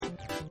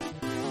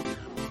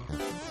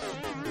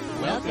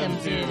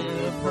Welcome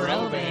to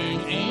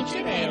Probing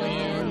Ancient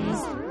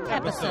Aliens,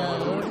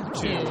 Episode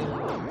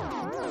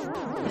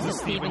 2. This is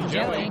Steve and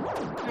Joey,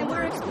 and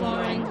we're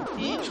exploring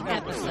each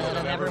episode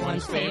of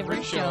everyone's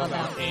favorite show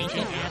about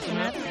ancient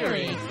astronaut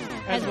theory,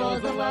 as well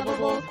as the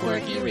lovable,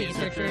 quirky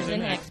researchers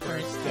and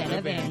experts that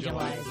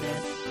evangelize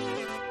it.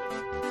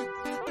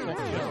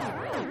 Let's go.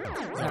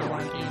 So I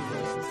want you to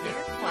here.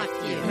 Fuck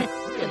you.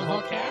 Doing the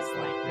whole cast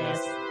like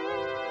this.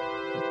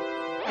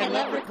 I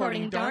love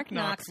recording Dark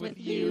Knocks with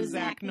you,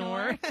 Zach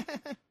Nor.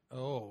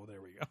 Oh, there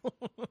we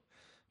go.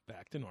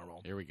 Back to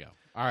normal. Here we go.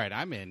 All right,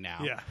 I'm in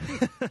now.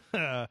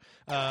 Yeah.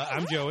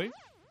 I'm Joey.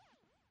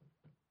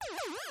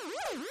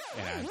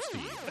 And I'm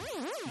Steve.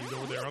 He's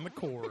over there on the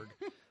cord.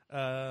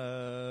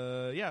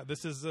 Yeah,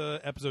 this is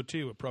episode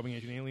 2 of Probing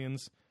Ancient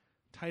Aliens,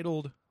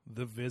 titled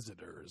The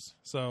Visitors.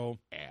 So,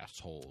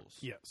 Assholes.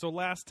 yeah. So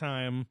last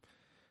time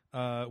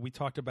we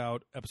talked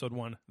about episode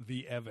 1,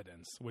 The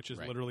Evidence, which is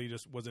literally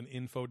just was an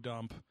info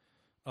dump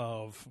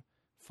of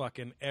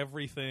fucking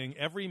everything,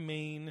 every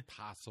main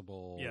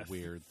possible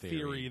weird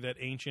theory that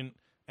ancient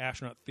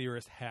astronaut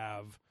theorists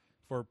have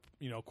for,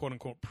 quote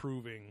unquote,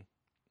 proving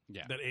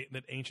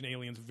that ancient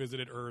aliens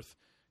visited Earth,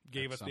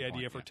 gave us the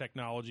idea for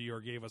technology,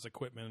 or gave us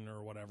equipment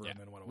or whatever, and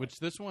then went away. Which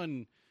this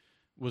one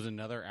was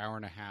another hour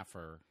and a half,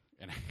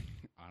 and I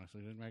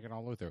honestly didn't make it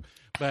all the way through.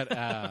 But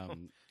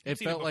it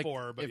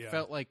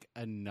felt like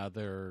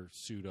another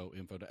pseudo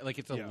info. Like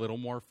it's a little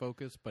more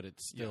focused, but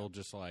it's still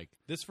just like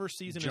this first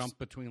season jump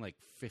between like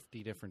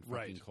 50 different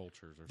fucking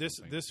cultures. Or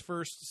something. This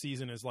first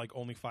season is like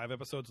only 5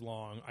 episodes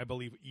long. I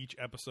believe each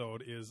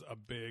episode is a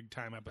big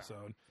time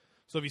episode.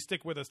 So if you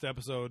stick with us to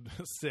episode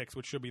 6,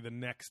 which should be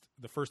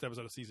the first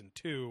episode of season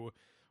 2,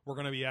 we're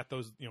going to be at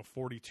those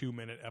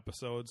 42-minute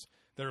episodes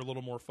that are a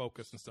little more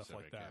focused and stuff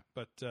like that.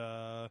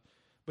 Yeah.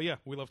 But yeah,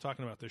 we love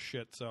talking about this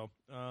shit. So,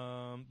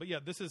 but yeah,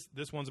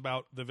 this one's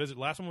about the visit.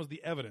 Last one was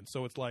The Evidence.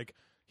 So it's like,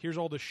 here's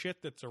all the shit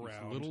that's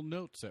around. These little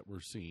notes that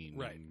we're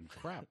seeing, and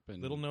crap,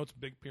 and Little Notes,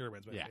 Big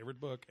Pyramids, my favorite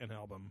book and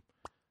album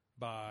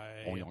by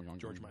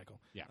George Michael.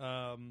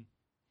 Yeah.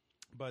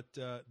 But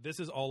this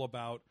is all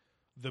about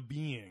the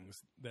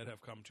beings that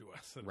have come to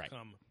us, that have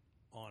come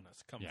on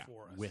us, come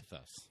for us, with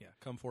us,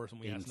 come for us, and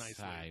we ask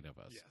nicely. Inside of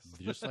us,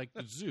 just like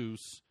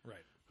Zeus,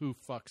 who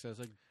fucks as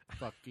a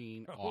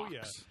fucking ox.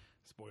 Yeah.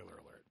 Spoiler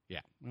alert. Yeah.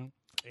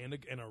 And a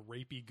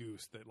rapey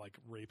goose that like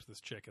rapes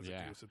this chick as a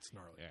goose. It's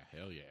gnarly. Yeah,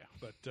 hell yeah.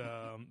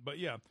 But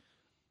yeah,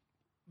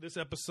 this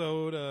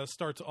episode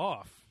starts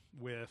off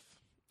with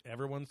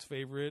everyone's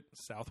favorite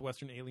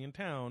southwestern alien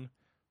town,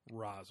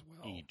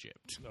 Roswell,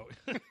 Egypt.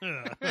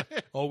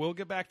 Oh, we'll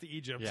get back to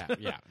Egypt.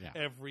 Yeah.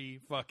 Every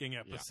fucking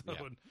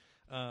episode.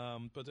 Yeah.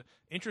 But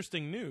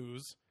interesting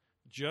news.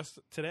 Just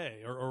today,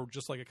 or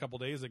just like a couple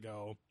days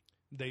ago,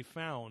 they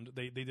found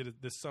they did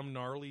some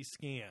gnarly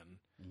scan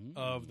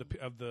of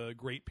the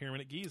Great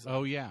Pyramid at Giza.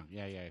 Oh yeah.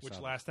 Which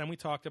last time we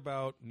talked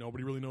about,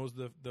 nobody really knows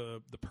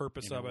the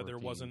purpose of it. There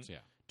wasn't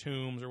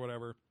tombs or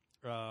whatever.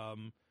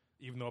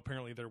 Even though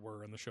apparently there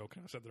were, and the show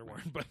kind of said there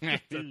weren't. But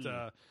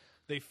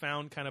they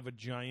found kind of a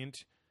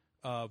giant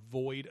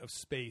void of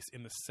space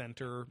in the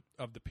center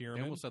of the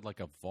pyramid. They almost had like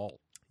a vault.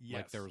 Yes.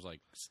 Like there was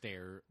like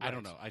stair. Right. I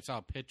don't know. I saw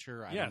a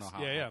picture. I don't know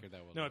how accurate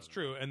that was. No, it's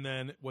true. And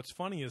then what's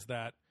funny is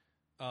that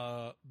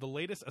the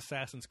latest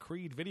Assassin's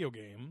Creed video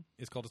game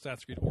is called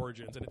Assassin's Creed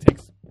Origins, and it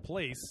takes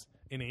place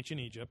in ancient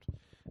Egypt.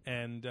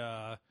 And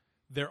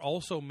they're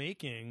also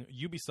making,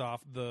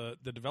 Ubisoft, the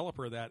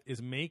developer of that,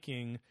 is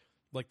making,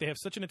 like, they have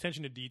such an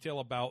attention to detail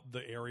about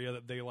the area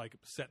that they, like,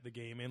 set the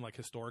game in, like,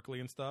 historically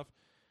and stuff.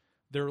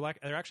 They're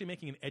actually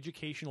making an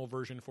educational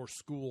version for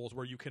schools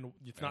where you can,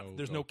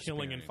 there's no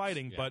killing and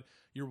fighting, but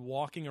you're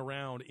walking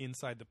around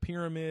inside the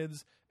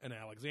pyramids and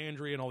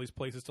Alexandria and all these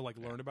places to, like,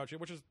 learn about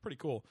shit, which is pretty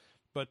cool.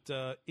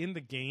 But in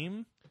the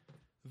game,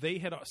 they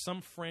had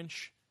some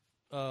French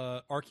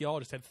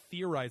archaeologists had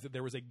theorized that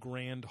there was a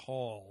grand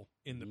hall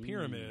in the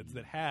pyramids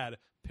that had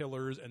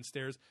pillars and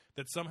stairs,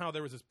 that somehow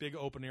there was this big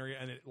open area,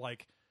 and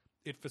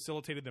it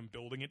facilitated them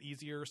building it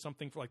easier or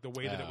something, for like the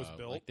way that it was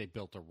built. Like they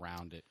built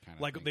around it, kind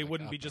of like thing, they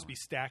wouldn't just be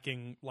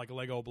stacking like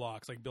Lego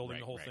blocks, like building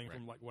the whole thing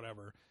from like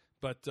whatever.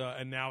 But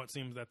and now it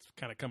seems that's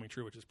kind of coming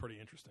true, which is pretty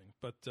interesting.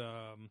 But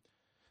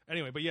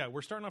anyway, but yeah,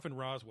 we're starting off in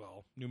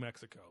Roswell, New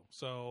Mexico.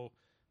 So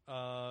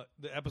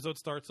the episode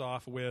starts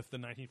off with the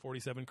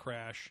 1947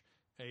 crash.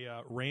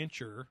 A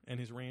rancher and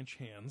his ranch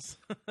hands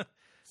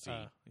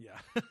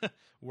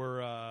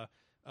were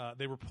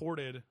they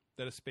reported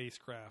that a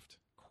spacecraft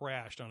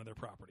crashed onto their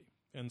property.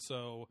 And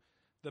so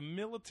the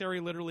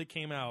military literally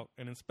came out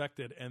and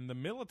inspected, and the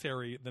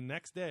military the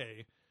next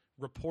day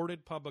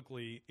reported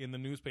publicly in the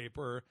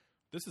newspaper,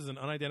 this is an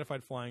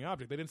unidentified flying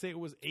object. They didn't say it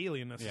was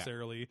alien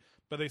necessarily,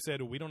 but they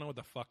said, we don't know what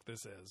the fuck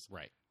this is.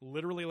 Right.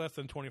 Literally less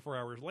than 24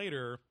 hours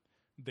later,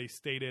 they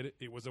stated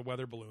it was a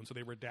weather balloon. So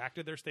they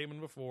redacted their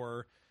statement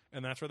before,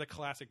 and that's where the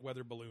classic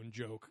weather balloon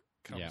joke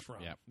comes from.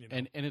 Yeah. You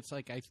know? And it's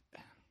like, I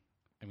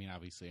mean,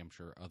 obviously, I'm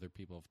sure other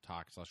people have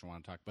talked, /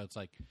 want to talk, but it's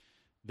like,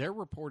 they're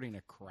reporting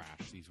a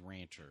crash, these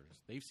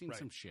ranchers. They've seen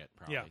some shit,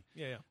 probably.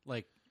 Yeah.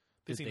 Like,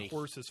 They've seen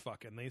horses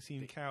fucking. They've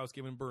seen cows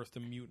giving birth to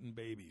mutant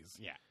babies.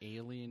 Yeah,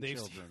 alien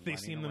children. They've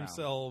seen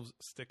themselves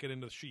stick it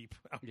into sheep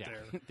out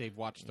there. They've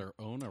watched their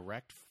own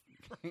erect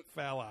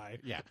phalli.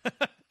 Yeah,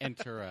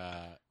 enter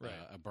a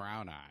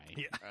brown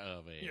eye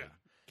of a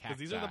cacti.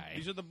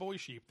 These are the boy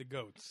sheep, the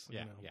goats.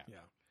 Yeah, you know? yeah.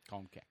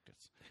 Calm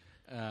cactus.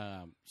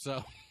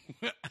 So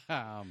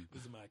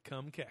this is my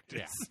cum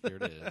cactus. Yeah, here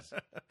it is.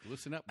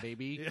 Listen up,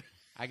 baby. Yeah.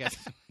 I got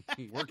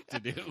work to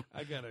do.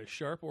 I got a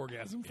sharp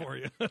orgasm for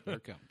you. Here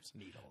it comes.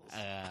 Needles.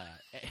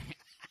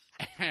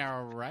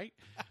 All right.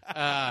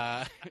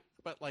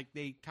 But like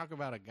they talk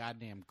about a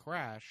goddamn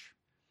crash.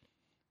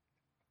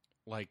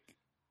 Like,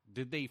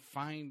 did they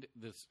find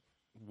this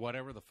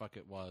whatever the fuck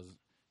it was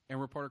and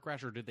report a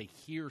crash, or did they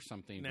hear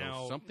something?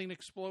 Now, something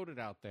exploded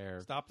out there.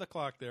 Stop the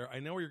clock there. I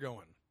know where you're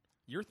going.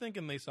 You're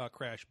thinking they saw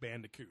Crash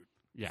Bandicoot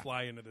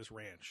fly into this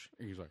ranch.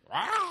 And he's like,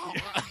 wow.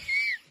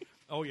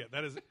 Oh, yeah.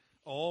 That is,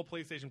 all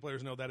PlayStation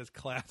players know that is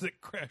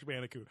classic Crash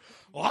Bandicoot.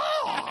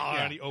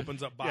 And he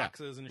opens up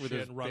boxes and with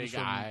shit and runs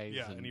from eyes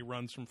and he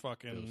runs from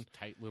fucking those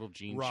tight little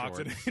jean rocks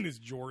shorts. in his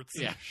jorts.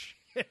 Yeah.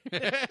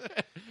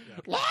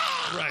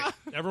 Right.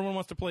 Everyone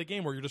wants to play a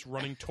game where you're just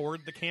running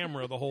toward the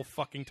camera the whole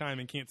fucking time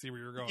and can't see where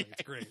you're going.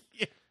 It's great.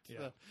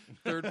 Yeah.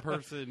 Third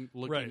person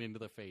looking into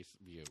the face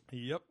view.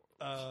 Yep.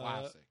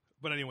 Classic.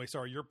 But anyway,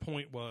 sorry, your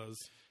point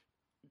was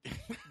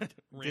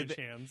ranch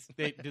hands.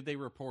 Did they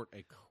report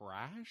a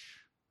crash?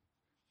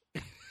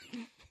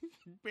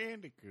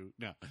 Bandicoot.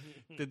 No.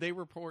 Did they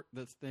report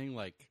this thing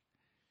like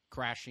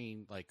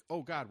crashing, like,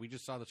 oh God, we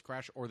just saw this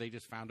crash, or they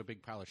just found a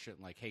big pile of shit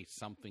and like, hey,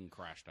 something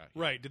crashed out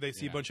here? Right. Did they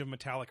see a bunch of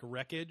metallic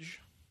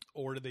wreckage?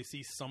 Or did they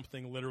see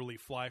something literally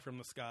fly from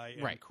the sky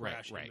and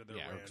crash into their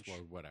ranch? Or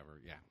explode,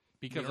 whatever, yeah.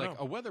 Because like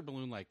a weather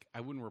balloon, like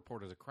I wouldn't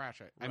report as a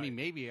crash. I mean,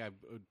 maybe I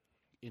would.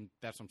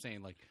 That's what I'm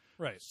saying. Like,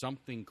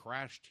 something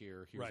crashed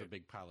here. Here's a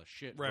big pile of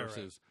shit.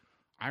 Versus,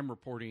 I'm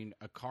reporting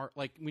a car.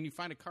 Like when you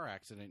find a car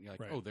accident, you're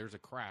like, oh, there's a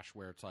crash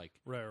where it's like,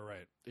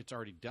 it's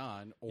already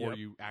done, or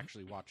you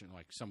actually watching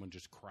like someone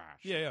just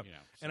crashed. Yeah, yeah. You know,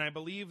 so. And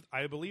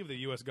I believe the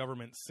U.S.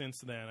 government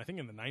since then, I think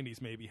in the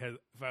 90s maybe, has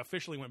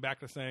officially went back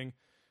to saying,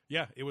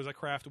 yeah, it was a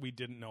craft we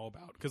didn't know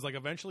about. Because like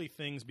eventually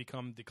things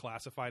become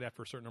declassified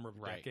after a certain number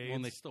of decades. Well,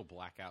 and they still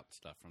black out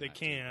stuff from they that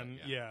can,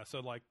 too, yeah. So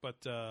like, but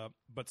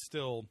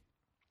still.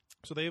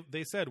 So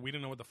they said we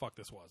didn't know what the fuck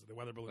this was. The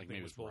weather balloon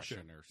thing was bullshit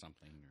Russian or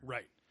something,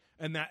 right?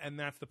 And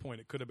that's the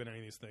point. It could have been any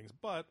of these things,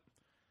 but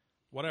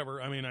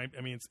whatever. I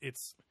mean,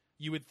 it's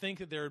you would think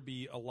that there would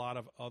be a lot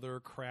of other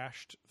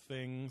crashed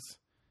things.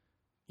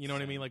 You know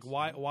what I mean? Like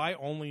why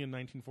only in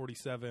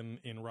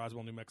 1947 in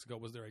Roswell, New Mexico,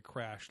 was there a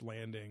crashed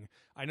landing?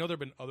 I know there've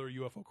been other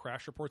UFO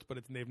crash reports, but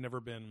they've never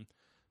been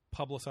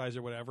publicized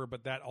or whatever.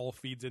 But that all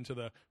feeds into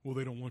the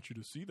they don't want you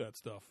to see that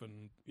stuff,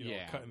 and and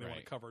they want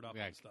to cover it up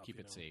and stuff. Keep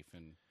it safe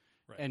and.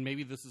 Right. And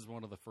maybe this is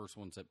one of the first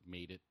ones that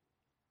made it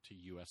to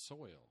U.S.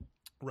 soil.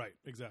 Right,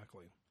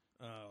 exactly.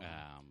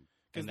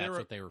 And that's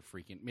what they were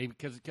freaking. Maybe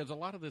because a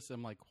lot of this,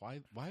 I'm like,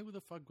 why would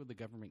the fuck would the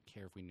government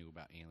care if we knew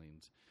about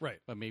aliens? Right.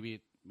 But maybe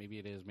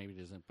it is, maybe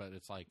it isn't. But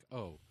it's like,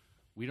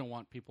 we don't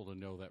want people to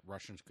know that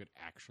Russians could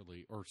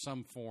actually, or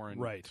some foreign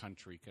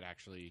country could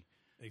actually,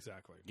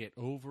 get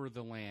over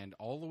the land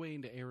all the way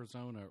into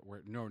Arizona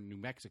New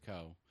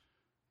Mexico.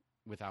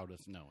 Without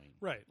us knowing.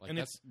 Right. Like, and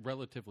that's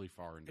relatively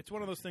far into it's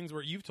one of those things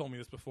where you've told me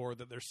this before,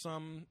 that there's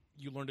some,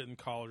 you learned it in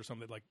college or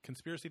something, like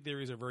conspiracy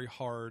theories are very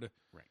hard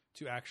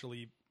to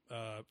actually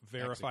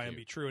verify and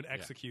be true and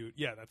execute.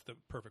 Yeah, that's the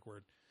perfect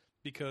word.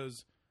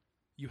 Because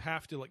you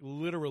have to, like,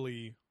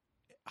 literally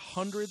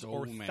hundreds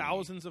or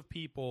thousands of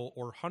people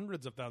or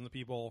hundreds of thousands of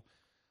people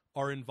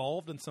are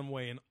involved in some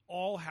way and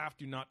all have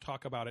to not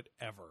talk about it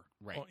ever.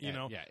 Right.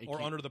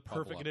 Or under the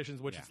perfect conditions,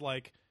 which is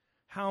like,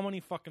 how many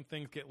fucking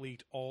things get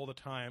leaked all the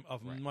time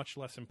of much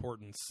less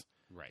importance?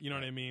 Right. You know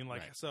what I mean?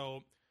 Like,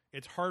 so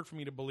it's hard for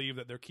me to believe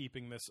that they're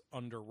keeping this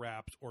under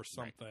wraps or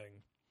something.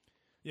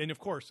 Right. And of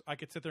course, I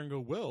could sit there and go,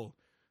 well,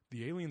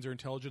 the aliens are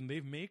intelligent.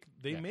 They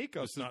make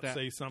us not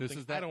say something. This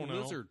is that I don't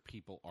know. lizard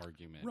people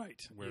argument.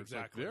 Right. Where it's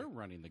like they're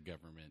running the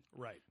government.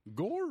 Right.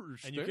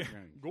 Gorsh. And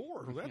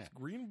Gorsh, that's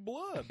green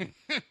blood.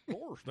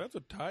 Gorsh, that's a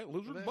tight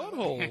lizard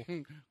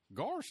butthole.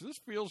 Gosh, this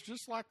feels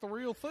just like the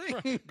real thing.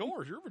 Right.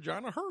 Gosh, your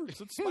vagina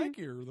hurts. It's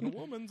spikier than a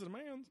woman's and a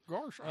man's.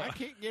 Gosh, I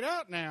can't get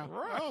out now.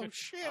 Right. Oh,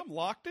 shit. I'm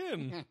locked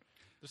in.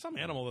 There's some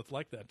animal that's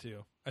like that,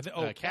 too. I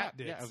think. Cat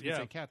dicks. Yeah, I was going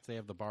to say cats. They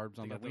have the barbs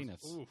on their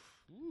weenus.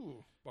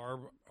 Ooh.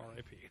 Barb,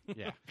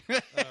 R.I.P.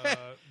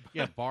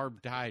 Yeah.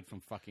 Barb died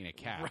from fucking a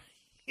cat.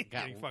 Right.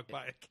 Getting fucked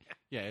by a cat.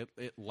 Yeah,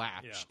 it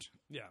latched.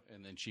 Yeah.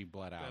 And then she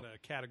bled out. And a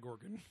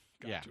catagorgon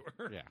got to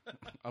her. Yeah.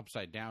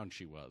 Upside down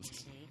she was.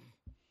 Mm-hmm.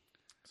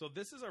 So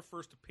this is our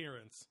first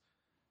appearance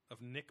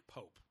of Nick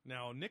Pope.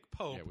 Now, Nick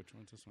Pope... Yeah, which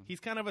one's this one? He's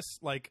kind of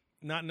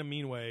not in a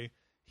mean way.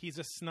 He's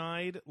a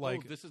snide,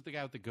 like... Oh, this is the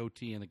guy with the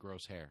goatee and the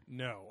gross hair.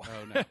 No.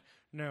 Oh, no.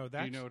 No,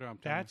 that's, you know what I'm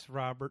that's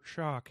Robert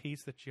Schock.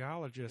 He's the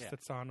geologist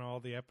that's on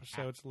all the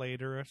episodes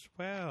later as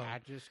well. I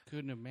just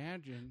couldn't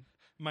imagine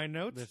my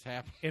notes, this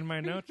happened. In my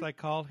notes, I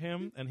called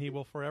him, and he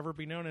will forever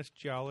be known as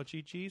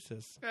Geology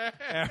Jesus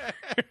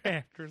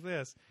after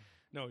this.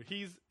 No,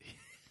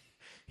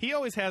 he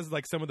always has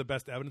like some of the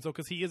best evidence, though,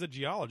 because he is a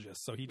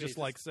geologist. So he just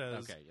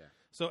says. Okay, yeah.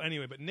 So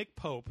anyway, but Nick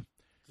Pope,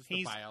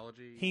 he's the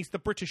biology. He's the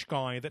British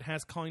guy that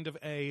has kind of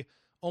a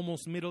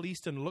almost Middle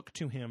Eastern look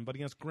to him, but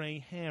he has grey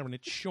hair and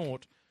it's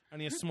short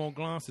and he has small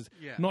glasses.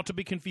 Yeah. Not to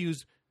be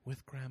confused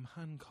with Graham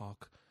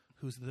Hancock,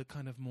 who's the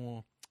kind of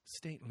more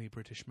stately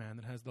British man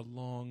that has the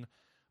long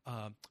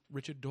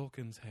Richard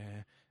Dawkins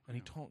hair, and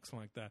he talks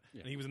like that.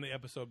 Yeah. And he was in the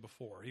episode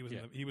before. He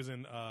was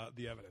in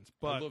the evidence.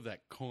 But I love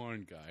that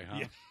corn guy, huh?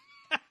 Yeah.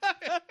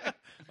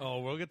 Oh,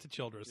 we'll get to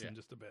Childress in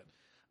just a bit.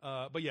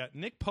 But yeah,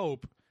 Nick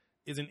Pope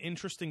is an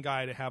interesting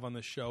guy to have on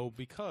this show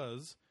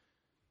because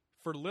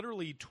for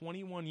literally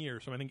 21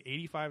 years, from I think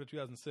 85 to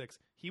 2006,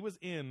 he was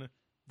in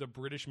the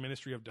British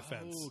Ministry of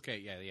Defense. Oh, okay,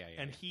 yeah.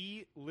 And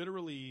he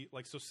literally,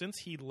 so since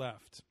he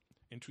left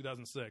in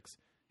 2006,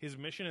 his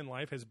mission in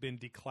life has been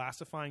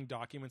declassifying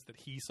documents that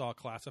he saw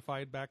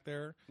classified back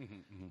there.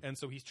 And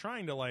so he's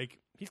trying to,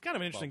 he's kind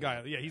of an interesting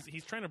guy. Yeah,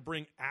 he's trying to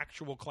bring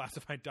actual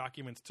classified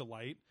documents to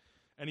light.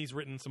 And he's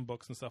written some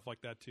books and stuff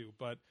like that, too.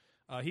 But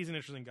he's an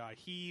interesting guy.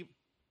 He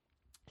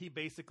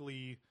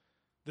basically,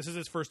 this is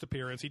his first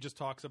appearance. He just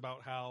talks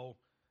about how,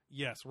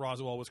 yes,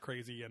 Roswell was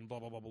crazy and blah,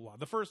 blah, blah, blah,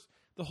 blah.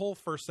 The whole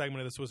first segment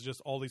of this was just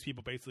all these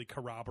people basically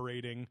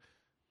corroborating,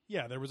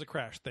 yeah, there was a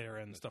crash there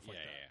and stuff like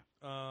that.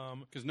 Yeah.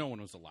 Because no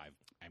one was alive.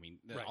 I mean,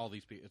 all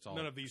these people, it's all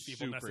none of these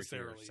people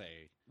necessarily.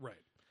 Hearsay, right.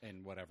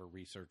 And whatever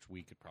research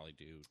we could probably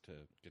do to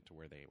get to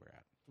where they were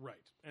at.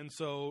 Right. And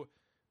so,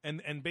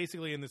 and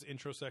basically in this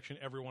intro section,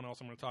 everyone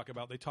else I'm going to talk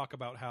about, they talk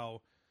about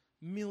how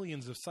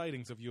millions of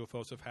sightings of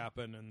UFOs have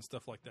happened and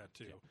stuff like that,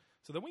 too. Yeah.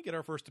 So then we get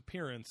our first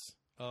appearance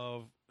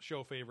of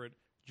show favorite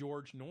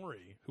George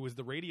Norrie, who is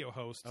the radio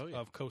host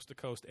of Coast to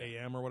Coast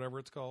AM or whatever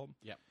it's called.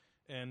 Yep.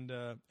 And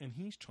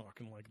he's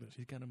talking like this.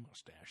 He's got a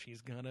mustache.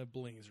 He's got a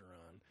blazer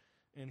on.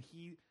 And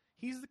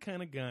he's the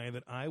kind of guy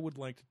that I would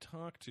like to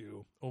talk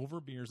to over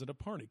beers at a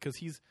party because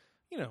his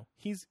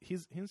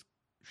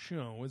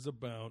show is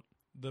about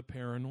the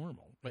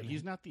paranormal. But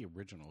he's not the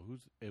original.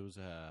 Who's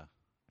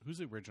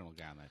the original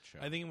guy on that show?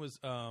 I think it was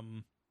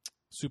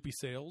Soupy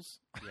Sales.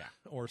 Yeah.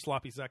 Or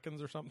Sloppy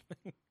Seconds or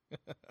something.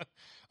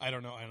 I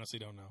don't know. I honestly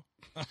don't know.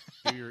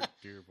 do your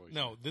voice.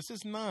 No, this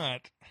is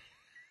not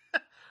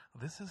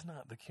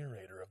the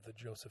curator of the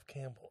Joseph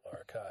Campbell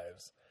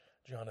archives,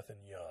 Jonathan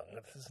Young.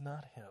 This is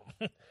not him.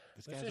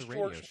 This guy's a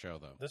radio show,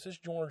 though. This is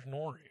George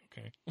Norrie,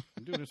 okay?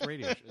 I'm doing this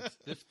radio show.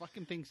 This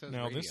fucking thing says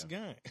now, radio. This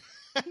guy.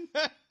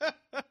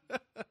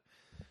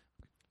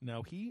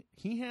 Now, he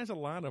has a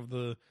lot of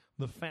the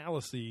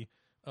fallacy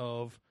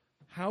of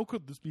how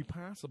could this be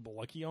possible?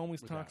 Like, he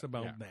always talks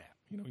about that.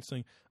 You know, he's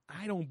saying,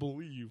 I don't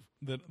believe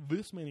that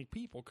this many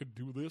people could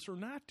do this or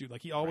not do.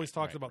 Like, he always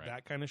talks about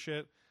that kind of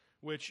shit,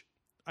 which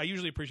I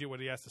usually appreciate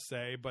what he has to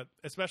say, but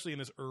especially in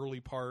this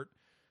early part,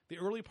 the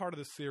early part of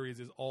the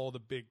series is all the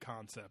big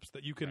concepts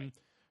that you can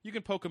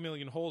poke a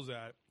million holes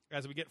at.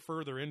 As we get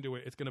further into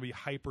it, it's going to be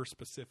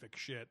hyper-specific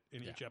shit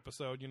in each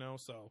episode, you know?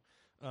 So,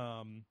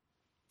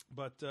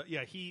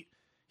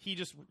 he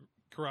just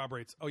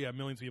corroborates,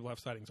 millions of people have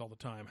sightings all the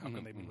time. How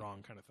can they be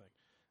wrong kind of thing.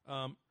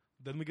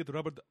 Then we get to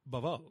Robert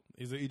Bauval.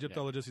 He's an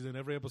Egyptologist. He's in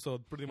every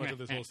episode pretty much of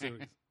this whole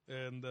series.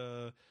 And,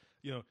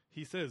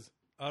 he says,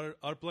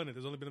 our planet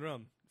has only been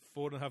around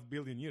 4.5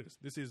 billion years.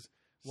 This is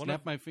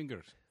Snap my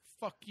fingers.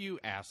 Fuck you,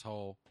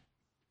 asshole.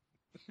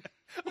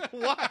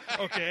 What?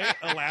 Okay,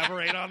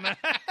 elaborate on that.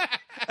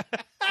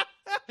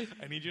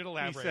 I need you to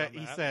elaborate on that.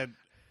 He said,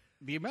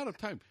 the amount of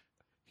time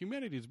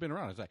humanity has been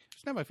around. It's like,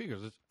 snap my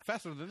fingers. It's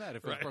faster than that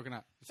if it was broken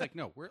out. It's like,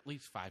 no, we're at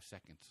least 5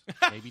 seconds.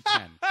 Maybe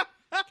 10.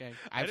 Okay,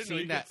 I've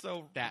seen that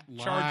line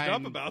charged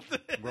up about this.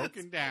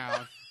 Broken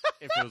down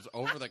if it was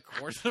over the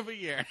course of a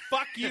year.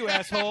 Fuck you,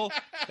 asshole.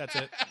 That's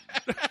it.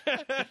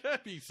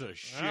 Piece of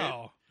shit.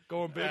 Wow.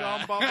 Going big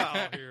on Bob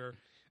out here.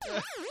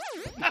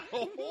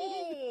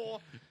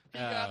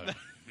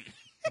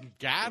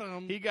 Got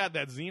him. He got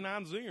that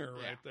Xenon zinger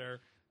right there.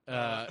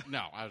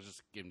 No, I was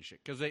just giving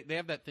shit. Because they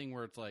have that thing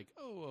where it's like,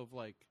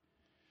 I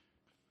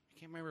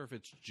can't remember if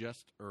it's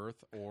just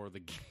Earth or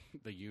the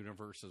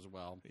universe as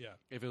well. Yeah.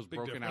 If it was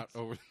broken out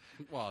over,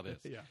 well, it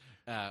is.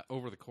 Yeah.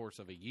 Over the course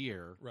of a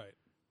year. Right.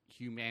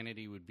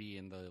 Humanity would be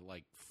in the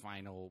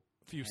final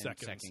few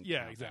seconds.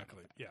 Yeah,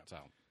 exactly. Yeah. So,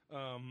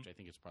 which I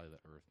think is probably the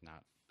Earth,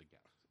 not the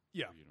galaxy.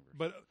 Yeah. Universe.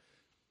 But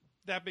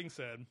that being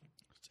said,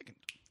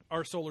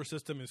 our solar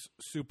system is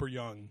super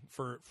young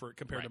for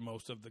compared to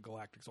most of the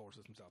galactic solar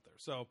systems out there.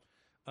 So,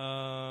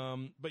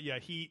 but yeah,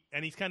 he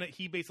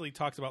basically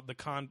talks about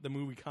the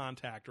movie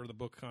Contact or the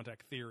book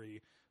Contact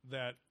theory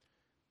that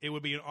it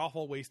would be an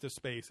awful waste of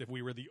space if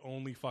we were the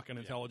only fucking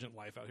intelligent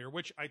life out here,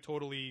 which I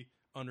totally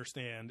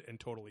understand and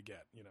totally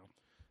get, you know.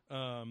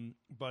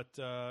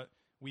 But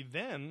we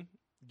then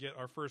get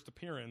our first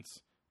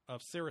appearance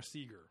of Sarah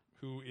Seeger,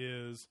 who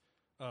is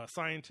a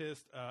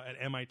scientist at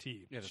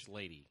MIT. Yeah, this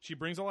lady. She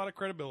brings a lot of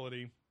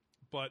credibility,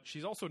 but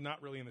she's also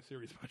not really in the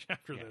series much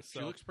after this. So.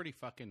 She looks pretty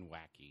fucking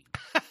wacky.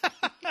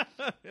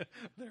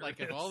 Like,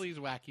 of all these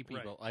wacky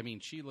people, I mean,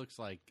 she looks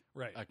like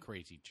a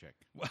crazy chick.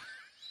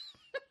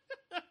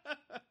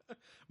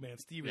 Man,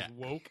 Steve is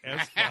woke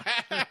as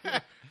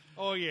fuck.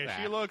 Oh,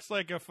 yeah, she looks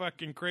like a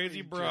fucking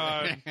crazy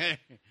broad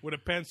with a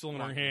pencil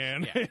in her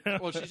hand. Yeah.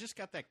 Well, she's just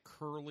got that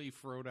curly,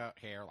 froed out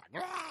hair,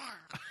 like,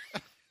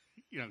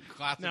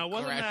 classic now,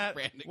 wasn't Crash that,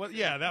 Bandicoot. well,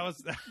 yeah, that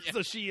was,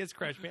 so she is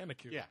Crash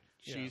Bandicoot. Yeah,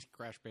 she's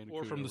Crash Bandicoot.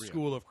 Or from the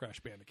school of Crash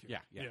Bandicoot. Yeah.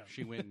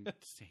 She went,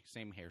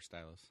 same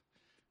hairstylist.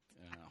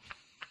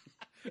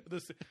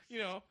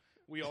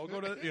 We all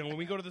go to, when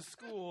we go to the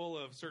school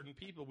of certain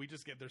people, we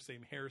just get their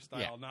same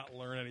hairstyle, not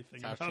learn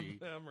anything about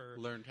them or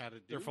learned how to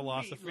do their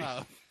philosophy.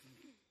 Meatloaf.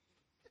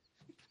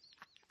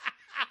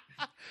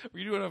 Were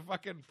you doing a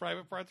fucking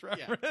Private Parts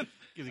reference?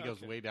 Because he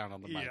goes way down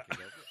on the mic.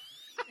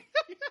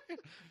 Yeah.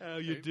 How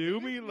you do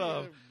me,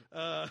 love.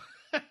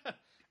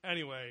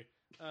 Anyway,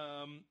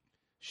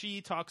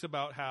 she talks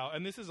about how,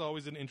 and this is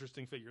always an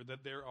interesting figure,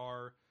 that there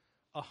are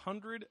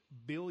 100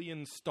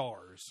 billion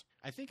stars.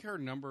 I think her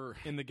number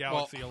in the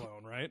galaxy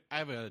alone, right? I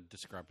have a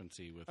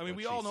discrepancy with. I mean,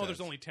 we all know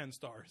there's only 10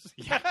 stars.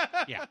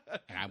 Yeah,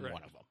 and I'm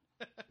one of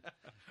them.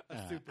 A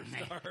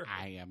superstar.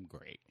 I am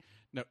great.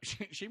 No,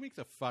 she makes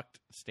a fucked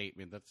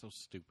statement that's so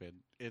stupid.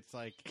 It's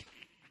like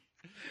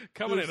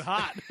coming in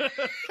hot.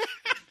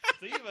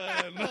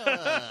 Steven.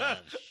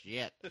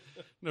 Shit.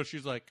 No,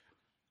 she's like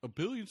 1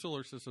 billion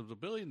solar systems, 1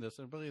 billion this,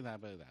 1 billion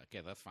that, 1 billion that.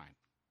 Okay, that's fine.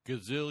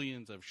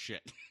 Gazillions of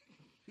shit.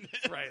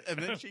 Right. And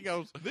then she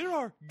goes, there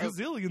are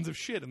gazillions of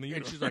shit in the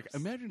universe. And she's like,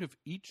 imagine if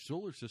each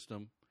solar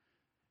system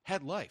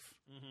had life.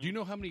 Mm-hmm. Do you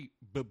know how many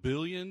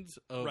billions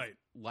of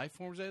life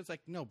forms there is? It's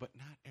like, no, but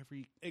not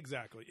every.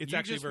 Exactly. It's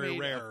actually very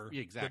rare.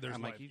 Exactly.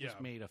 I'm like, you just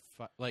made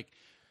like,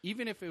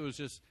 even if it was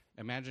just,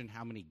 imagine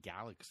how many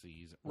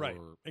galaxies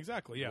or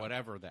exactly,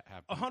 whatever that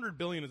have. 100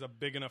 billion is a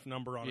big enough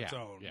number on its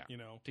own, you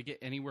know. To get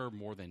anywhere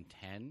more than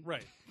 10.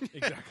 Right,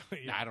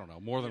 exactly. I don't know,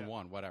 more than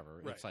one,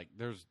 whatever. Right. It's like,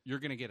 you're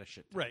going to get a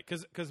shit ton. Right,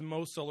 because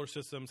most solar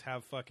systems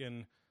have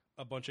fucking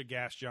a bunch of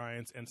gas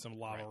giants and some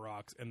lava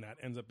rocks, and that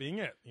ends up being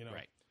it, you know.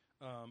 Right.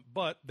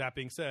 But that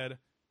being said,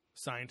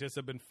 scientists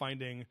have been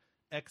finding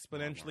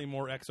exponentially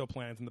more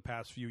exoplanets in the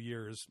past few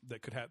years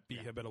that could be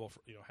habitable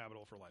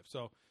for life.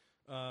 So,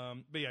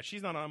 but yeah,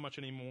 she's not on much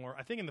anymore.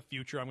 I think in the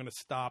future I'm going to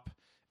stop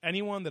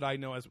anyone that I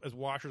know as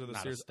watchers of the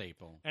series. Not a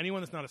staple.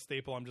 Anyone that's not a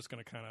staple, I'm just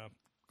going to kind of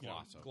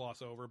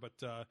gloss over. But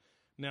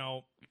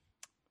now,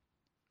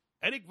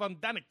 Eric Von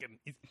Daniken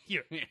is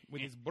here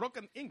with his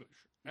broken English,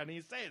 and he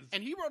says,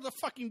 and he wrote the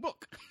fucking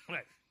book.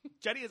 Right,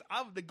 Chariots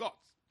of the Gods,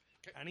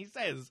 and he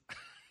says,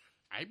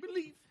 I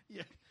believe.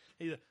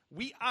 Yeah,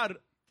 we are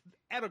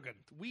arrogant.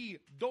 We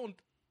don't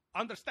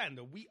understand.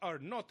 We are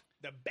not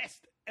the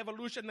best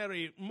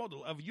evolutionary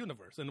model of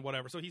universe and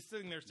whatever. So he's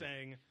sitting there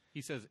saying,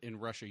 he says, in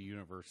Russia,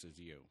 universe is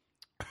you.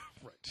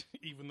 Right,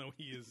 even though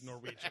he is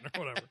Norwegian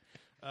or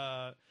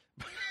whatever.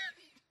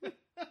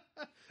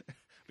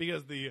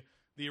 Because the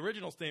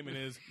original statement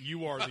is,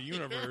 you are the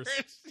universe.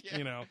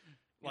 You know,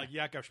 like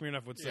Yakov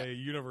Smirnoff would say,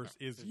 universe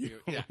is you.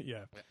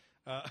 Yeah.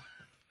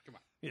 Come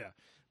on. Yeah.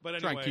 But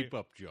anyway, try and keep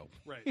up, Joe.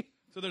 Right.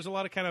 So there's a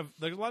lot of kind of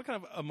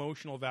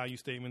emotional value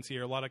statements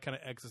here, a lot of kind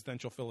of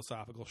existential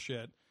philosophical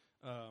shit.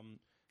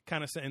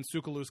 Kind of saying,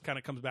 Tsoukalos kind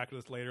of comes back to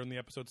this later in the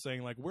episode,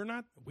 saying like, we're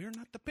not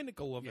the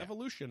pinnacle of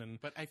evolution.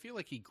 But I feel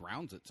like he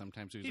grounds it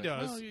sometimes. He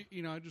does.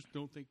 Well, I just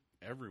don't think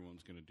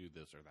everyone's going to do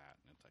this or that.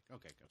 And it's like,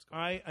 okay, let's go.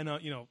 I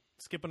know,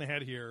 skipping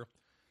ahead here,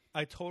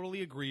 I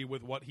totally agree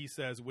with what he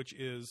says, which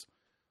is,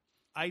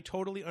 I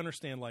totally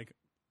understand like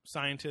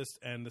scientists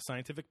and the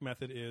scientific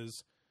method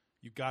is,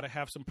 you got to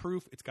have some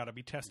proof. It's got to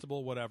be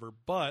testable, whatever.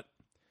 But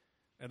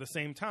at the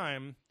same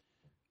time,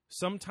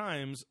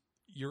 sometimes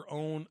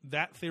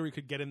that theory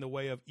could get in the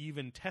way of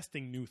even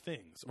testing new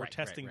things or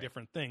testing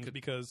different things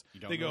because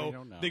they go,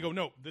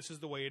 no, this is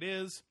the way it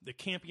is. It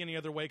can't be any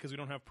other way because we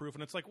don't have proof.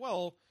 And it's like,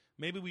 well,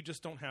 maybe we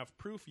just don't have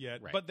proof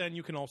yet. Right. But then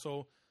you can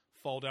also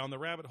fall down the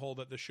rabbit hole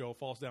that the show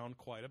falls down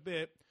quite a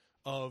bit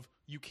of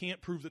you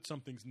can't prove that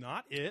something's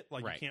not it.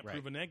 Like you can't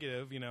prove a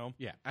negative, you know?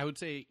 Yeah, I would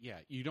say,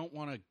 you don't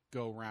want to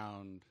go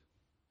around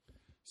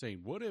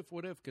saying what if,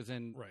 because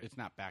then it's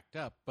not backed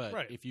up.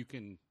 But if you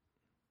can,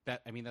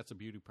 that's a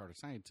beauty part of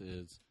science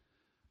is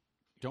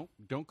don't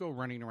go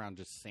running around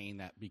just saying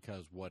that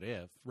because what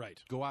if. Right.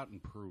 Go out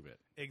and prove it.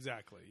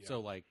 Exactly. Yeah.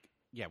 So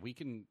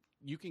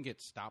you can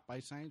get stopped by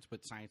science,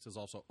 but science is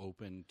also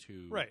open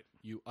to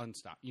you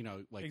unstop.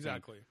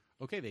 Exactly. Saying,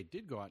 okay, they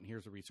did go out and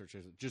here's the research.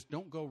 Just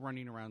don't go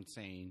running around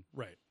saying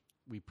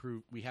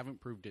we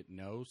haven't proved it.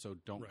 No, so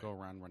don't go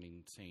around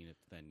running saying it.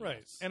 Then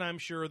yes. And I'm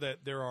sure that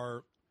there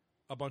are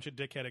a bunch of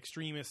dickhead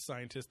extremist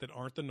scientists that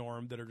aren't the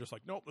norm that are just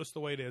like, nope, that's the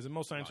way it is. And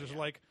most scientists are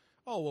like,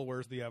 oh, well,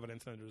 where's the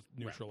evidence? And they're just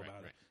neutral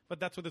about it. But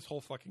that's what this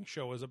whole fucking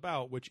show is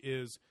about, which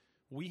is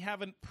we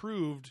haven't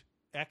proved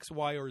X,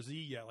 Y, or Z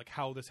yet, like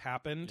how this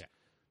happened. Yeah.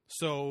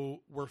 So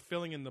we're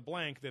filling in the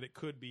blank that it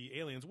could be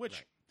aliens,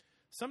 which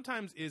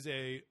sometimes is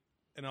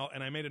and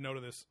I made a note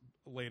of this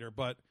later,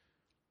 but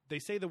they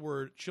say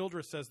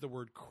Childress says the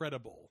word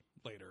credible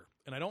later.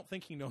 And I don't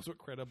think he knows what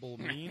credible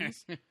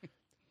means.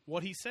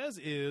 What he says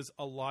is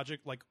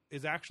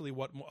actually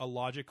what a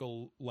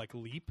logical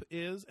leap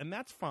is, and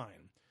that's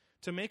fine.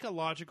 To make a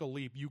logical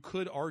leap, you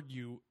could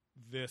argue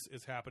this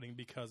is happening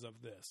because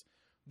of this.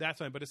 That's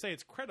fine. But to say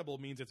it's credible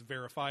means it's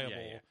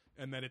verifiable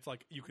and that it's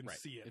like you can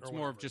see it. It's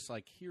more of just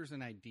like, here's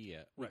an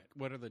idea. Right.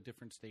 What are the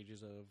different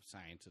stages of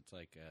science? It's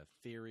like a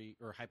theory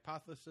or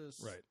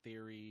hypothesis,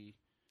 theory.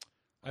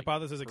 Like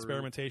hypothesis,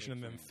 experimentation,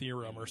 and then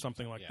theorem or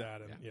something like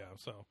that. And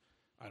so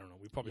I don't know.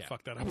 We probably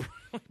fucked that up.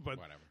 but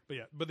whatever.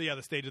 But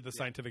the stage of the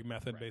scientific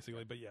method,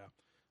 basically. But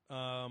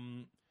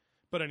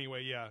but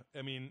anyway,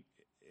 I mean,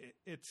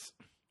 it's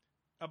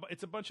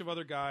a bunch of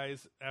other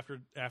guys after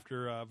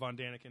Von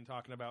Daniken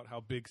talking about how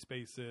big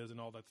space is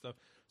and all that stuff.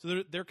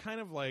 So they're kind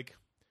of like,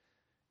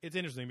 it's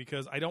interesting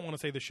because I don't want to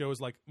say the show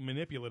is like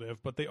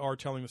manipulative, but they are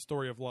telling the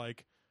story of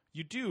like,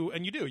 you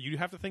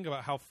have to think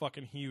about how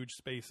fucking huge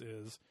space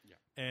is. Yeah.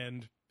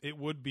 And it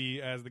would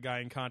be, as the guy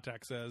in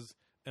Contact says,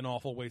 an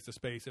awful waste of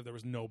space if there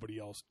was nobody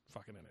else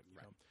fucking in it. You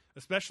know?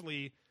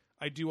 Especially,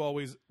 I do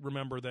always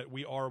remember that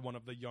we are one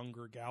of the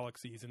younger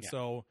galaxies. And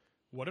so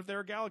what if there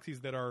are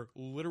galaxies that are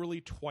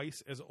literally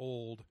twice as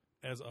old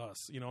as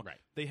us? You know,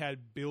 they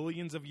had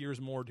billions of years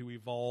more to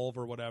evolve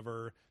or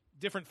whatever.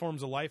 Different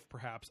forms of life,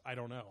 perhaps. I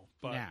don't know.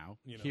 But now,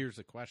 here's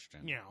a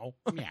question. Meow.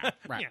 Meow.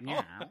 Right.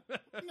 Meow.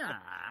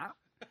 Meow.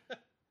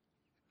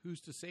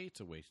 Who's to say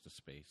it's a waste of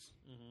space?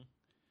 Mm-hmm.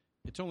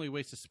 It's only a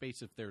waste of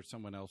space if there's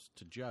someone else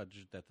to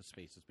judge that the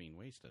space is being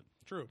wasted.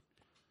 True.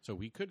 So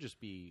we could just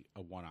be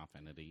a one-off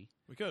entity.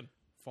 We could.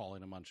 Fall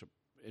in a munch,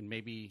 and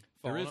maybe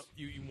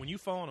when you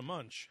fall on a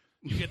munch,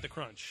 you get the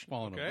crunch.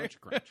 Fall in a munch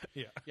crunch.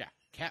 Yeah.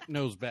 Cap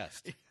knows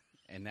best.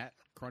 And that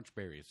crunch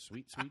berry is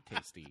sweet, sweet,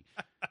 tasty.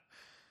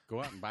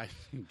 Go out and buy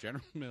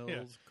General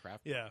Mills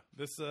craft. Yeah.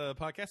 This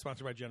podcast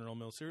sponsored by General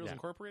Mills Cereals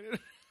Incorporated.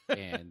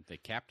 And the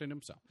captain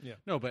himself. Yeah.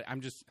 No, but I'm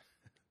just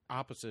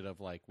opposite of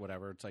like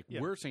whatever. It's like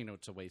we're saying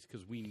it's a waste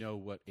because we know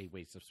what a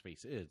waste of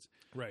space is.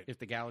 Right. If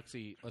the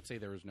galaxy, let's say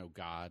there was no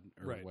God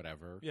or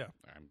whatever. Yeah.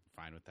 I'm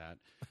fine with that.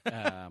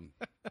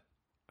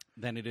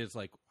 Then it is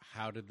like,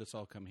 how did this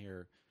all come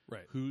here?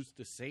 Right. Who's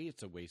to say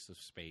it's a waste of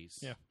space?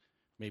 Yeah.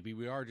 Maybe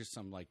we are just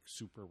some like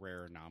super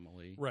rare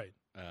anomaly. Right.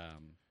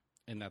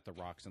 And that the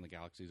rocks and the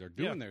galaxies are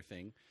doing their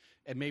thing.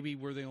 And maybe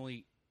we're the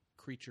only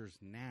creatures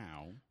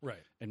now.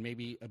 Right. And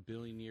maybe a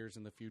billion years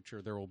in the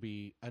future, there will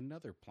be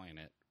another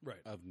planet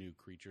of new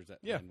creatures that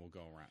then will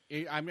go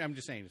around. I'm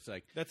just saying, it's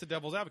like, that's a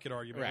devil's advocate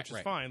argument, which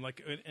is fine.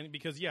 Like, and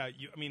because the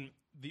argument,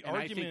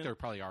 I think there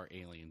probably are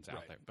aliens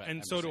out there, but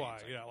and so do I.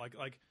 Yeah,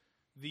 like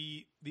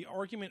the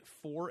argument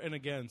for and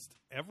against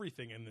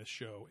everything in this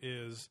show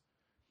is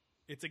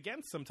it's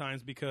against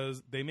sometimes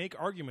because they make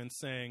arguments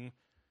saying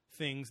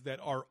things that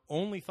are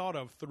only thought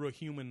of through a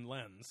human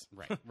lens.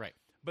 Right.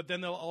 But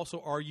then they'll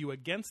also argue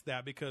against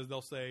that because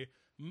they'll say,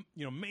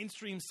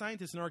 mainstream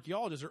scientists and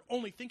archaeologists are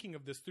only thinking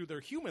of this through their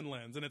human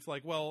lens. And it's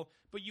like, well,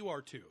 but you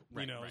are too,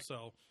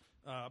 So,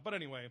 but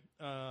anyway,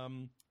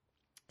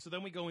 so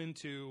then we go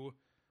into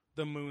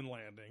the moon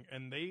landing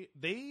and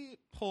they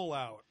pull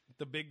out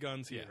the big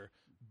guns here.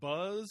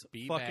 Buzz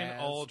fucking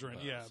Aldrin.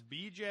 Buzz. Yeah,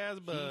 B-Jazz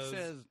Buzz. He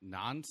says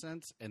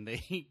nonsense and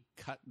they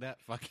cut that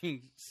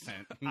fucking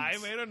sentence. I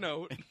made a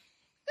note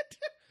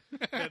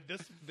that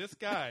this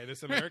guy,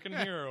 this American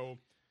hero,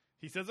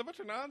 he says a bunch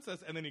of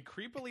nonsense, and then he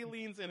creepily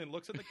leans in and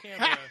looks at the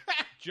camera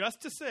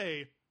just to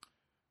say,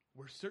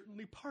 "We're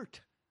certainly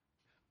part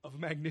of a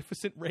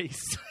magnificent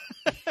race."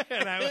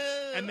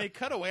 and they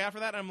cut away after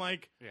that. And I'm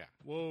like,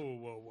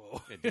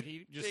 whoa. Yeah, did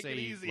he just say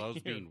he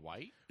loves being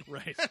white?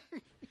 Right.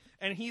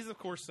 And he's, of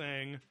course,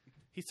 saying,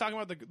 he's talking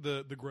about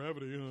the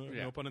gravity,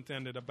 no pun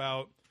intended,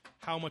 about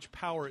how much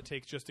power it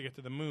takes just to get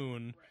to the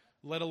moon,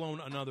 let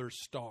alone another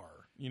star.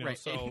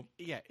 So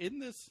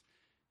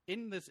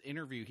in this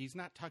interview, he's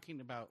not talking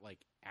about like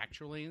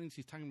actual aliens.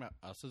 He's talking about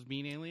us as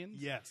being aliens.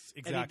 Yes,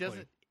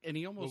 exactly. And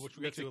he almost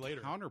makes a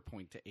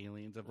counterpoint to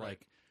aliens of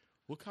like,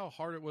 look how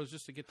hard it was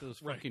just to get to this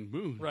fucking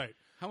moon. Right.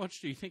 How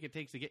much do you think it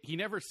takes to get? He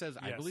never says,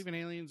 "I believe in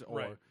aliens,"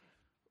 or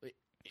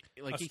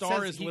like a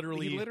star is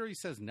literally he literally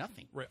says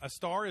nothing. Right. A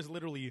star is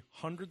literally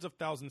hundreds of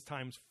thousands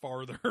times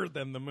farther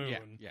than the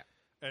moon. Yeah.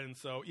 And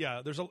so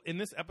in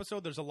this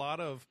episode, there's a lot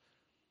of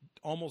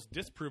almost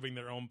disproving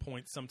their own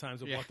points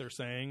sometimes of what they're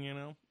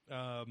saying,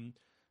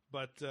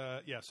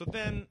 So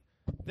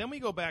then we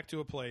go back to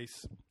a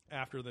place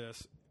after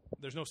this.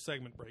 There's no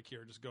segment break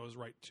here; it just goes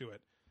right to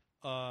it.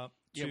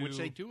 Which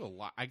they do a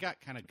lot. I got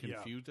kind of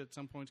confused at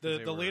some points.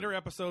 The later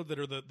episodes that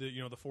are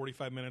the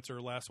 45 minutes or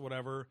less,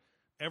 whatever.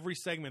 Every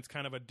segment's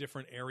kind of a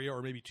different area,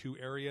 or maybe two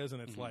areas,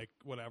 and it's like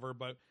whatever.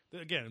 But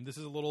again, this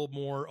is a little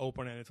more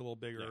open and it's a little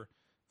bigger.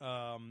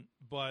 Yeah.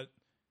 But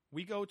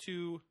we go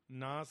to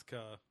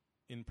Nazca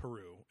in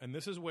Peru, and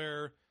this is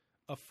where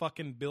a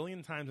fucking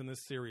billion times in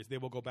this series they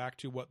will go back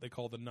to what they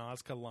call the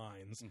Nazca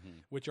lines,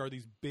 which are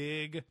these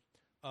big,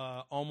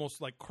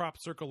 almost like crop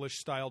circle-ish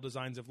style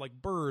designs of like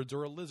birds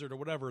or a lizard or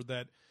whatever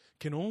that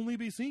can only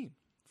be seen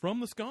from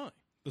the sky.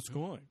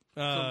 Some kind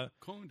of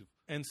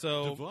and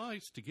so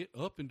device to get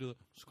up into the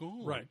sky.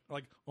 Right.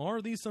 Like, are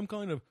these some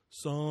kind of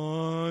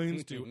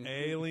signs to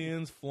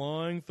aliens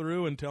flying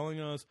through and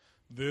telling us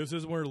this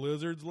is where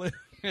lizards live?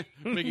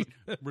 Making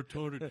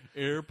retarded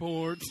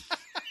airports.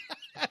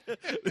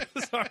 This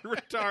is our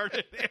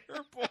retarded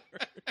airport.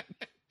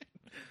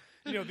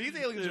 These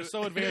aliens are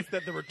so advanced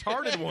that the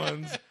retarded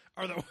ones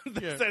are the ones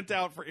that sent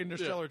out for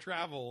interstellar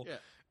travel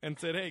and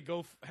said, hey,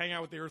 go hang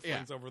out with the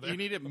Earthlings over there. You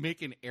need to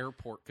make an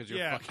airport because you're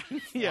fucking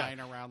flying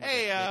around.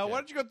 Hey, why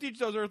don't you go teach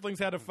those Earthlings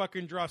how to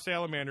fucking draw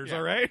salamanders,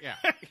 all right? Yeah.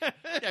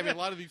 I mean, a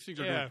lot of these things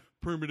are doing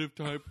primitive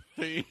type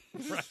things.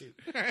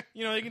 Right.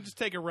 You can just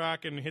take a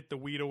rock and hit the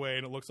weed away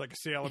and it looks like a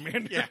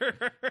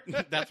salamander.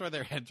 That's why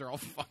their heads are all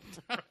fucked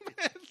up.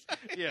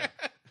 Yeah.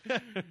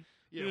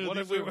 What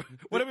if we were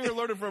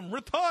learning from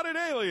retarded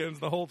aliens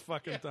the whole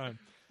fucking time?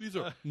 These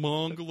are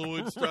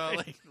mongoloid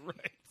style.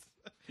 Right.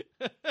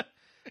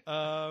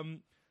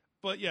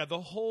 But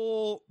the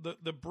whole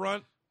the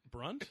brunt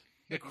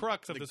the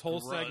crux of this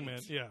whole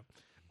segment,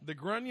 the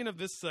grunion of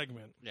this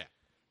segment,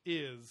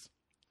 is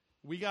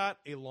we got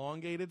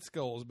elongated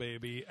skulls,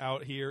 baby,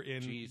 out here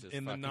in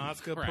the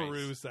Nazca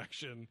Peru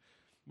section,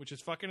 which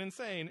is fucking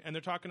insane. And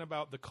they're talking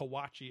about the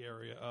Kawachi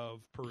area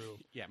of Peru.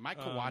 Yeah, my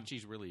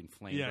Kawachi's really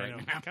inflamed right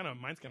now.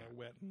 Mine's kind of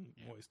wet and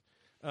moist.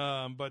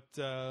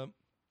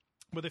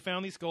 But they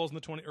found these skulls in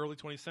the early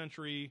 20th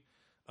century.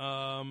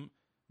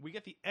 We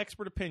get the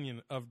expert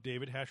opinion of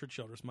David Hatcher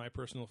Childress, my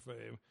personal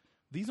fave.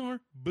 These are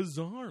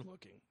bizarre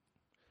looking.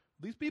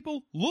 These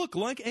people look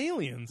like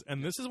aliens.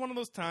 And this is one of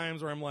those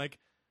times where I'm like,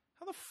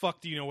 how the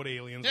fuck do you know what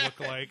aliens look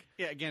like?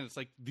 Yeah, again, it's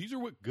like, these are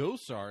what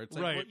ghosts are. It's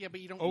like, right. Well, yeah,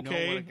 but you don't know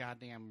what a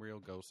goddamn real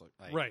ghost looks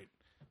like. Right.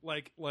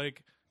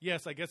 Like,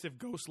 yes, I guess if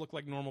ghosts look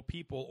like normal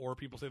people, or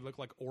people say they look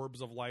like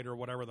orbs of light or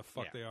whatever the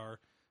fuck they are,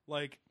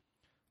 like,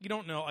 you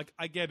don't know. Like,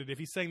 I get it. If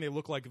he's saying they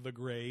look like the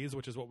Greys,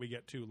 which is what we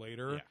get to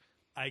later,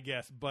 I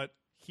guess. But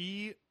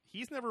he's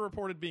never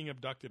reported being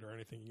abducted or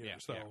anything either,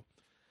 so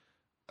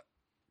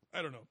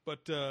I don't know.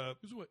 But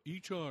this is what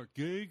H.R.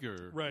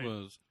 Giger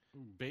was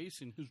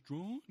basing his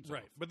drawings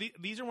right. off. But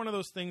these are one of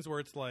those things where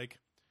it's like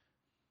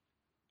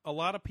a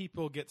lot of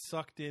people get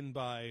sucked in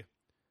by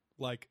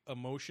like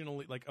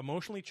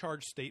emotionally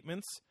charged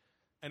statements,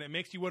 and it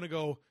makes you want to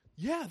go,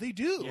 yeah, they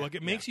do. Like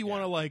it makes you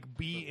want to like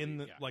be in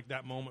the, like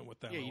that moment with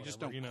them. Yeah, you just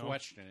don't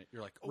question it.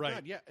 You're like, oh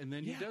God, and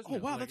then he does. Oh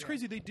wow, that's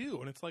crazy. They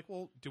do, and it's like,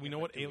 well, do we know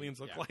what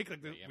aliens look like? Like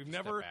we've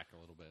never, back a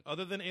little bit.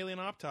 Other than Alien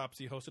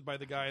Autopsy, hosted by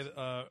the guy,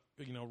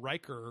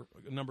 Riker,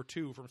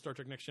 #2 from Star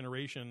Trek Next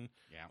Generation,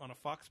 on a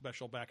Fox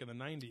special back in the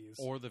 90s,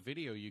 or the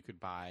video you could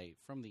buy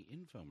from the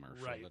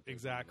infomercial, right?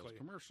 Exactly,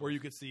 where you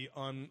could see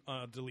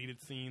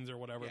deleted scenes or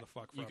whatever the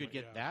fuck. You could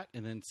get that,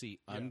 and then see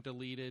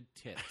undeleted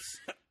tits.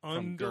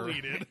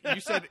 Undeleted.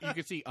 You said you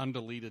could see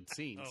undeleted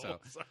scenes.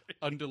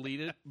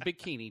 Undeleted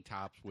bikini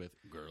tops with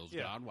girls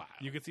gone wild.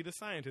 You could see the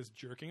scientist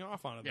jerking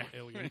off on the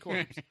alien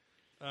corpse.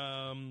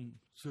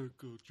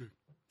 Circle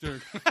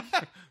jerk.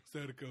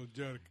 Circle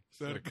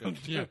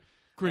jerk.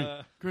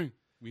 Great.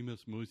 We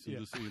must moisten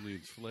this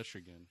alien's flesh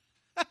again.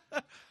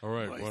 All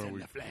right, why don't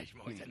we?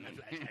 Moisten the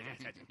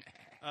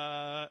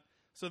flesh.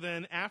 So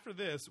then after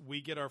this,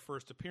 we get our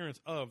first appearance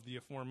of the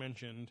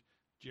aforementioned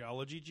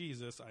Geology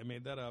Jesus. I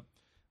made that up.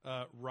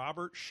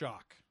 Robert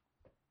Schoch,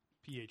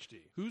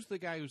 PhD. Who's the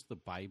guy who's the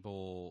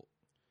Bible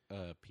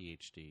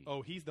PhD?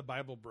 Oh, he's the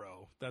Bible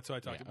bro. That's what I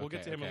talked about. We'll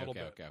get to him in a little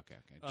bit. Okay.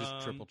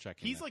 Just triple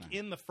checking. He's like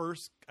in the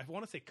first, I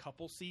want to say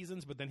couple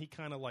seasons, but then he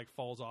kind of like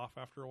falls off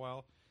after a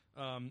while.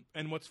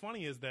 And what's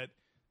funny is that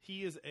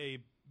he is a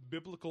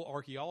biblical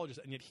archaeologist,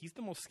 and yet he's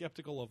the most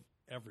skeptical of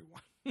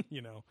everyone.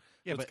 Yeah, so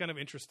it's kind of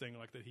interesting,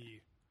 like that he.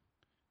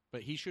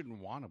 But he shouldn't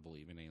want to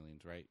believe in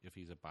aliens, right? If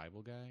he's a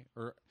Bible guy,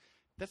 or.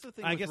 That's the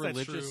thing I with guess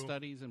religious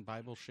studies and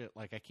Bible shit.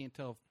 Like, I can't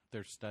tell if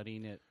they're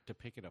studying it to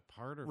pick it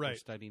apart or if they're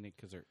studying it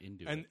because they're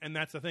into it. And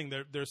that's the thing.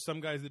 There's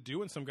some guys that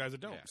do and some guys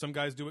that don't. Yeah. Some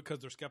guys do it because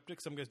they're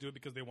skeptics. Some guys do it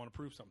because they want to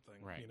prove something.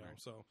 Right.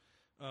 So,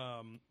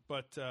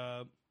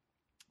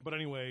 but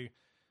anyway,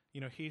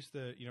 he's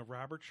the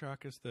Robert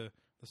Schoch is the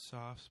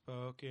soft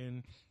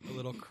spoken, a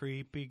little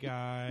creepy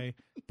guy,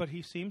 but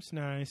he seems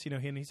nice.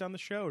 And he's on the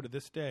show to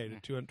this day,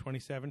 to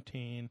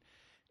 2017,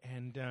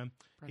 and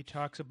he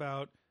talks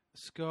about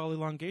skull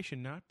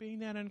elongation not being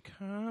that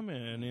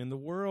uncommon in the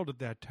world at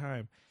that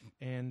time,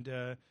 and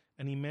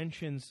he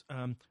mentions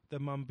the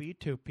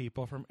Mambito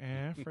people from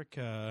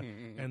Africa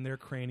and their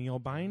cranial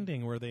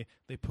binding, where they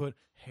put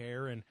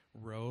hair and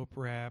rope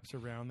wraps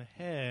around the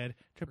head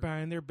to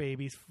bind their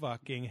babies'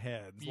 fucking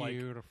heads.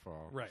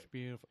 Beautiful, right? It's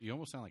beautiful. You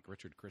almost sound like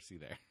Richard Christie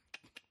there.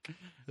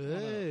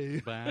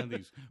 Hey, bind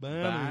these.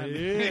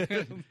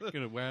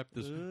 Gonna wrap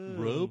this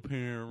rope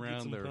hair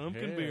around their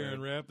pumpkin head. beer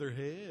and wrap their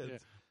heads. Yeah.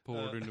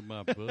 Pour it into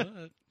my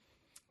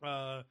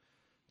butt.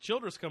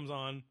 Childress comes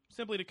on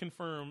simply to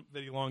confirm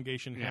that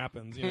elongation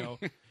happens,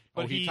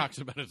 But he talks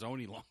about his own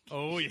elongation.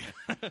 Oh, yeah.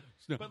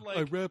 But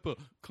I wrap a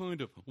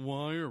kind of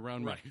wire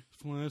around my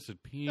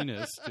flaccid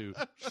penis to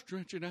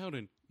stretch it out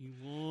and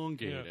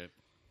elongate it.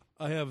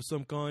 I have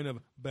some kind of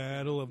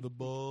battle of the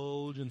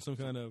bulge and some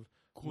kind of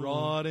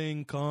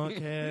rotting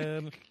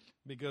cockhead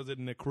because it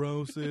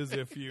necroses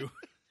if you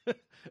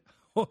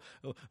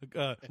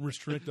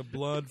restrict the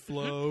blood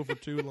flow for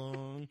too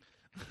long.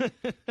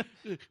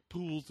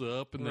 pulls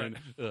up, and then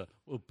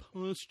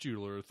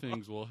pustular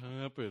things will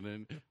happen,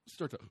 and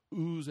start to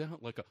ooze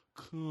out like a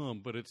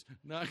cum, but it's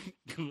not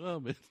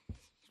cum.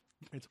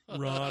 It's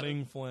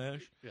rotting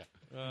flesh. Yeah,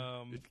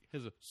 it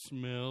has a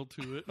smell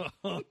to it.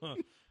 God.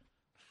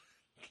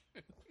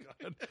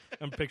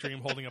 I'm picturing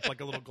him holding up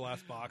like a little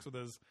glass box with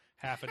his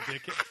half a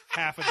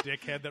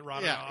dick head that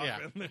rotted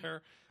off in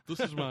there. This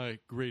is my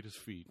greatest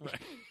feat. Right.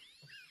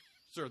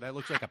 Sir, that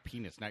looks like a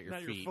penis, not your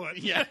feet. Your foot.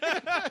 Yeah.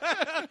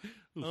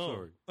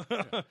 Sorry.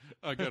 Yeah.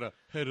 I got a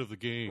head of the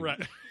game.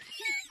 Right.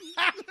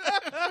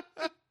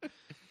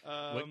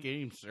 What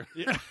game, sir?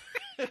 Yeah.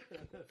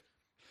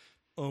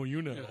 Oh,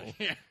 you know.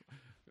 Yeah.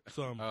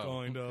 Some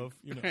kind of,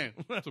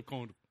 some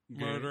kind of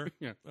murder.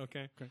 Yeah.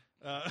 Okay.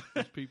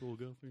 Those people will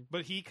go through.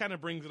 But he kind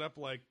of brings it up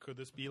like, could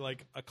this be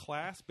like a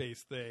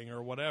class-based thing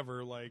or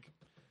whatever? Like,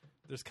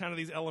 there's kind of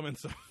these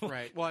elements of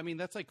right. Well, I mean,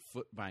 that's like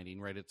foot binding,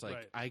 right? It's like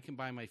right. I can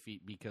buy my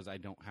feet because I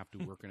don't have to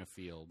work in a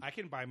field. I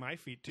can buy my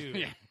feet too.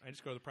 Yeah. I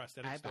just go to the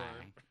prosthetic store.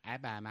 I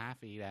buy my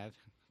feet at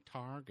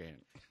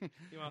Target.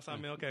 You want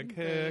some milk and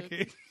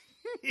cookies?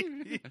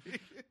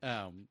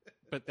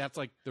 But that's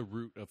like the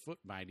root of foot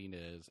binding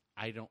is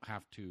I don't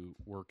have to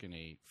work in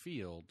a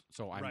field,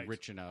 so I'm right.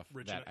 rich enough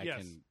that I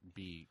can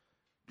be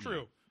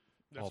true.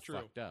 That's all true.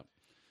 fucked up.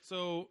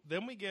 So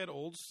then we get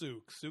old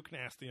Sook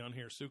Nasty on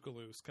here,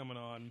 Sookaloose coming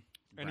on,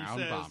 and Brown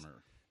he says,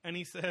 bomber. And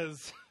he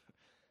says,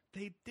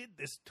 they did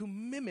this to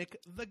mimic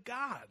the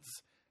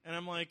gods. And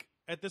I'm like,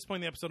 at this point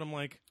in the episode, I'm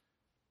like,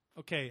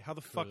 okay, how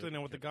the fuck do they know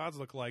what the gods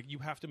look like? You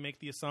have to make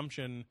the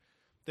assumption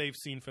they've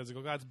seen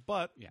physical gods.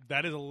 But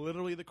that is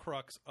literally the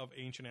crux of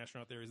ancient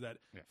astronaut theory, is that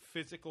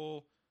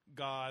physical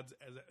gods,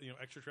 as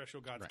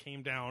extraterrestrial gods,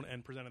 came down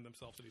and presented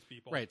themselves to these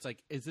people. Right. It's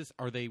like,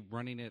 are they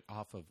running it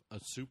off of a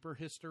super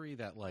history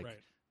that like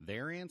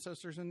their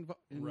ancestors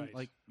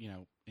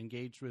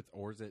engaged with,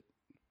 or is it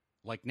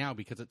like now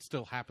because it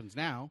still happens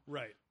now?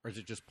 Right. Or is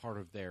it just part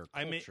of their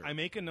culture? I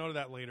make a note of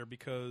that later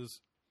because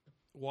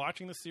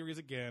watching the series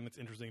again, it's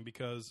interesting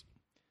because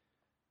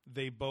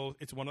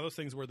it's one of those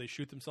things where they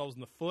shoot themselves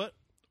in the foot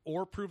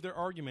or prove their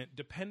argument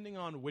depending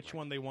on which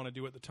one they want to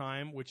do at the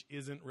time, which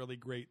isn't really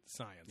great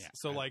science. Yeah,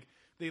 so like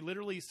they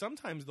literally,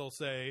 sometimes they'll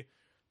say,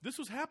 this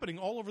was happening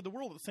all over the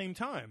world at the same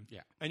time.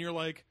 Yeah. And you're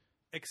like,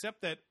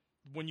 except that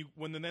when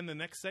then the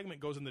next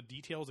segment goes into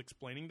details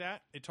explaining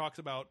that, it talks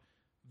about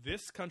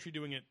this country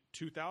doing it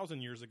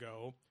 2,000 years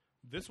ago,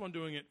 this one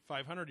doing it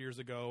 500 years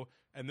ago,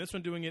 and this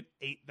one doing it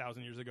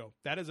 8,000 years ago.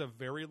 That is a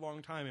very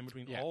long time in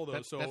between all of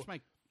those.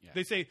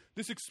 They say,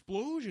 this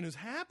explosion is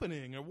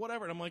happening or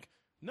whatever. And I'm like,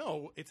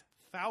 no, it's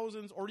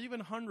thousands or even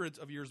hundreds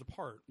of years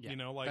apart. Yeah. You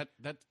know, like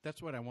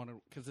that's what I want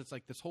to, because it's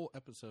like this whole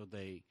episode,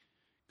 they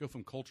go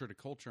from culture to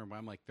culture, and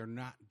I'm like, they're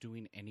not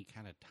doing any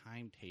kind of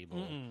timetable.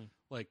 Mm-mm.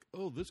 Like,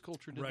 oh, this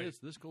culture did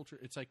this culture.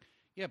 It's like,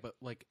 yeah, but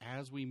like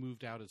as we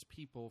moved out as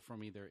people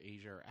from either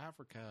Asia or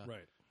Africa,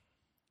 right,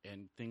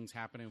 and things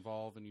happen,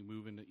 evolve, and you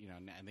move into,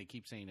 and they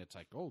keep saying it's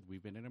like, oh,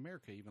 we've been in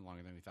America even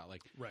longer than we thought.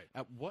 Like, right.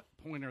 At what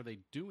point are they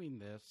doing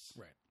this?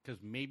 Right. Because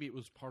maybe it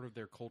was part of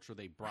their culture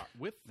they brought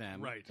with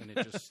them, right, and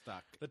it just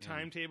stuck. The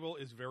timetable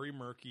is very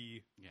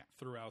murky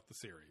throughout the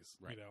series,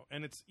 right.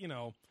 And it's,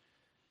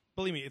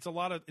 believe me, it's a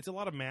lot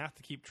of math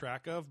to keep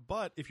track of.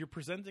 But if you're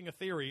presenting a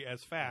theory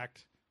as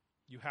fact,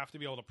 you have to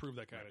be able to prove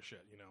that kind of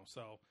shit,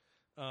 So,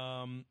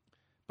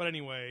 but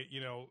anyway,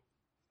 he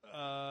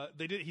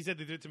said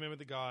they did it to mimic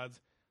the gods.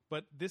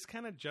 But this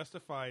kind of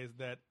justifies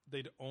that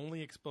they'd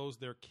only expose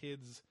their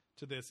kids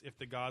to this if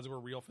the gods were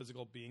real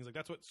physical beings. Like,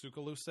 that's what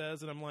Sookaloose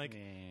says. And I'm like,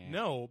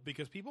 no,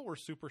 because people were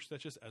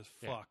superstitious as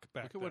fuck back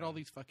then. Look at what all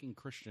these fucking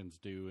Christians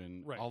do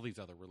and all these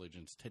other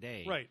religions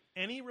today. Right.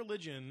 Any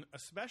religion,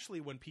 especially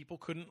when people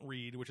couldn't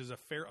read, which is a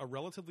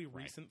relatively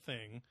recent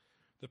thing,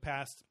 the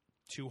past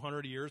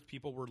 200 years,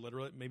 people were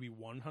literate, maybe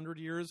 100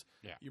 years.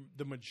 Yeah.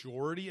 The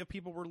majority of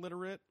people were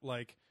literate.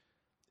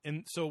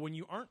 And so when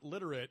you aren't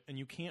literate and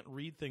you can't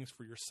read things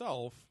for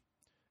yourself,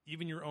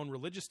 even your own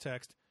religious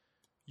text,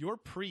 your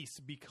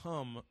priests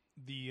become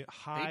the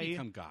high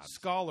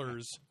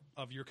scholars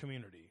of your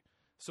community.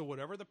 So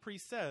whatever the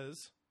priest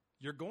says,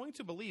 you're going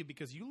to believe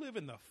because you live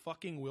in the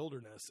fucking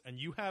wilderness and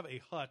you have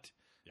a hut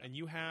and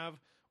you have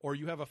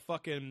a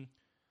fucking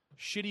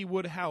shitty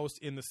wood house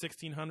in the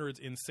 1600s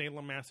in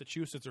Salem,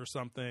 Massachusetts or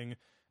something,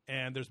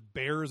 and there's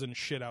bears and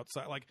shit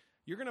outside. Like,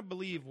 you're going to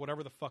believe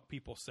whatever the fuck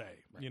people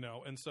say,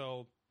 And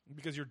so,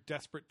 because you're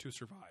desperate to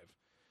survive.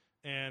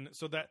 And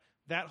so that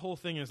whole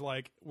thing is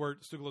like, where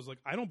Sookaloose is like,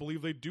 I don't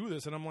believe they do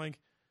this. And I'm like,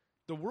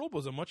 the world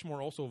was a much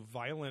more also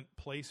violent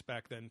place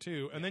back then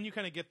too. And then you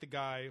kind of get the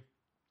guy,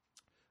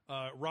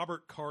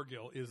 Robert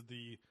Cargill is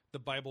the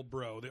Bible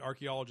bro, the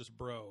archaeologist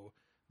bro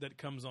that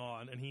comes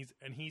on, and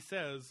he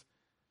says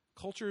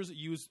cultures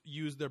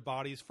use their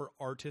bodies for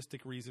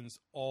artistic reasons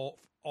all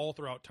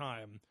throughout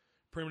time.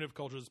 Primitive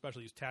cultures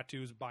especially use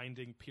tattoos,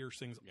 binding,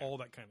 piercings, all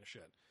that kind of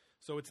shit.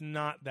 So it's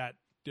not that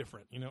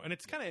different, and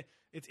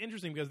it's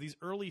interesting because this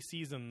early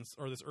season,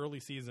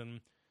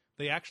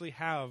 they actually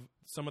have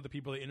some of the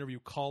people they interview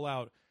call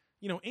out,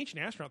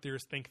 ancient astronaut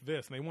theorists think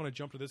this, and they want to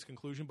jump to this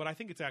conclusion, but I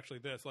think it's actually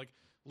this. Like,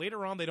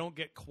 later on, they don't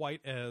get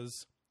quite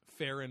as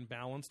fair and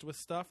balanced with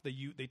stuff.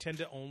 They tend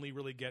to only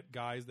really get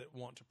guys that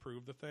want to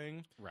prove the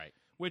thing. Right.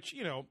 Which,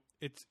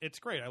 it's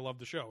great. I love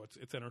the show.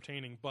 It's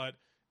entertaining, but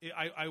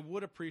I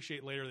would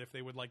appreciate later if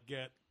they would, like,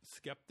 get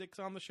skeptics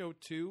on the show,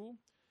 too,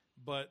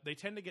 but they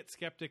tend to get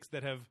skeptics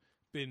that have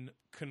been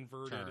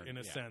converted in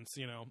a sense,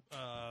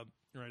 I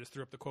just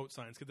threw up the quote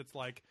signs, because it's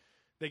like,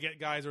 they get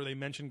guys or they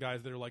mention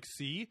guys that are like,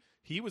 see,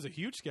 he was a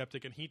huge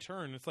skeptic and he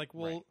turned. It's like,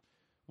 well,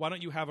 why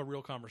don't you have a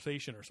real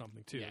conversation or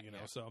something too?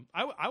 So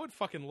I would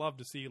fucking love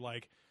to see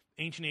like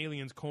Ancient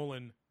Aliens :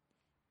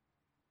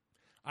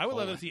 I would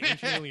love to see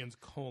Ancient Aliens :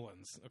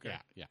 Okay,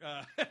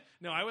 yeah.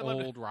 No, I would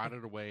love old,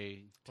 rotted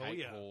away,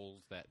 tight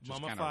holes that just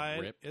kind mummified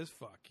of rip as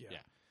fuck. Yeah. Yeah.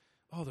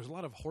 Oh, there's a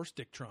lot of horse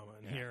dick trauma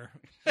in here.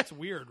 That's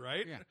weird,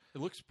 right? Yeah,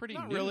 it looks pretty.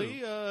 Not new. really.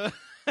 Yeah,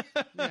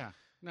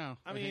 no.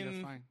 I mean, think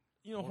that's fine.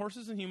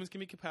 Horses and humans can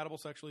be compatible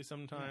sexually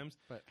sometimes.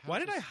 Yeah, but why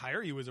did I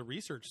hire you as a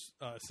research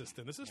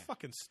assistant? This is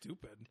fucking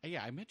stupid.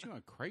 Yeah, I met you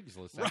on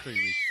Craigslist after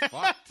we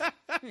fucked.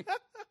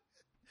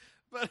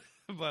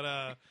 But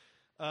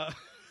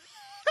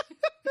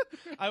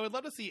I would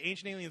love to see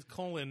Ancient Aliens :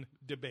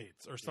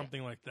 debates or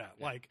something like that.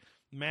 Yeah. Like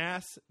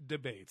mass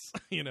debates,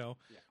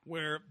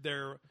 where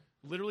they're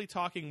literally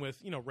talking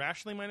with,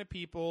 rationally minded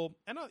people.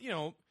 And,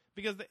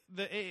 because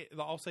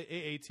I'll say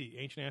AAT,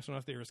 Ancient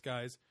Astronaut Theorist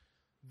guys,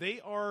 they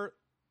are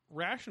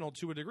rational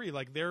to a degree.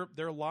 Like their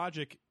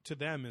logic to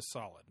them is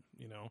solid,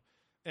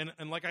 and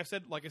like I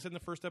said in the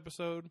first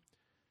episode,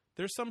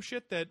 there's some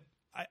shit that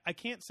I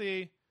can't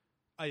say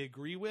I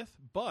agree with,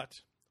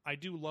 but I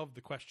do love the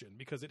question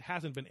because it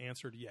hasn't been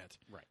answered yet.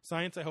 Right.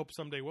 Science, I hope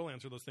someday will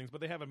answer those things, but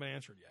they haven't been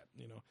answered yet.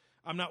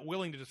 I'm not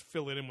willing to just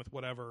fill it in with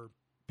whatever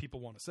people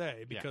want to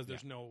say because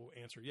there's no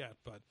answer yet.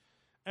 But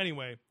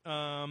anyway,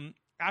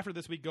 after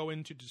this we go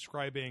into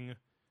describing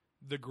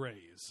the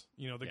Greys.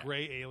 The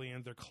gray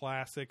aliens, they're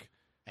classic.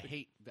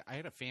 I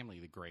had a family,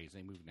 the Greys.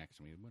 They moved next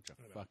to me. A bunch of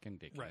fucking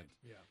dickheads. Right,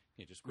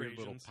 yeah. Just weird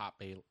little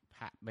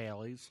Pat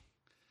Baileys.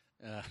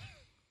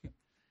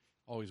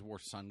 Always wore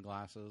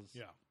sunglasses.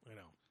 Yeah, I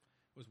know.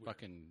 It was weird.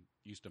 Fucking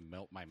used to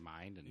melt my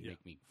mind and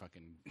make me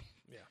fucking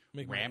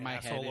make ram my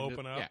asshole head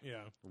open up.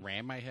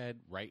 Ram my head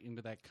right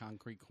into that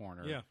concrete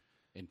corner.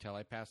 Until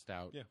I passed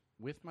out.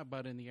 With my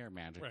butt in the air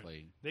magically.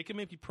 Right. They can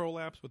make you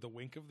prolapse with a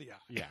wink of the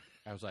eye. Yeah,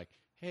 I was like,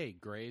 "Hey,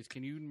 Greys,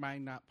 can you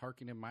mind not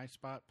parking in my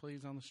spot,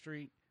 please, on the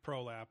street?"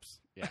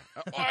 Prolapse. Yeah.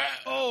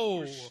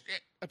 Oh,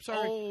 shit. I'm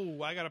sorry.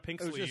 Oh, I got a pink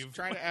sleeve. I was just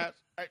trying to ask.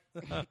 I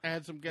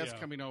had some guests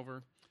coming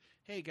over.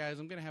 Hey, guys,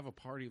 I'm going to have a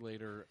party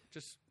later.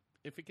 Just,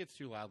 if it gets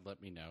too loud,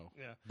 let me know.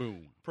 Yeah.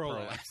 Boom.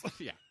 Prolapse.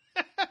 Yeah.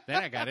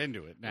 Then I got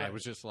into it. And I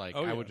was just like,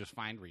 I would just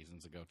find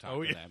reasons to go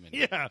talk to them. And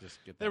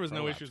just get there was no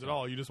prolapse issues at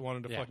all. You just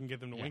wanted to fucking get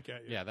them to wink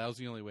at you. Yeah, that was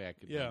the only way I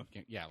could.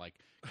 Yeah, like,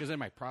 because then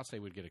my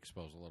prostate would get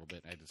exposed a little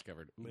bit. And I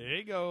discovered, there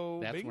you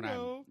go. That's when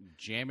I'm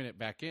jamming it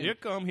back in. Here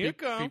come.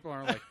 People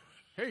aren't like,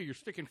 hey, you're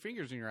sticking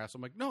fingers in your ass.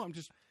 I'm like, no, I'm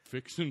just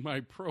fixing my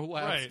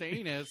prolapsed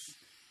anus.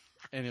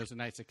 And it was a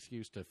nice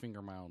excuse to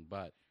finger my own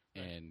butt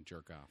and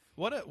jerk off.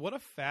 What a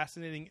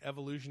fascinating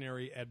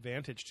evolutionary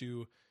advantage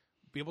to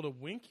be able to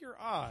wink your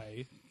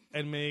eye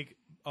and make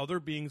other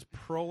beings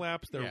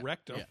prolapse their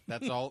rectum. Yeah,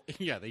 that's all.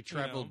 Yeah, they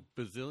traveled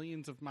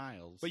bazillions of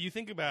miles. But you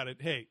think about it.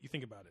 Hey, you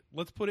think about it.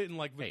 Let's put it in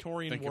like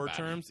Victorian war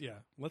terms. Yeah,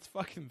 let's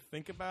fucking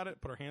think about it.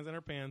 Put our hands in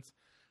our pants.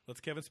 Let's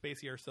Kevin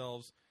Spacey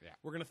ourselves. Yeah.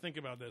 We're going to think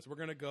about this. We're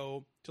going to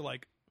go to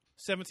like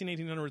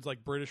 1800s,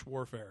 like British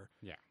warfare.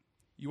 Yeah.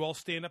 You all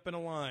stand up in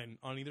a line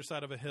on either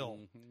side of a hill.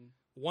 Mm-hmm.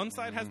 One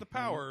side has the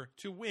power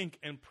to wink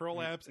and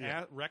prolapse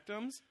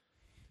rectums.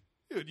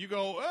 Dude, you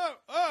go,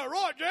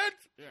 right,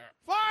 gents. Yeah.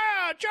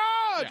 Fire,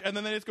 charge! Yeah. And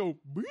then they just go,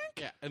 bink.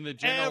 Yeah, and the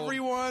general...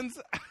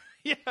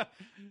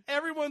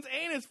 Everyone's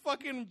anus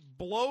fucking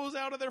blows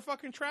out of their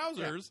fucking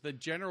trousers. Yeah. The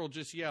general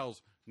just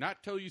yells,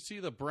 not till you see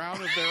the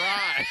brown of their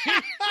eye.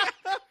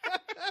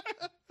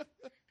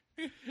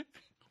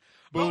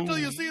 Not till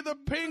you see the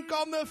pink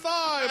on the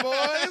thigh,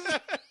 boys.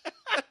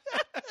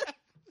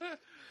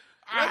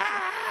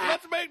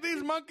 Let's make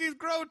these monkeys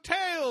grow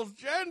tails,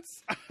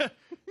 gents.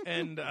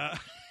 And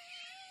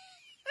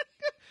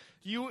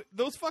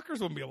those fuckers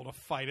wouldn't be able to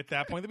fight at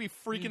that point. They'd be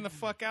freaking the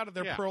fuck out of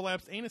their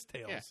prolapsed anus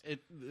tails. Yeah,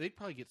 they'd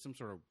probably get some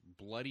sort of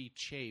bloody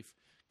chafe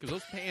because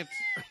those pants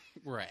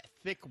were a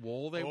thick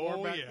wool they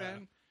wore back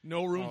then.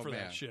 No room for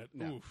that shit.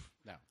 No, Oof.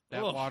 No.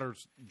 That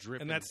water's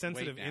dripping. And that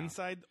sensitive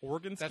inside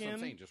organ skin. That's what I'm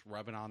saying. Just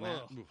rubbing on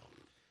that. Oof.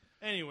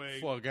 Anyway.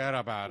 Forget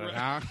about it,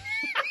 huh?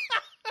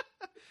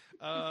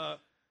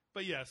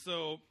 But yeah,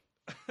 so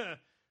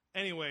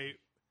anyway,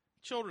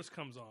 Childress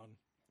comes on,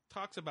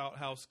 talks about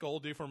how skull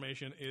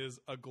deformation is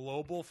a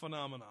global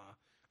phenomena,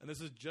 and this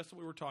is just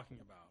what we were talking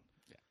about.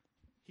 Yeah.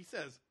 He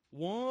says,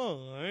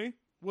 why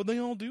would they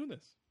all do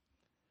this?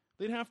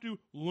 They'd have to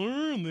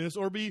learn this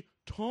or be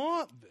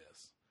taught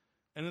this.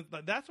 And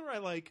that's where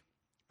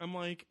I'm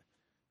like,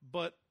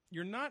 but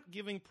you're not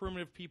giving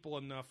primitive people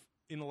enough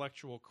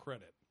intellectual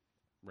credit.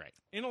 Right.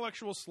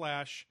 Intellectual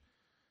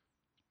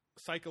 /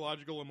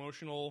 psychological,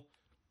 emotional,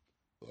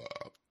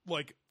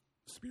 like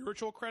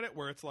spiritual credit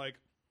where it's like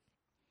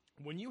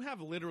when you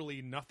have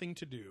literally nothing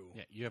to do.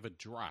 Yeah, you have a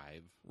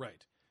drive.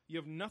 Right. You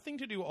have nothing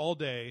to do all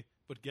day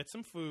but get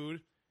some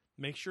food,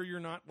 make sure you're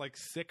not like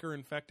sick or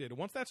infected.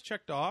 Once that's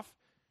checked off,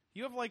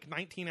 you have like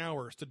 19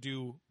 hours to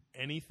do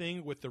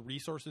anything with the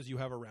resources you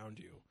have around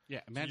you.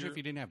 Yeah, imagine if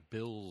you didn't have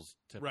bills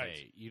to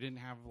pay. You didn't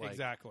have like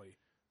exactly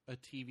a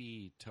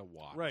TV to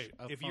watch. Right.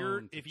 If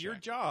your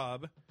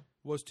job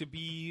was to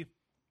be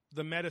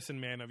the medicine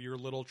man of your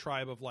little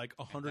tribe of like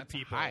 100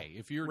 people.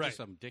 If you're just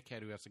some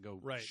dickhead who has to go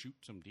shoot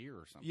some deer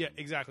or something. Yeah,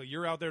 exactly.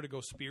 You're out there to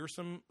go spear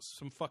some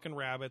fucking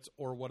rabbits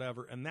or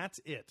whatever, and that's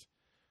it.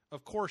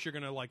 Of course you're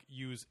going to like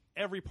use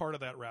every part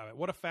of that rabbit.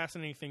 What a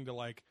fascinating thing to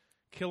like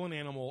kill an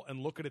animal and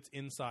look at its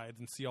insides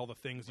and see all the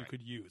things you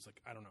could use. Like,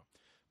 I don't know.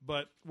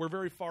 But we're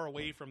very far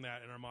away from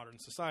that in our modern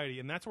society,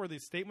 and that's where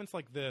these statements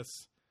like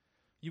this,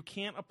 you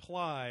can't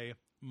apply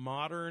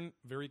modern,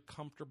 very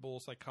comfortable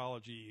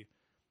psychology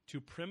to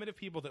primitive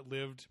people that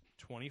lived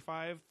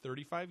 25,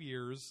 35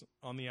 years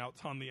on the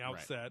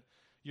outset. Right.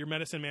 Your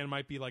medicine man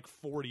might be like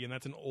 40, and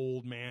that's an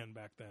old man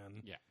back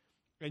then. Yeah.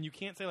 And you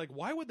can't say, like,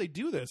 why would they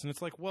do this? And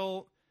it's like,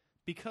 well,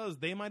 because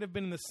they might have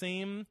been in the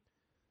same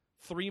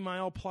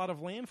 3-mile plot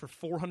of land for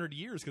 400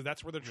 years because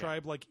that's where their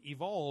tribe, like,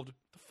 evolved.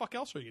 The fuck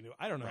else are you going to do?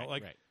 I don't know.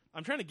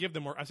 I'm trying to give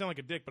them more – I sound like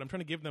a dick, but I'm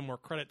trying to give them more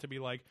credit to be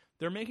like,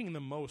 they're making the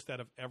most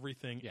out of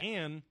everything. Yeah.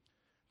 And –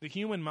 the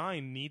human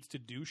mind needs to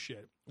do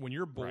shit. When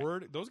you're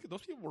bored, those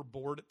people were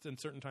bored in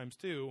certain times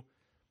too.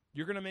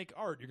 You're going to make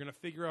art. You're going to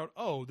figure out,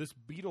 oh, this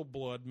beetle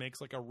blood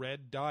makes like a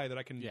red dye that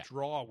I can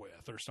draw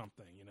with or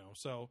something, you know.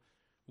 So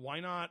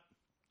why not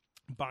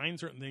bind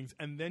certain things?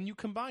 And then you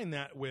combine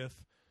that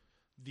with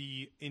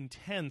the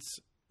intense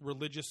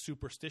religious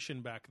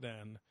superstition back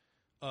then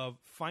of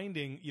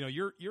finding, you know,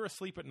 you're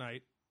asleep at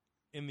night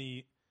in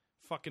the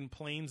fucking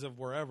plains of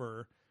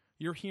wherever.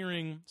 You're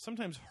hearing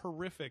sometimes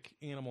horrific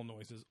animal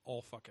noises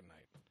all fucking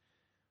night.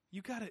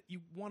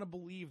 You want to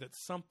believe that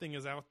something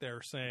is out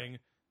there saying,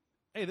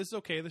 hey, this is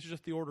okay. This is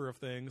just the order of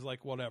things,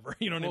 like whatever.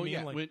 You know what I mean?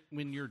 Yeah. Like,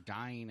 when you're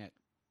dying at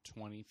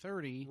 20,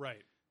 30,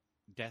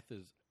 death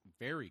is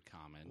very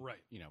common. Right.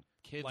 You know,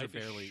 kids Life are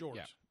barely is short.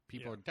 Yeah,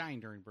 people are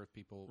dying during birth.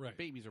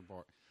 Babies are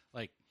born.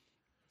 Like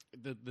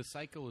the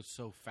cycle is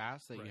so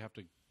fast that you have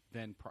to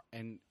then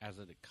and as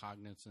a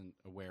cognizant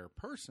aware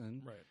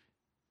person,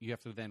 you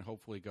have to then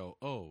hopefully go,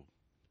 oh,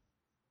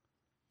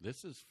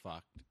 this is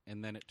fucked.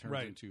 And then it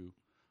turns into,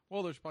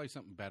 well, there's probably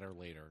something better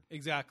later.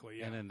 Exactly,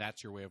 yeah. And then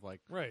that's your way of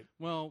like, right.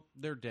 Well,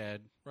 they're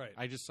dead. Right.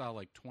 I just saw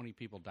like 20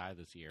 people die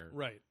this year.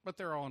 Right. But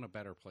they're all in a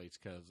better place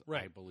because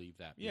I believe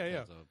that. Yeah,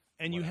 yeah.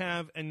 And you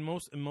have, and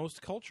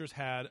most cultures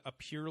had a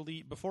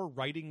purely, before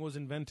writing was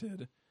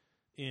invented,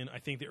 in, I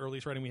think the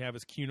earliest writing we have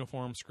is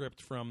cuneiform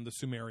script from the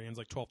Sumerians,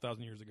 like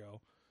 12,000 years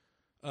ago.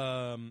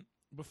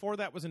 Before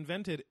that was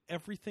invented,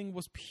 everything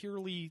was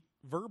purely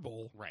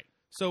verbal. Right.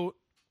 So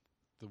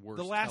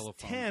the last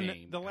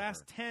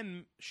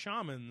 10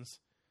 shamans,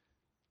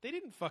 they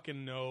didn't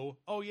fucking know,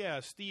 oh yeah,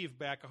 Steve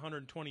back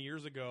 120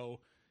 years ago,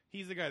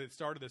 he's the guy that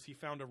started this. He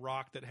found a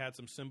rock that had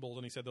some symbols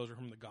and he said those are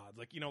from the gods.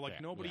 Like, you know, like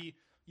nobody,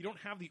 you don't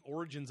have the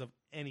origins of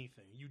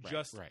anything. You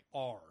just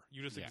are.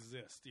 You just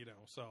exist, you know.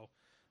 So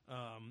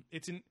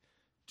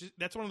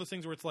that's one of those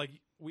things where it's like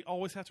we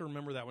always have to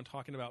remember that when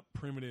talking about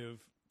primitive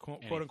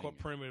quote unquote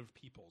primitive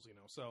peoples, you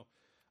know. So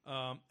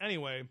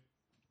anyway,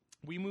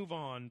 we move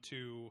on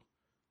to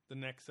the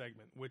next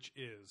segment, which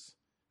is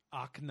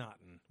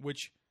Akhenaten,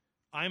 which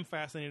I'm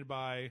fascinated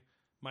by.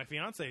 My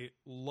fiance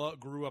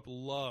loved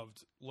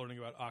learning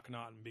about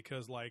Akhenaten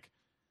because like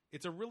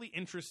it's a really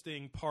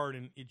interesting part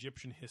in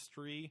Egyptian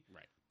history.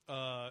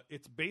 Right.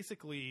 It's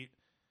basically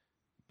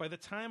by the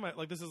time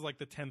this is like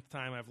the 10th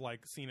time I've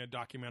like seen a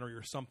documentary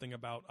or something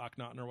about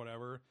Akhenaten or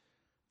whatever,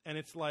 and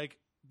it's like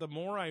the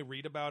more I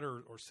read about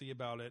it or see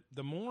about it,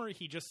 the more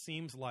he just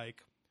seems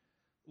like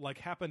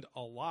happened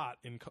a lot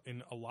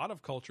in a lot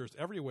of cultures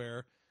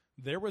everywhere.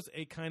 There was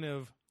a kind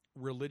of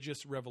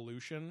religious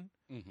revolution,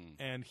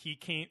 and he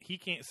can't.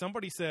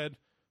 Somebody said,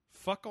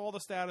 "Fuck all the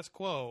status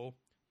quo."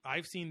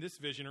 I've seen this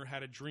vision or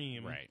had a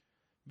dream, right?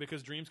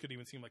 Because dreams could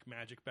even seem like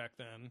magic back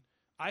then.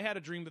 I had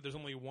a dream that there's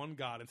only one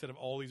God instead of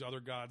all these other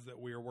gods that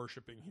we are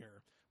worshiping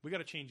here. We got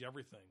to change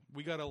everything.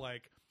 We got to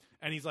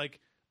and he's like,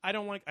 I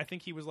don't like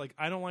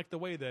the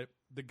way that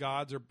the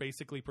gods are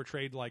basically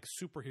portrayed like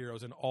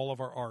superheroes in all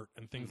of our art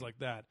and things like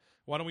that.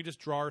 Why don't we just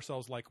draw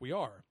ourselves like we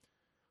are?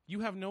 You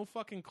have no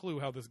fucking clue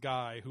how this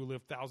guy who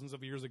lived thousands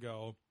of years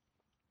ago,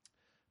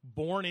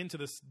 born into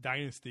this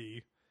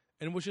dynasty,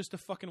 and was just a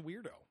fucking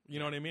weirdo. You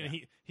know what I mean? Yeah.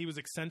 He was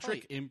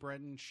eccentric. Probably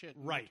inbred and shit.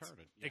 And right.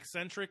 Yeah.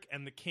 Eccentric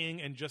and the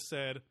king and just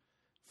said,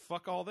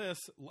 fuck all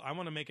this. I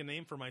want to make a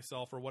name for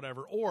myself or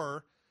whatever.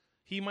 Or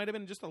he might have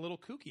been just a little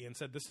kooky and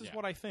said, this is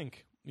what I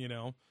think, you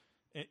know,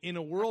 in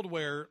a world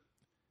where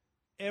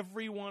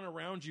everyone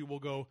around you will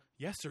go,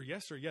 yes, sir,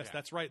 yes, sir, yes,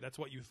 that's right. That's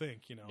what you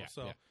think, you know.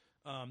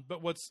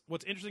 But what's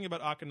interesting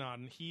about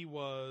Akhenaten, he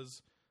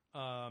was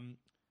born,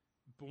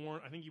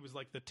 I think he was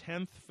like the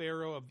 10th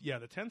pharaoh of the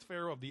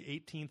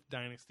 18th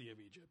dynasty of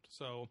Egypt.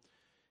 So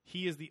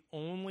he is the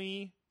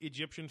only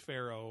Egyptian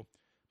pharaoh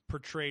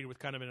portrayed with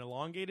kind of an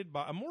elongated,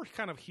 a more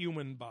kind of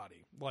human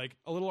body, like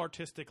a little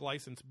artistic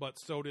license, but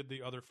so did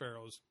the other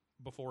pharaohs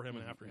before him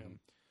and after him.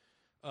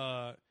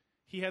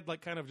 He had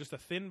like kind of just a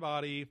thin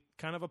body,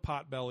 kind of a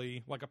pot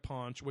belly, like a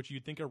paunch, which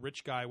you'd think a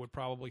rich guy would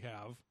probably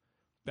have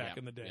back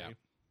in the day. Yeah.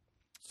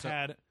 So,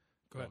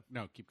 go ahead.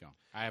 No, keep going.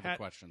 I have a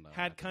question though.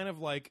 Had kind of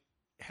like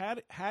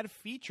had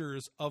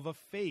features of a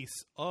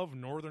face of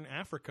Northern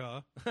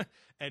Africa,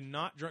 and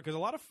not because a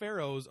lot of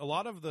pharaohs, a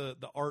lot of the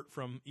art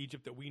from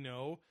Egypt that we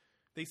know,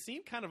 they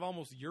seem kind of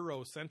almost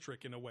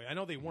Eurocentric in a way. I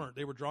know they weren't;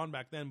 they were drawn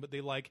back then, but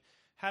they like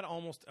had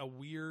almost a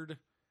weird,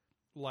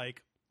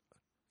 like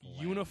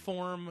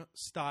uniform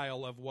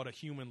style of what a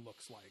human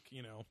looks like.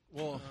 You know,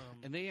 well,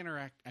 and they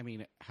interact. I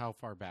mean, how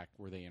far back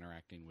were they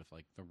interacting with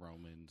like the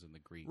Romans and the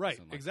Greeks? Right,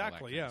 and, like,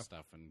 exactly, all that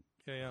kind of stuff, and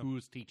who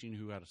was teaching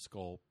who how to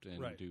sculpt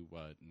and do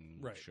what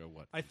and show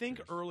what. I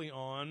think early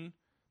on,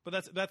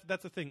 but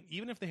that's the thing.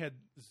 Even if they had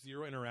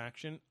zero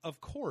interaction,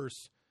 of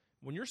course,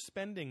 when you're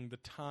spending the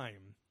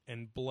time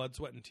and blood,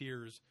 sweat, and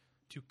tears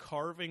to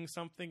carving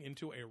something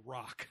into a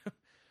rock,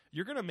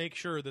 you're going to make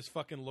sure this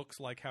fucking looks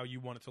like how you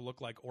want it to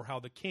look like, or how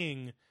the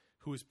king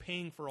who is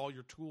paying for all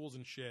your tools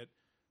and shit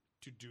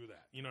to do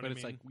that. You know what I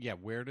mean? But it's like,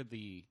 where did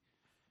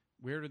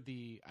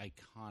the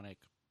iconic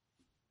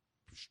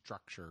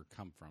structure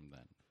come from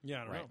then?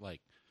 Yeah, I don't know.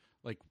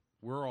 Like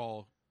we're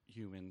all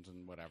humans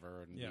and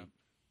whatever, and we,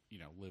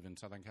 live in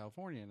Southern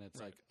California, and it's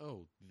like,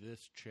 oh,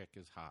 this chick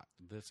is hot.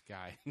 This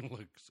guy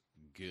looks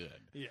good.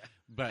 Yeah.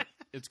 But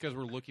it's because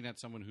we're looking at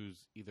someone who's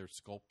either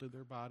sculpted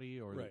their body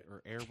or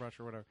airbrush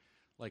or whatever.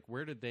 Like,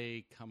 where did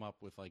they come up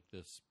with like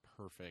this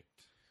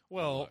perfect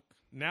look?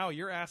 Now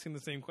you're asking the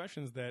same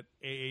questions that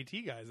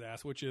AAT guys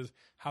ask, which is,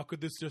 how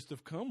could this just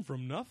have come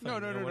from nothing? No.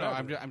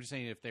 I'm just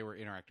saying if they were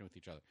interacting with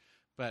each other.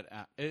 But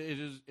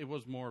it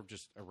was more of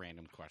just a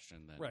random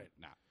question than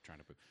not trying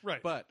to prove.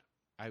 Right. But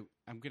I'm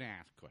going to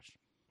ask a question.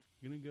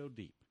 I'm going to go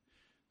deep.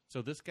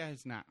 So this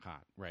guy's not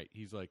hot, right?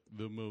 He's like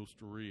the most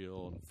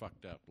real and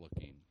fucked up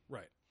looking.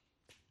 Right.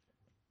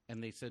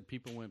 And they said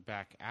people went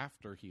back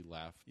after he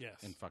left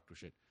and fucked with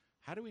shit.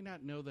 How do we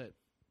not know that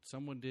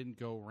someone didn't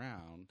go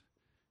around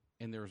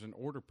and there was an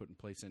order put in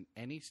place and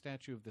any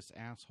statue of this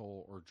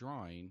asshole or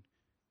drawing,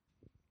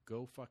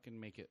 go fucking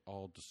make it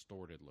all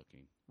distorted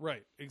looking?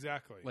 Right,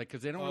 exactly. Like,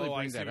 because they don't really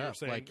bring that up.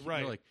 Like,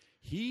 like,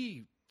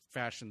 he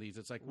fashioned these.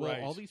 It's like,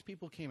 well, all these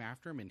people came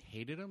after him and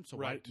hated him, so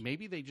why,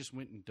 maybe they just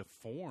went and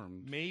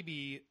deformed.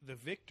 Maybe the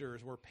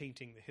victors were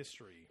painting the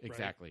history.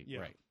 Exactly,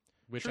 right. Right.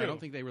 Which I don't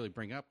think they really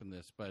bring up in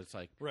this, but it's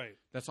like,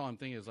 that's all I'm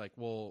thinking is like,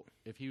 well,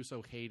 if he was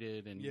so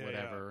hated and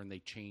whatever, and they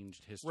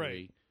changed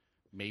history,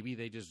 maybe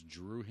they just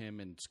drew him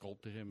and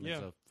sculpted him as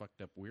a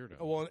fucked up weirdo.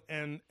 Well,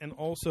 and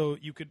also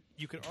you could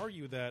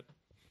argue that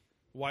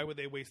why would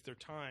they waste their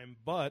time?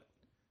 But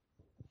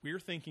we're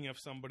thinking of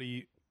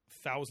somebody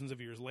thousands of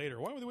years later.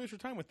 Why would they waste their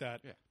time with that?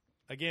 Yeah.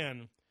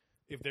 Again,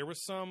 if there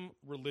was some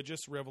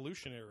religious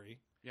revolutionary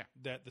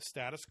that the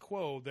status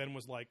quo then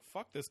was like,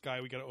 fuck this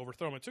guy, we got to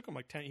overthrow him. It took him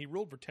like 10. He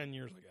ruled for 10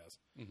 years, I guess,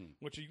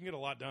 which you can get a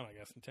lot done, I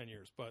guess, in 10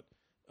 years. But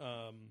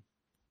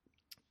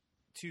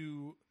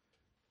to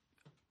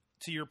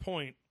your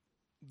point,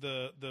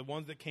 the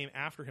ones that came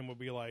after him would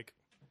be like,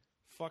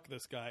 fuck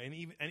this guy, and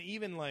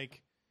even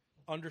like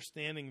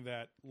understanding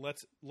that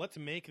let's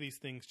make these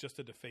things just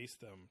to deface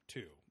them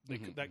too.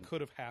 That could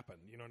have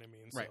happened. You know what I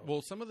mean? Right. So,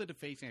 well, some of the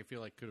defacing I feel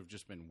like could have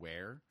just been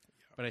wear,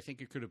 but I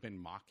think it could have been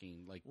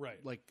mocking. Like,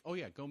 oh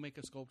yeah, go make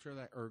a sculpture of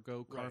that, or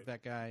go carve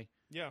that guy.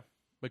 Yeah.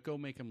 But go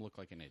make him look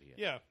like an idiot.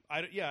 Yeah.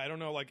 I don't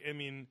know. Like, I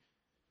mean,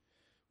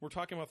 we're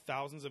talking about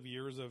thousands of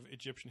years of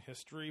Egyptian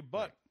history,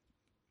 but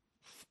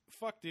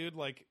fuck, dude,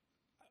 like,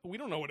 we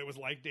don't know what it was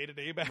like day to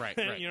day back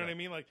then. You know what I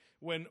mean? Like,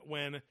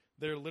 when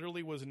there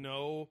literally was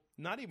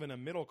not even a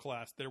middle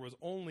class, there was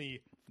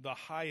only the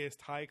highest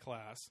high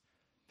class,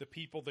 the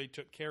people they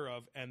took care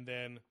of, and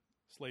then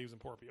slaves and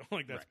poor people.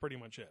 Like, that's pretty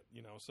much it,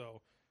 you know?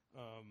 So,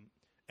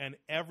 and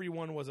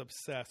everyone was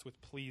obsessed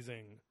with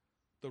pleasing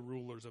the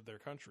rulers of their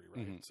country,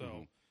 right?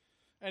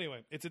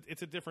 Anyway,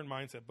 it's a different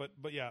mindset, but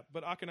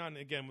Akhenaten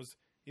again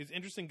he's an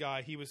interesting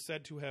guy. He was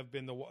said to have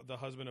been the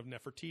husband of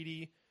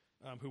Nefertiti,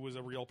 who was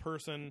a real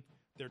person.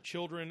 Their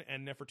children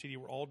and Nefertiti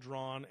were all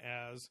drawn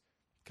as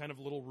kind of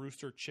little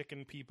rooster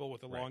chicken people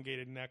with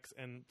elongated necks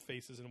and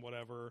faces and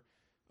whatever.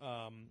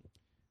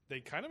 They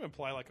kind of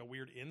imply like a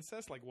weird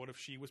incest. Like, what if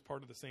she was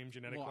part of the same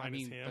genetic line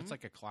as him? That's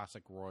like a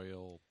classic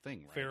royal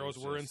thing, right? Pharaohs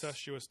were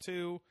incestuous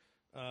too.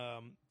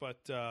 But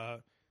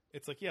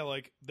it's like,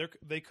 like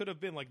they could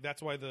have been like,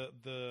 that's why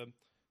the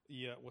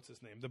what's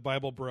his name? The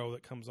Bible bro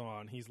that comes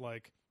on. He's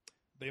like,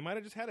 they might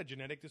have just had a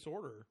genetic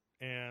disorder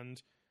and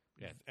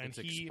it's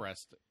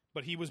expressed.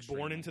 But he was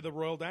born into the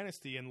royal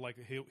dynasty, and like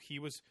he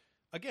was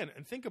again.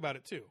 And think about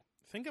it too.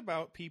 Think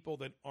about people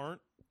that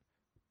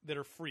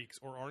are freaks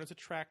or aren't as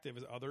attractive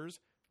as others.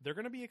 They're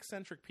going to be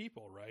eccentric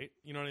people, right?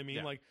 You know what I mean?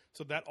 Yeah. Like,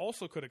 so that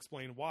also could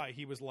explain why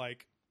he was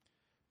like,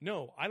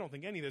 no, I don't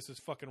think any of this is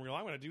fucking real.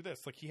 I'm going to do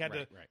this. Like, he had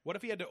to. What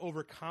if he had to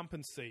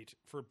overcompensate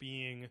for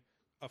being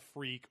a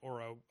freak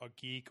or a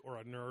geek or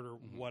a nerd or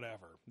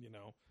whatever,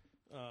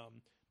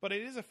 But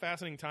it is a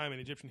fascinating time in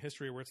Egyptian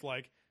history where it's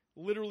like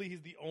literally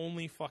he's the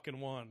only fucking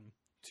one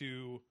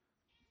to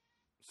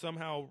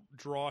somehow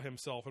draw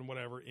himself and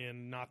whatever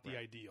in not the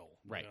ideal.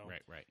 Right.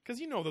 Because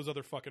those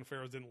other fucking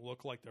pharaohs didn't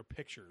look like their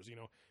pictures,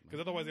 because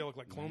otherwise they look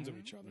like clones of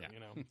each other,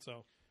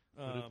 So,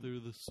 but if they're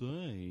the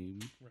same,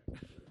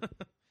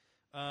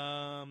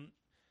 right?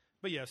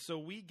 But yeah, so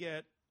we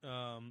get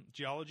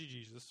Geology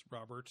Jesus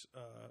Robert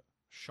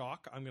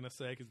Schoch. I'm gonna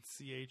say because it's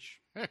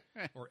CH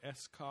or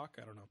S Cock.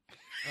 I don't know.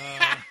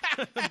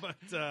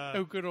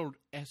 But good old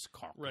S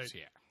Cock, right?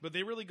 Yeah. But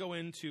they really go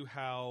into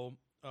how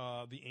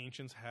the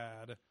ancients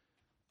had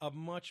a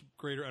much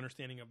greater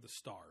understanding of the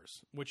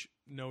stars, which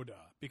no duh.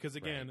 Because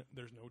again,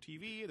 there's no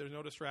TV, there's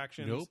no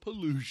distractions. No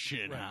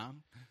pollution, huh?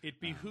 It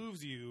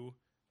behooves you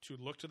to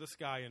look to the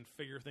sky and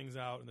figure things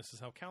out, and this is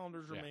how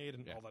calendars are made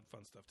and all that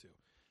fun stuff too.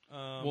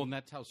 Well, and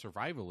that's how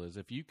survival is.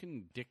 If you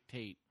can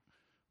dictate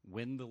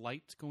when the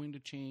light's going to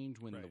change,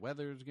 when the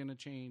weather's going to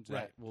change,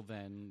 that will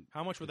then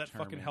how much would that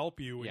fucking help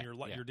you in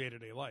your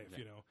day-to-day life,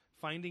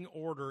 finding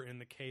order in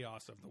the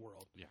chaos of the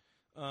world. Yeah.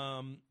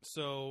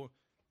 So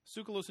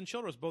Tsoukalos and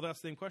Childress both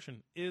ask the same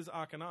question: is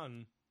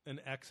Akhenaten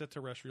an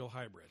extraterrestrial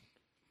hybrid?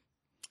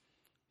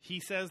 He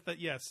says that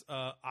yes,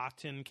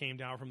 Aten came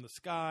down from the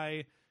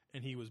sky,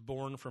 and he was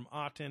born from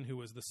Aten,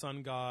 who is the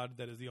sun god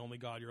that is the only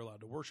god you're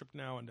allowed to worship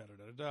now, and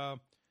da-da-da-da-da.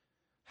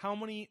 How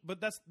many...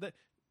 But that's...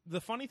 The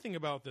funny thing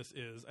about this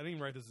is... I didn't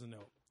even write this as a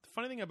note. The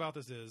funny thing about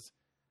this is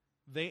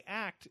they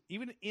act...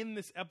 Even in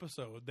this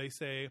episode, they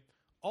say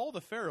all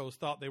the pharaohs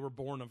thought they were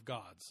born of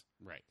gods.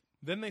 Right.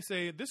 Then they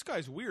say, this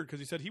guy's weird because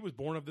he said he was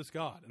born of this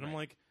god. And I'm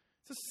like,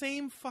 it's the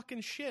same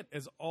fucking shit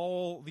as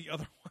all the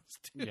other ones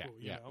too.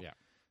 Yeah.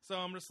 So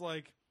I'm just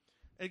like...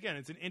 Again,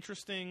 it's an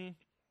interesting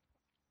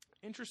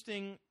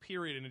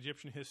period in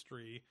Egyptian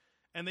history,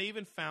 and they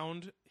even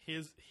found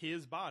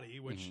his body,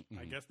 which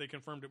I guess they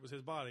confirmed it was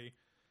his body,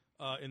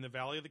 in the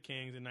Valley of the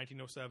Kings in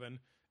 1907.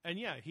 And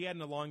yeah, he had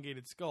an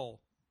elongated skull,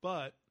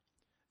 but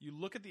you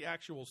look at the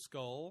actual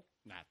skull,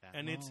 not that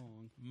and long. It's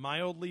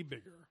mildly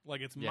bigger. Like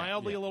it's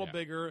mildly a little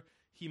bigger.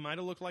 He might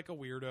have looked like a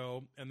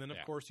weirdo, and then of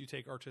course you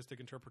take artistic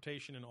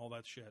interpretation and all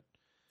that shit,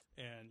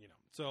 and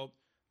So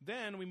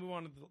then we move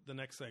on to the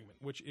next segment,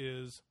 which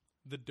is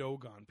the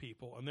Dogon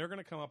people, and they're going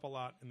to come up a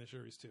lot in the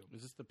series too.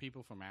 Is this the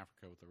people from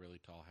Africa with the really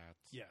tall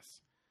hats?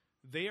 Yes.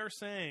 They are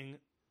saying,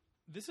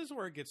 this is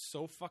where it gets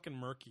so fucking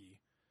murky.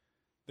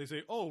 They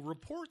say,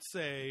 reports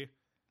say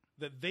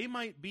that they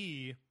might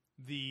be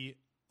the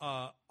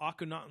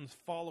Akhenaten's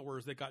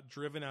followers that got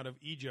driven out of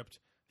Egypt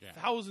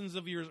thousands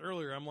of years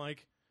earlier. I'm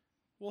like,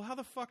 well, how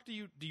the fuck do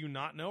you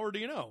not know, or do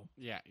you know?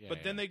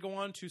 But then they go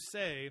on to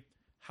say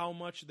how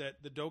much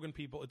that the Dogon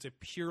people, it's a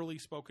purely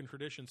spoken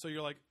tradition. So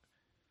you're like,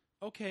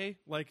 okay,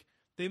 like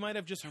they might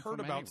have just heard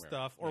about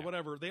stuff or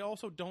whatever. They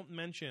also don't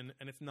mention,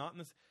 and it's not in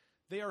this.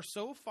 They are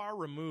so far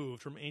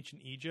removed from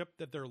ancient Egypt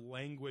that their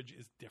language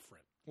is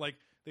different. Like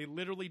they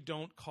literally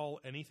don't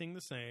call anything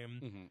the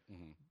same.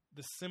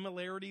 The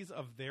similarities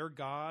of their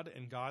god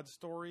and God's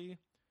story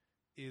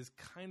is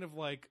kind of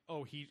like,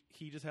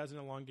 he just has an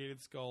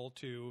elongated skull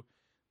too.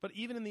 But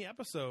even in the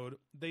episode,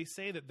 they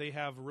say that they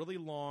have really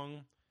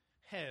long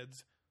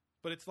heads.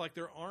 But it's like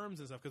their arms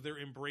and stuff because they're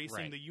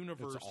embracing the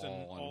universe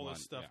and all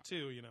this stuff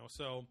too,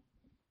 So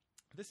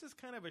this is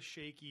kind of a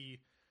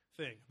shaky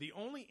thing. The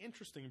only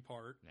interesting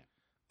part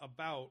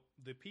about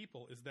the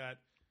people is that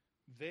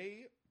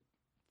they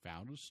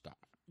found a star.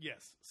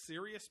 Yes,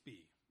 Sirius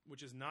B,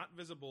 which is not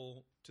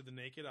visible to the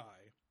naked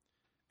eye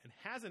and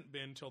hasn't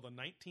been till the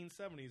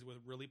 1970s with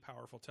really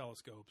powerful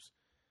telescopes.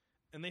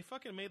 And they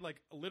fucking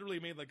literally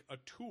made a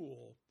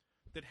tool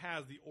that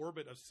has the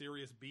orbit of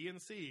Sirius B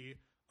and C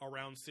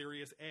around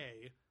Sirius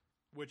A,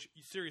 which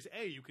Sirius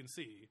A you can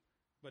see,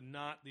 but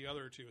not the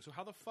other two. So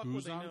how the fuck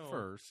would they know? Who's on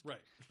first?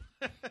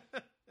 Right.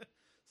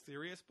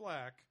 Sirius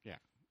Black. Yeah.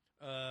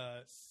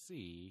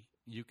 C,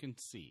 you can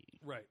see.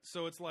 Right.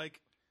 So it's like,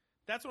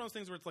 that's one of those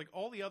things where it's like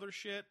all the other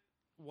shit,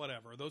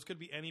 whatever. Those could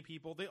be any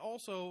people.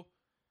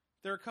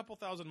 They're a couple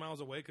thousand miles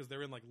away because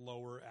they're in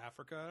lower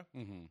Africa.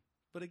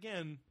 But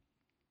again,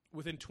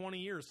 within 20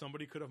 years,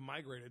 somebody could have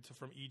migrated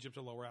from Egypt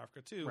to lower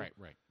Africa too. Right.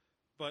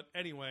 But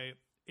anyway,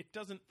 it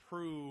doesn't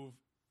prove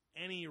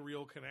any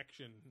real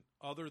connection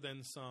other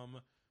than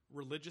some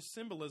religious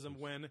symbolism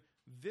when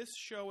this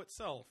show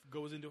itself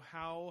goes into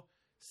how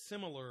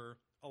similar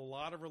a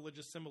lot of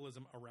religious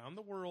symbolism around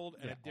the world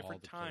and at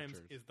different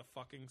times is the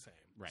fucking same.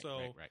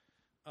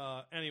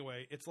 Right.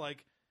 Anyway, it's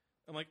like,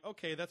 I'm like,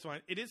 okay, that's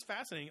fine. It is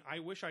fascinating. I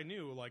wish I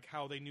knew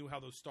how they knew how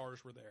those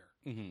stars were there.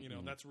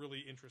 That's really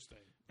interesting.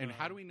 And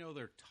how do we know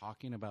they're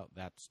talking about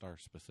that star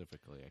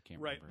specifically? I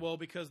can't remember. Right. Well,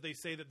 because they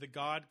say that the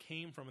god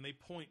came from, and they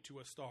point to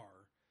a star,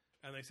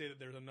 and they say that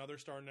there's another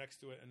star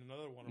next to it and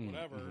another one or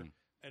whatever,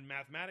 and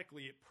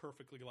mathematically it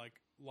perfectly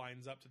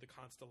lines up to the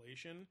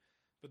constellation,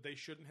 but they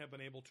shouldn't have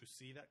been able to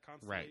see that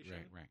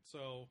constellation. Right.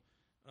 So,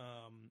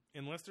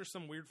 unless there's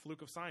some weird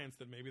fluke of science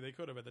that maybe they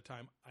could have at the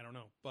time, I don't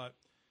know. But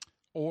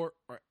Or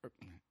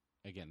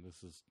again,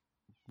 this is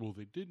well,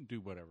 they didn't do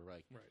whatever.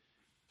 Like, right.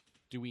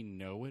 Do we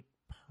know it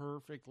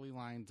perfectly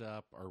lines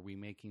up? Are we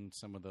making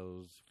some of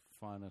those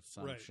fun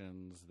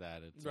assumptions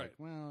that it's like,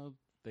 well,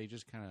 they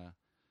just kind of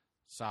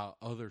saw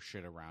other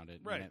shit around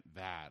it and meant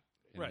that,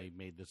 and they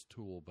made this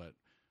tool, but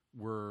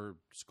we're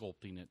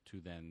sculpting it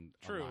to then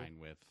align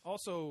with.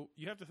 Also,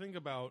 you have to think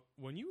about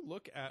when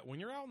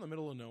you're out in the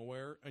middle of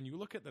nowhere and you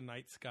look at the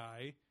night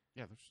sky.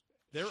 Yeah,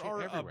 there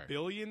are everywhere. a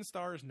billion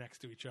stars next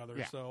to each other.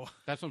 Yeah. So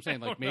that's what I'm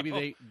saying. Like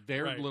maybe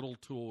their little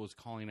tool is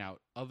calling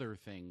out other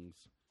things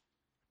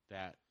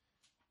that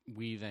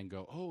we then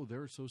go, oh,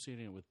 they're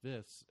associating it with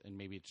this, and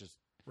maybe it's just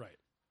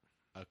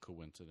a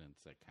coincidence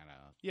that kind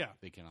of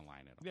they can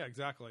align it. Yeah,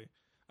 exactly.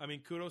 I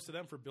mean, kudos to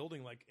them for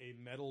building like a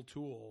metal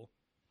tool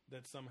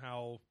that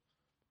somehow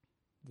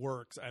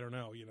works. I don't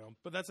know,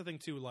 but that's the thing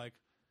too. Like,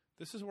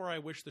 this is where I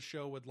wish the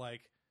show would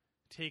like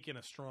take an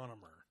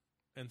astronomer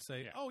and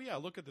say, oh yeah,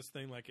 look at this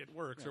thing, like it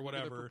works or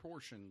whatever.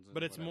 Proportions,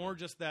 but it's more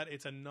just that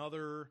it's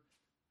another,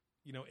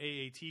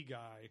 AAT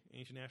guy,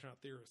 ancient astronaut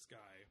theorist guy,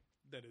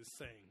 that is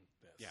saying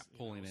this. Yeah,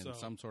 pulling in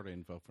some sort of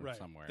info from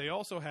somewhere. They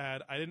also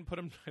had, I didn't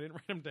write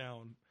him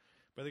down,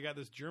 but they got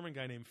this German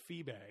guy named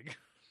Feebag.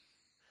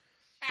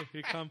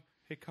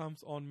 He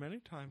comes on many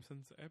times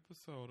in the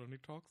episode, and he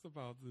talks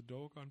about the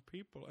Dogon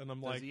people. And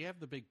I'm Does he have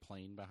the big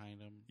plane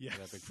behind him? Yes.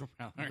 That big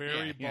propeller?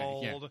 Very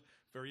bald,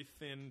 very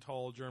thin,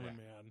 tall German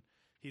man.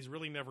 He's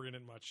really never in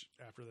it much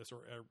after this, or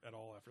at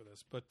all after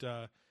this.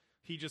 But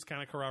he just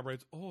kind of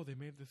corroborates, oh, they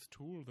made this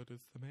tool that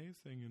is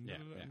amazing.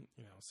 And,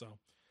 so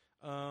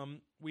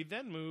we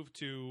then move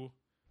to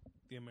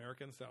the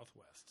American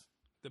Southwest,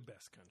 the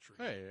best country.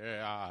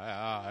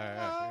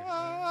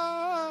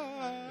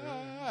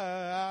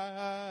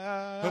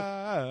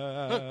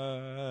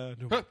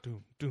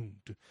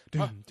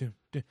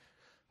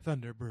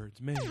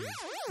 Thunderbirds, maze,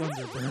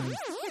 Thunderbirds,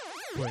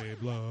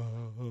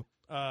 Pueblo.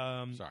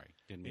 Sorry,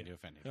 didn't mean to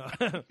offend you.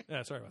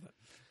 Yeah, sorry about that.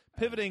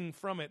 Pivoting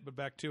from it, but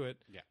back to it.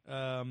 Yeah.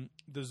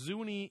 The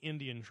Zuni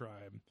Indian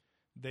tribe.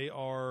 They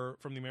are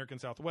from the American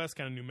Southwest,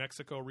 kind of New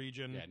Mexico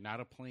region. Yeah, not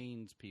a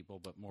plains people,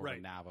 but more of a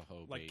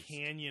Navajo like based.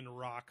 canyon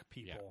rock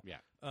people. Yeah.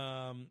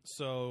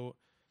 So,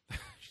 did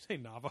you say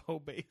Navajo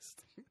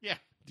based? Yeah.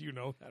 Do you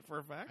know that for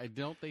a fact?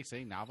 Don't they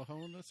say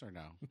Navajo in this or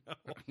no?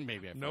 No.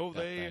 Maybe I no,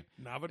 they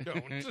Navajo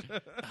don't.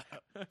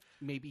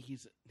 Maybe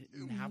he's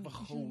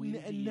Navajo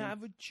Indian.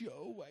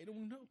 Navajo. I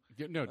don't know.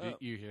 No, did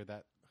you hear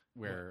that?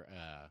 Where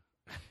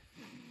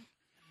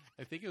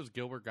I think it was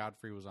Gilbert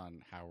Godfrey was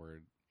on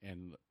Howard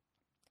and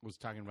was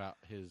talking about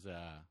his.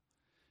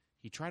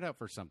 He tried out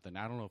for something.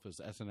 I don't know if it was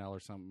SNL or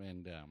something.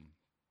 And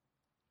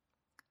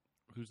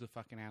who's the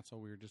fucking asshole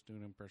we were just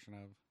doing an impression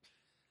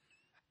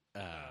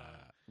of?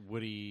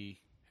 Woody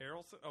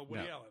Harrelson? Oh,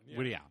 Woody Allen. Yeah.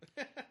 Woody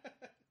Allen.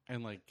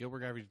 And like Gilbert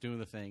Godfrey's doing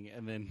the thing,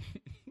 and then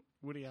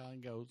Woody Allen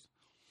goes,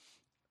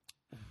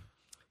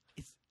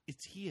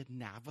 "Is he a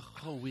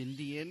Navajo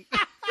Indian?"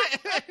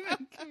 I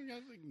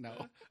was like,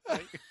 "No."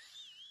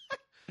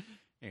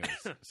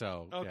 Anyways,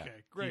 so okay,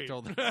 great. You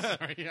told that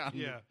story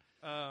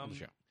on the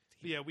show.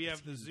 Yeah, we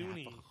have the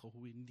Zuni. Navajo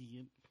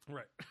Indian.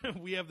 Right.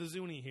 We have the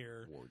Zuni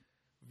here. Ward.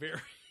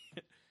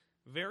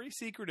 Very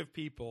secretive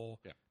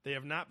people. Yeah. They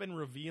have not been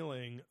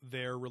revealing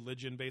their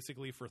religion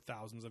basically for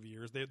thousands of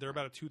years. They're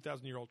about a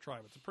 2,000-year-old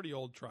tribe. It's a pretty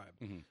old tribe.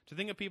 Mm-hmm. To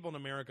think of people in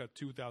America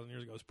 2,000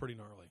 years ago is pretty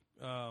gnarly.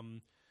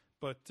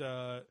 But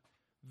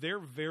they're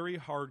very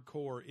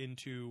hardcore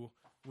into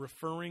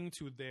referring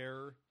to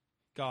their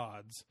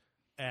gods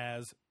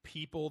as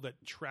people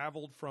that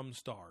traveled from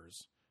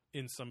stars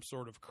in some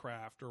sort of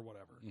craft or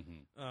whatever.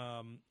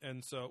 Mm-hmm.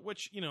 And so,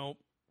 which,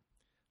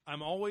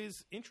 I'm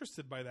always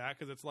interested by that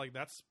because it's like,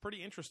 that's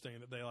pretty interesting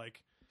that they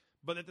like,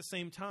 but at the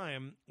same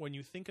time, when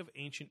you think of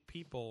ancient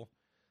people,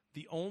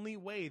 the only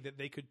way that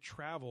they could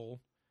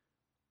travel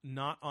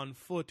not on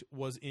foot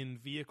was in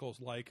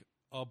vehicles like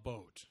a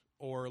boat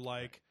or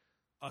like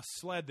a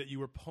sled that you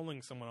were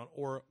pulling someone on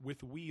or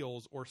with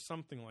wheels or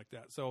something like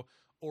that. So,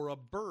 or a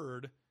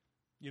bird,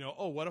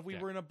 what if we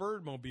were in a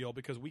bird mobile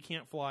because we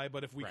can't fly,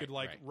 but if we could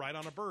ride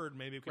on a bird,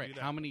 maybe we could do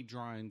that. How many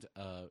drawings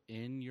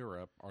in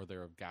Europe are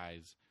there of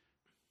guys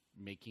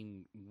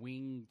making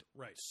winged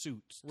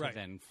suits to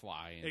then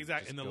fly? And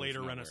exactly. In the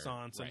later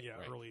Renaissance and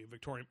early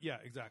Victorian. Yeah,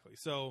 exactly.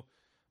 So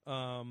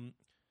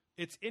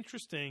it's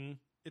interesting.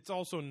 It's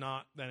also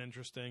not that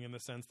interesting in the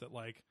sense that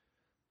like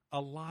a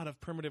lot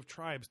of primitive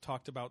tribes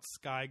talked about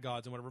sky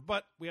gods and whatever,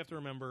 but we have to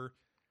remember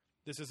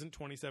this isn't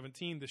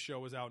 2017. This show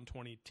was out in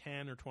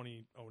 2010 or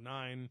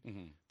 2009.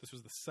 Mm-hmm. This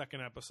was the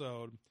second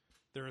episode.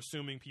 They're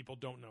assuming people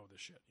don't know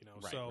this shit,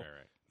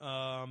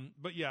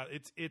 But yeah,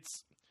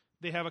 it's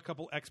they have a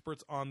couple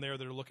experts on there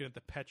that are looking at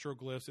the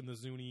petroglyphs in the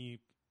Zuni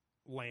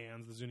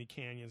lands, the Zuni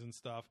canyons and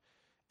stuff.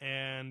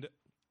 And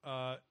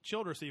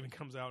Childress even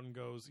comes out and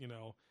goes,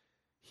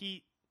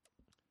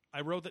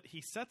 I wrote that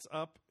he sets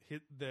up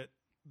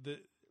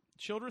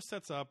Childress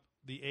sets up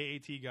the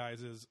AAT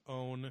guys'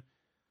 own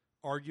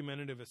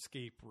argumentative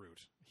escape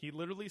route. He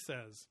literally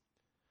says,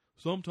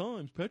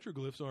 sometimes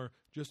petroglyphs are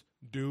just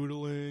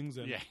doodlings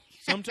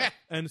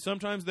and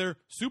sometimes they're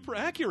super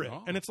accurate.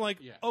 And it's like,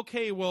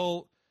 okay,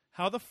 well,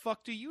 how the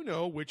fuck do you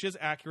know which is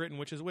accurate and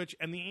which is which?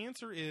 And the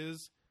answer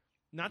is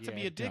not to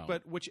be a dick,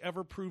 but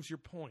whichever proves your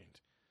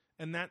point.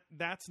 And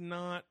that's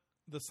not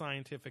the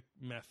scientific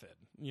method,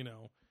 you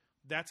know.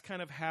 That's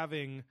kind of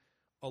having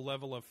a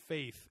level of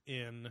faith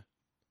in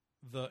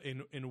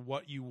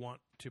what you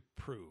want to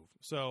prove.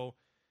 So,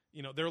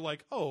 you know, they're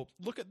like, oh,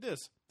 look at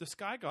this. The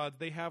sky gods,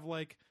 they have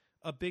like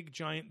a big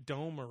giant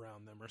dome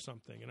around them or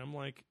something. And I'm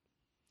like,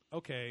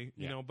 okay,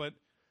 you know, but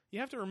you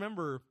have to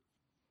remember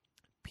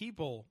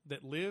people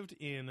that lived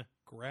in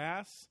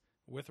grass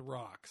with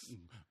rocks.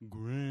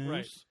 Grass.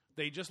 Right.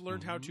 They just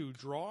learned how to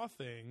draw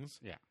things.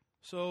 Yeah.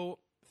 So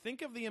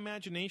think of the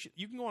imagination.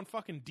 You can go on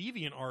fucking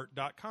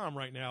DeviantArt.com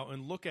right now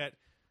and look at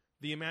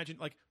the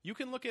like you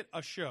can look at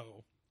a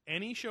show,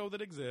 any show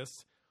that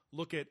exists,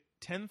 look at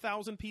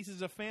 10,000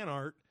 pieces of fan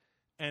art,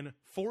 and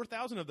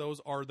 4,000 of those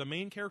are the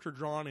main character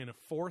drawn in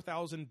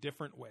 4,000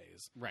 different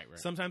ways. Right.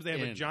 Sometimes they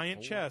have a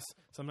giant chest.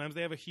 Sometimes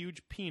they have a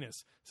huge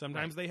penis.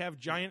 Sometimes they have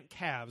giant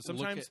calves.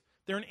 Sometimes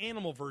they're an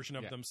animal version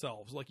of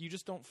themselves. Like, you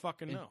just don't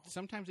fucking know.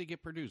 Sometimes they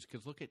get produced,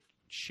 because look at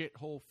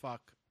shithole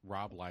fuck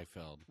Rob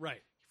Liefeld.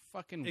 Right.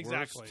 Fucking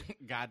worst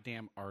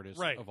goddamn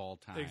artist of all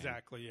time.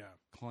 Exactly, yeah.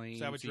 Claims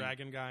Savage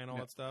Dragon guy and all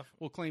that stuff.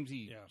 Well, claims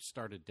he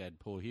started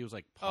Deadpool. He was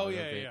like part of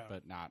it,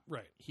 but not.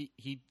 Right.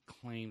 He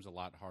claims a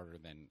lot harder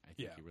than I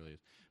think he really is.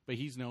 But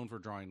he's known for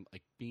drawing,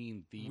 like,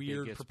 being the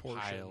weird biggest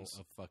pile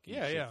of fucking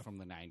shit from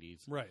the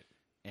 90s. Right.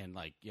 And,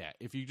 like,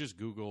 if you just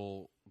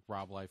Google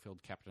Rob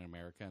Liefeld Captain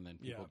America, and then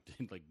people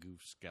did, like, goof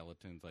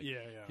skeletons, like,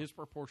 his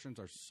proportions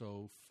are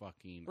so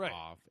fucking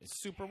off. It's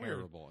super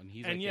terrible.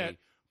 Weird. And he's a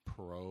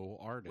pro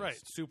artist.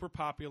 Right. Super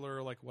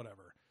popular, like,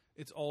 whatever.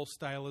 It's all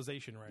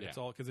stylization, right? It's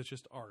all because it's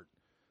just art.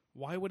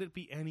 Why would it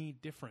be any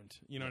different?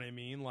 You know what I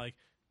mean? Like,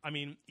 I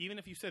mean, even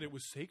if you said it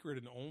was sacred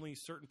and only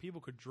certain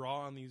people could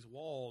draw on these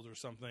walls or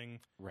something.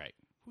 Right.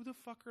 Who the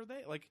fuck are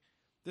they? Like,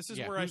 this is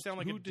where I sound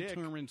like a dick. Who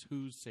determines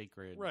who's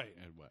sacred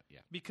and what? Yeah.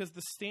 Because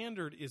the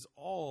standard is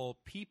all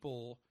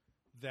people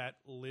that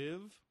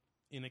live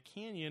in a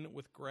canyon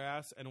with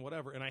grass and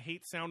whatever. And I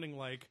hate sounding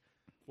like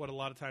what a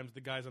lot of times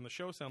the guys on the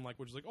show sound like,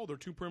 which is like, oh, they're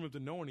too primitive to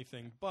know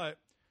anything. But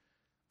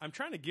I'm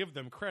trying to give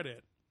them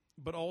credit,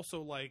 but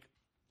also, like,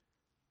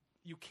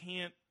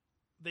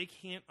 they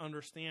can't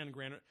understand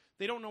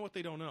they don't know what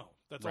they don't know.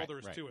 That's all there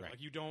is to it. Like,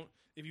 if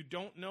you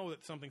don't know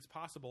that something's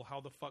possible, how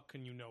the fuck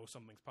can you know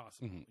something's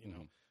possible? You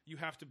know, you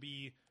have to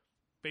be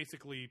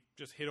basically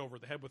just hit over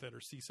the head with it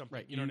or see something.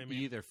 Right. You know what I mean?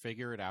 You either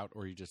figure it out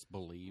or you just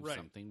believe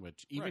something,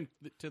 which even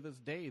to this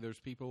day, there's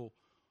people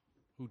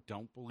who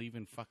don't believe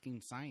in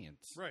fucking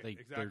science. Right.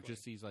 Exactly. They're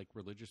just these, like,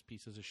 religious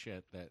pieces of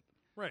shit that.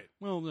 Right.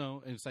 Well,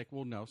 no. And it's like,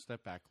 well, no,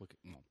 step back. Look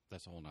at,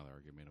 that's a whole nother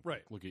argument. Of, right.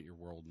 Like, look at your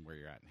world and where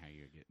you're at and how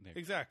you get there.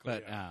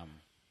 Exactly.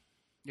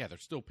 But,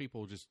 there's still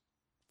people just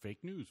fake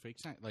news, fake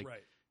science, like,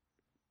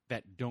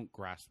 that don't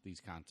grasp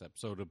these concepts.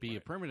 So to be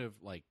a primitive,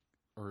 like,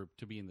 or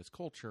to be in this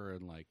culture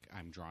and, like,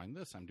 I'm drawing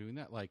this, I'm doing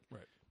that, like,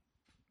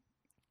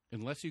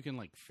 unless you can,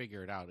 like,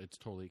 figure it out, it's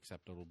totally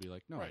acceptable to be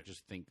like, no, I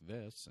just think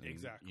this. And,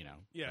 you know,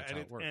 that's how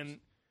it works. And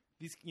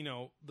these, you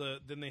know,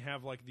 then they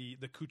have, like, the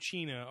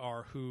Cucina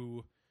are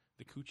who,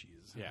 the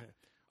Coochies. Yeah.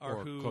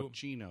 Or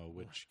cochino,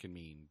 which can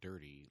mean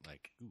dirty.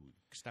 Like, ooh,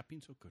 stop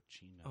being so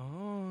cochino.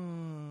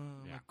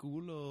 Oh, my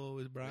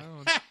culo is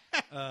brown.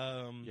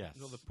 Yes.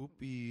 All the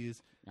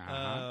poopies.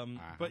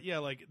 But yeah,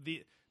 like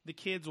the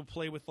kids will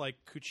play with, like,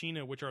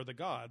 Cucina, which are the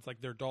gods,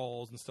 like their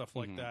dolls and stuff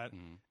like that.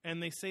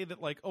 And they say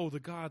that, like, oh, the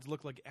gods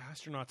look like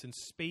astronauts in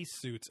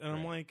spacesuits. And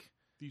I'm like,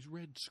 these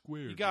red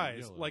squares. You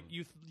guys, like,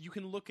 you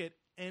can look at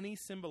any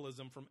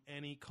symbolism from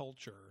any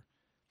culture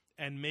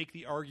and make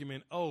the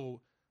argument,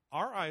 oh,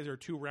 our eyes are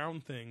two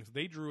round things.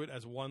 They drew it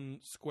as one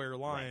square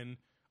line. Right.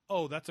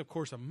 Oh, that's, of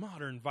course, a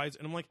modern visor.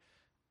 And I'm like,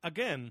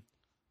 again,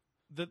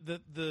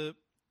 the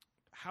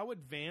how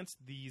advanced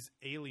these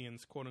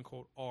aliens, quote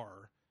unquote,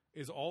 are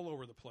is all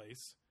over the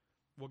place.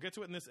 We'll get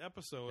to it in this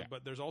episode,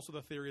 but there's also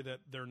the theory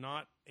that they're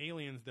not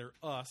aliens, they're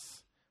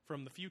us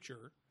from the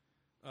future,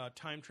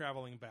 time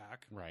traveling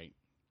back,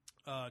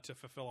 to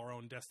fulfill our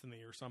own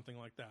destiny or something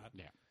like that.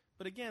 Yeah.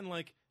 But again,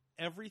 like,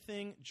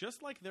 everything,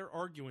 just like they're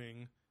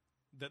arguing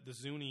that the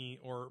Zuni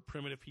or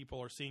primitive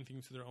people are seeing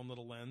things through their own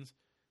little lens,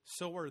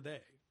 so are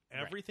they.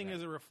 Everything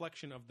is a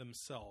reflection of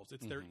themselves.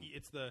 It's their,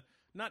 it's the,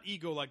 not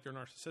ego like they're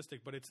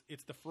narcissistic, but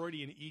it's the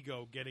Freudian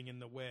ego getting in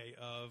the way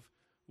of,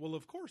 well,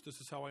 of course, this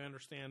is how I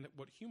understand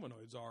what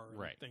humanoids are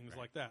and things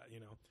like that, you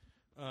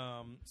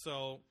know.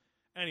 So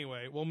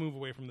anyway, we'll move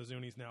away from the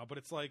Zunis now, but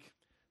it's like,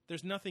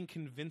 there's nothing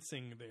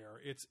convincing there.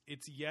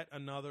 It's yet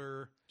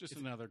another... Just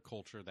another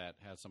culture that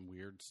has some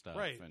weird stuff.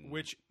 Right, and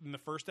which in the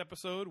first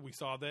episode, we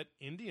saw that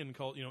Indians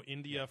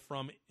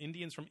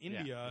from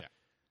India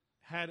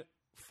had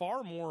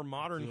far more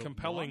modern,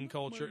 compelling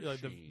culture.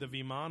 The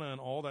Vimana and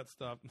all that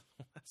stuff.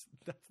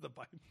 that's the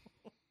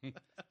Bible.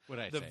 What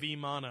I the say?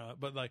 Vimana,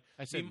 but like...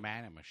 I said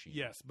mana machine.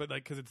 Yes, but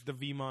like, because it's the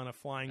Vimana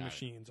flying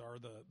machines are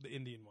the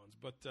Indian ones.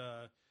 But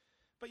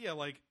yeah,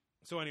 like...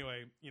 So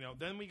anyway, you know,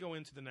 then we go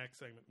into the next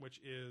segment, which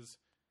is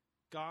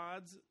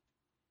gods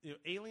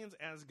aliens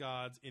as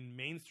gods in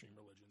mainstream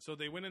religion. So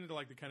they went into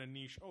like the kind of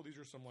niche. Oh, these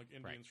are some like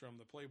Indians from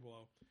the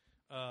Pueblo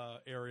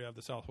area of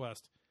the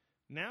Southwest.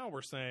 Now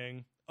we're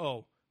saying,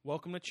 oh,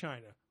 welcome to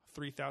China,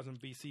 3000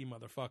 BC,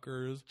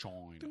 motherfuckers.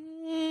 China.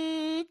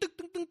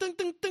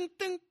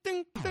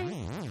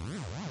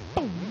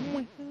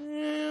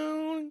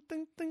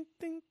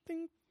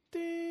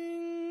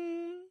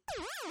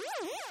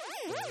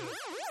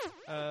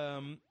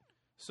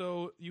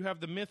 So you have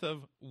the myth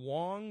of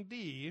Wong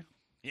Di.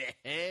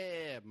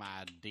 Yeah,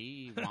 my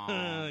D.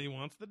 Wong. He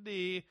wants the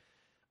D.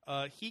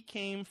 He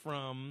came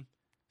from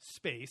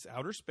space,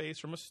 outer space,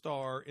 from a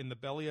star in the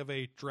belly of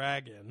a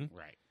dragon.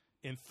 Right.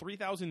 In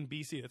 3000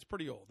 BC. That's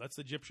pretty old. That's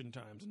Egyptian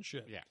times and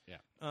shit.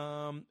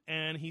 Yeah.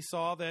 And he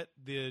saw that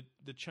the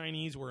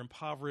Chinese were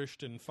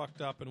impoverished and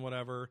fucked up and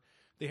whatever.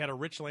 They had a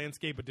rich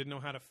landscape but didn't know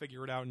how to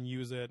figure it out and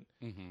use it.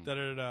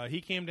 Mm-hmm.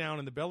 He came down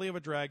in the belly of a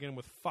dragon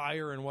with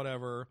fire and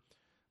whatever,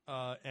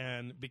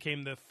 and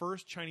became the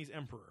first Chinese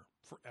emperor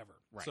forever.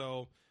 Right.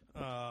 So,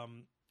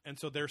 and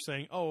so they're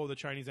saying, oh, the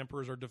Chinese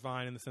emperors are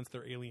divine in the sense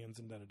they're aliens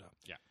and da-da-da.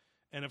 Yeah.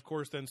 And of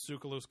course, then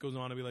Tsoukalos goes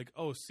on to be like,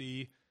 oh,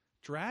 see,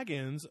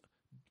 dragons,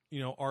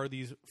 are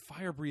these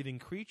fire-breathing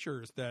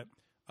creatures that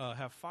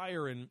have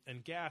fire and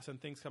gas and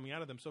things coming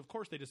out of them. So, of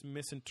course, they just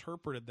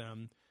misinterpreted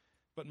them.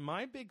 But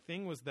my big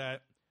thing was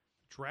that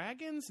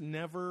dragons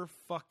never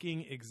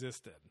fucking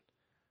existed.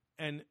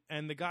 And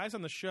the guys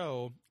on the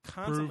show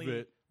constantly... Prove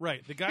it.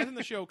 Right. The guys on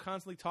the show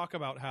constantly talk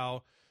about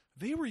how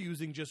they were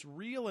using just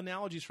real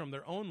analogies from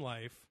their own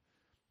life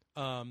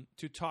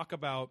to talk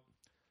about,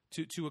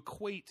 to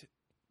equate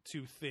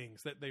to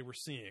things that they were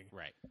seeing.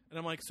 Right. And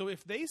I'm like, so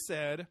if they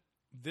said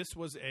this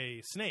was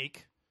a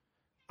snake,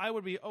 I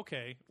would be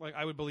okay. Like,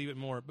 I would believe it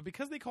more. But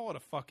because they call it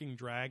a fucking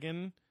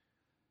dragon,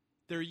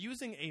 they're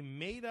using a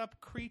made-up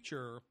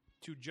creature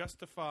to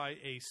justify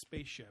a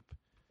spaceship.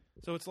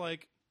 So it's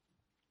like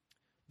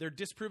they're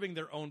disproving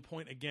their own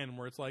point again,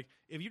 where it's like,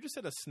 if you just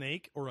said a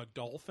snake or a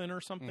dolphin or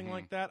something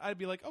like that, I'd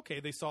be like, okay,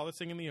 they saw this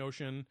thing in the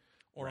ocean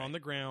or on the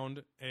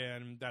ground,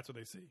 and that's what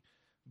they see.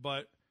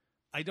 But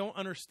I don't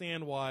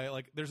understand why,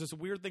 like, there's this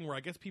weird thing where I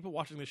guess people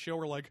watching the show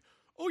are like,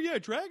 oh yeah,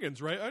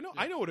 dragons, right?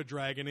 I know what a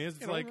dragon is.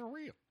 It's like, they're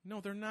real. No,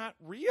 they're not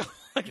real.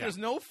 Like, there's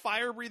no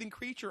fire-breathing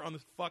creature on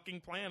this fucking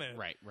planet.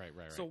 Right.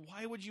 So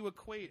why would you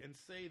equate and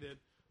say that,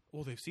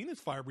 well, they've seen this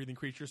fire-breathing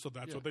creature, so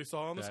that's what they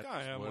saw in the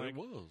sky? I'm what like, it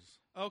was.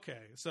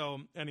 Okay. So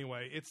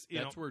anyway, it's,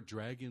 that's where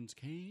dragons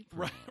came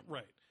from.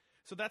 Right.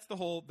 So that's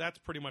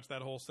pretty much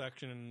that whole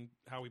section and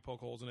how we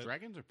poke holes in it.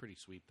 Dragons are pretty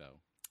sweet, though.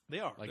 They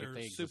are. Like, they're if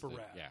they super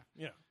existed, rad.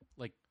 Yeah.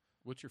 Like,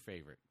 what's your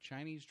favorite?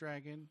 Chinese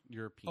dragon?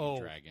 European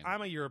dragon?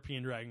 I'm a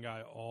European dragon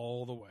guy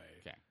all the way.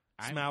 Okay.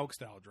 Smaug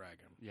style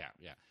dragon. Yeah.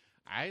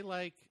 I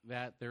like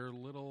that they're a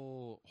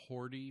little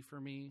hoardy for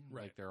me.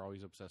 Right. Like, they're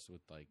always obsessed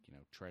with, like,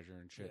 treasure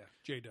and shit. Yeah.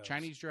 J-dubs.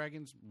 Chinese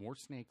dragons, more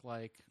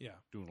snake-like. Yeah.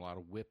 Doing a lot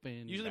of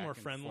whipping. Usually back more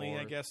and friendly,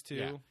 forth. I guess, too.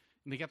 Yeah.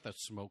 And they got the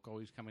smoke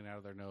always coming out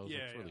of their nose. Yeah,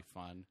 It's really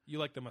fun. You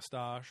like the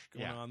mustache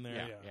going on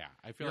there? Yeah.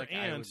 I feel Your like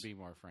I aunt- would be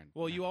more friend.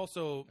 Well, you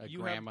also... a you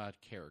grandma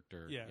have,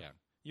 character. Yeah.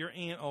 Your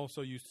aunt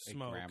also used to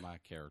smoke. A grandma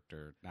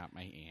character, not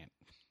my aunt.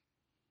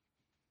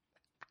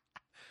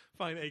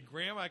 Find a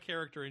grandma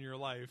character in your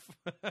life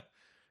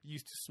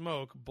used to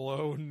smoke,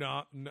 blow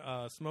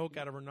smoke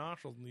out of her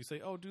nostrils, and you say,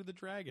 "Oh, do the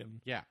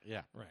dragon." Yeah.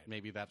 Right.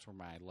 Maybe that's where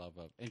my love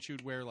of, and she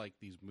would wear like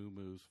these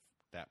muumuus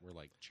that were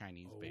like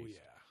Chinese based. Oh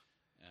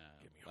yeah.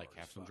 Like hard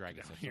have as some fuck dragon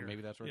down stuff. here. So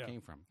maybe that's where it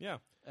came from. Yeah.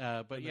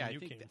 But And yeah, then I you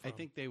think came I from.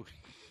 think they,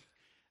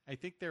 I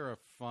think they're a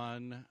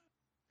fun,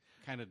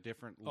 kind of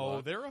different. Oh,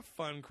 look. they're a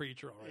fun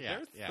creature. All right. Yeah,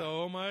 They're yeah.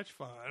 so much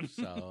fun.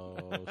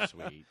 So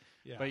sweet.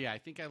 Yeah. But yeah, I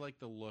think I like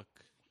the look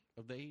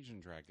of the Asian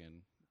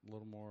dragon a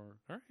little more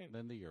All right.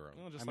 than the Euro.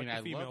 Well, just I like mean,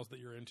 the I females love, that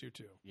you're into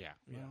too. yeah.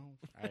 Yeah. Well,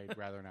 I'd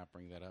rather not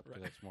bring that up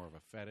because Right. it's more of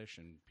a fetish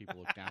and people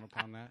look down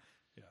upon that.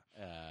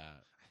 Yeah.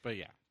 But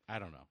yeah, I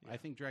don't know. Yeah. I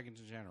think dragons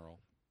in general,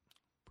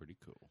 pretty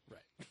cool. Right.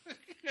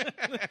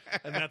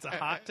 And that's a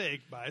hot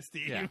take by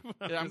Steve. Yeah,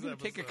 on I'm this going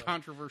to take a episode.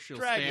 controversial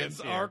Dragons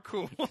stance are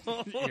cool.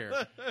 here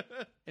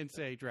and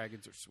say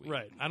dragons are sweet.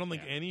 Right. I don't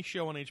think Yeah. any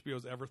show on HBO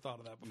has ever thought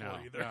of that before No,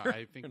 either. no,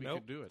 I think we Nope.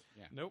 could do it.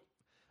 Yeah. Nope.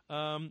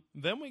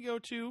 Then we go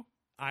to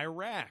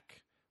Iraq,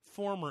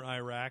 former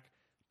Iraq,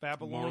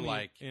 Babylonia. More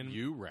like in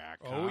Iraq.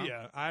 Oh huh?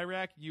 yeah,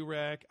 Iraq,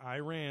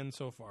 Iran,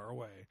 so far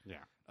away.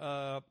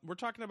 Yeah. We're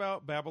talking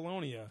about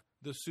Babylonia,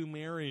 the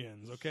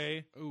Sumerians.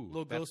 Okay, Ooh,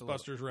 little that's a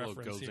Ghostbusters little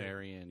reference here.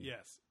 Gozerian.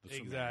 Yes, the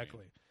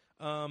exactly.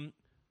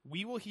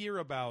 We will hear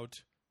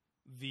about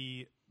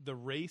the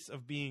race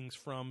of beings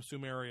from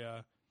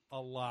Sumeria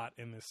a lot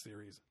in this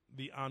series,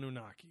 the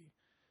Anunnaki.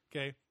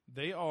 Okay,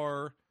 they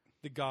are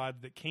the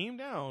gods that came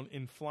down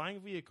in flying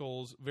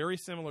vehicles, very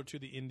similar to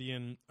the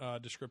Indian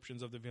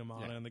descriptions of the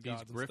Vimana and the These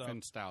gods and stuff.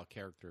 Griffin-style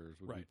characters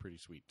would be Right. pretty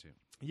sweet too.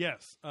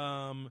 Yes.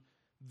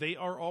 They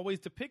are always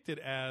depicted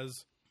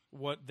as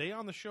what they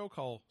on the show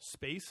call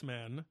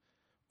spacemen,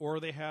 or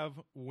they have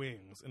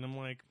wings. And I'm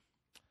like,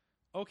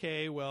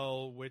 okay,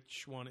 well,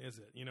 which one is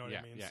it? You know what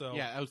I mean? So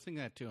I was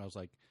thinking that too. I was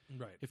like,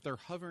 right. If they're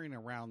hovering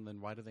around,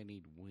 then why do they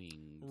need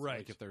wings? Right.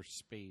 Like if there's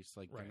space,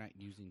 like they're not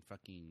using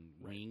fucking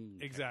wing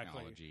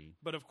technology.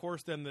 But of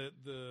course, then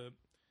the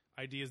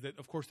idea is that,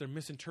 of course, they're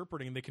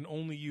misinterpreting. They can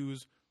only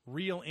use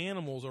real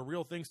animals or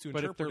real things to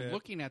interpret it. But if they're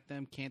looking at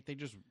them, can't they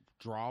just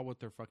draw what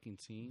they're fucking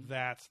seeing?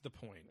 That's the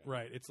point.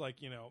 Right. It's like,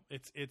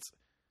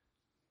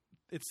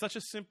 it's such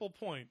a simple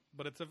point,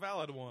 but it's a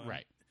valid one.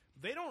 Right.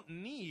 They don't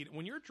need,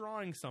 when you're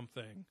drawing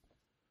something,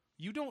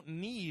 you don't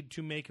need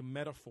to make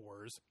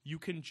metaphors. You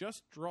can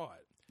just draw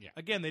it. Yeah.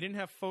 Again, they didn't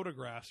have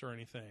photographs or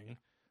anything,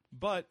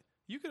 but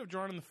you could have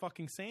drawn in the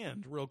fucking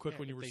sand real quick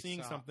when you were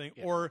seeing something.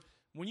 Yeah. Or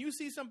when you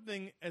see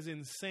something as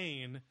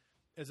insane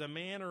as a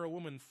man or a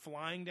woman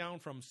flying down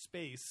from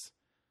space,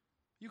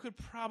 you could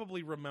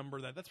probably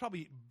remember that. That's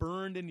probably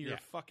burned into your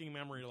fucking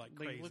memory like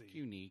crazy. They look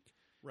unique.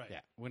 Right.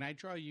 Yeah. When I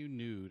draw you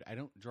nude, I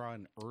don't draw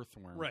an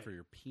earthworm for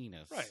your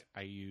penis. Right.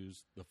 I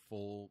use the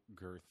full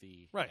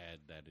girthy head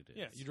that it is.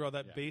 Yeah. You draw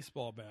that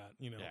baseball bat.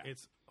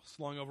 It's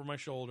slung over my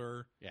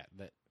shoulder. Yeah.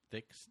 That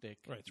thick stick.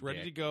 Right. It's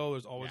ready to go.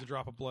 There's always a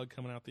drop of blood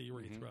coming out the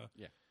urethra.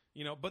 Mm-hmm.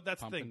 Yeah. But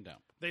that's Pump the thing. And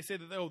dump. They say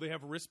that they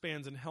have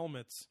wristbands and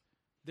helmets.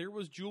 There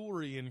was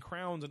jewelry and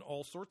crowns and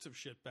all sorts of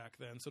shit back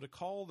then. So to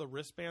call the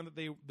wristband that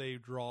they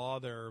draw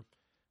their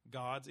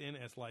gods in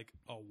as like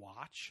a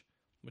watch,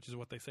 which is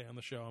what they say on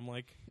the show, I'm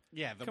like,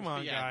 come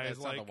on, guys. That's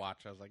like, not the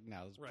watch. I was like,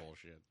 no, this is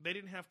bullshit. They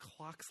didn't have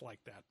clocks like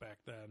that back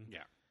then. Yeah.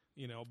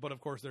 But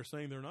of course they're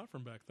saying they're not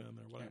from back then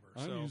or whatever.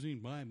 I'm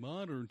using my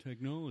modern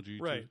technology.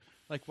 Right.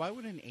 Like, why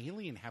would an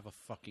alien have a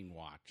fucking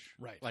watch?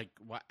 Right. Like,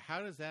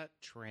 how does that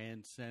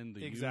transcend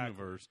the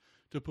universe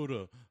to put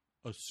a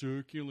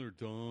circular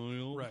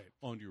dial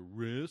on your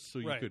wrist so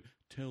you could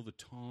tell the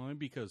time?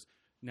 Because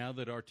now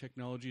that our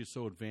technology is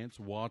so advanced,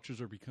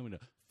 watches are becoming a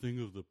thing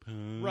of the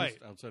past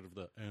outside of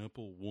the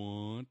Apple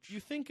Watch.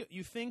 You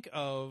think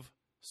of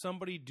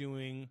somebody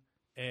doing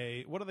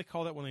what do they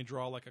call that when they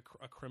draw like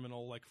a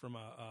criminal, like from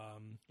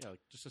like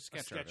just a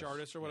sketch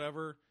artist or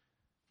whatever?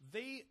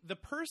 The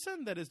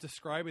person that is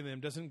describing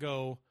them doesn't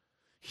go,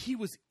 he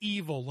was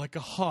evil like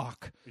a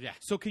hawk. Yeah.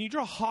 So can you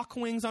draw hawk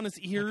wings on his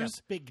ears? Like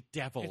a big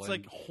devil. It's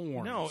like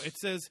horns. No, it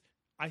says,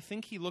 I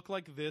think he looked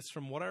like this.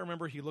 From what I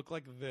remember, he looked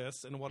like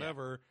this and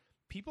whatever. Yeah.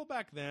 People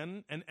back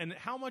then, and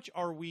how much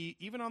are we,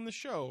 even on the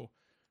show,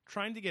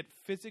 trying to get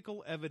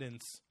physical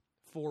evidence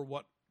for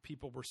what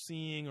people were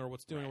seeing or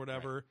what's doing or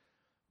whatever? Right.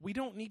 We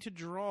don't need to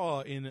draw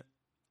in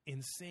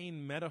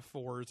insane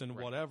metaphors and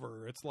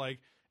whatever. It's like,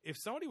 if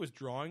somebody was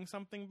drawing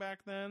something back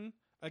then,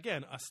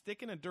 again, a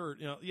stick in the dirt,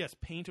 yes,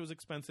 paint was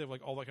expensive,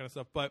 like all that kind of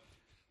stuff, but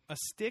a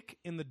stick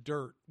in the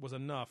dirt was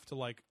enough to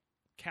like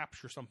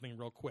capture something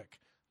real quick.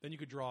 Then you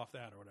could draw off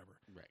that or whatever.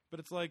 Right. But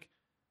it's like,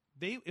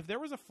 if there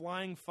was a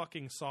flying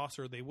fucking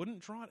saucer, they wouldn't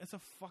draw it as a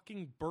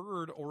fucking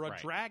bird or a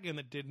dragon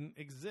that didn't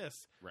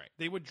exist. Right.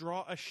 They would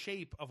draw a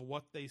shape of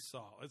what they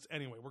saw.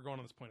 Anyway, we're going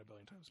on this point a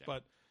billion times. Yeah.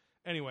 But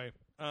anyway,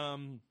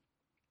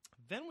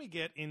 then we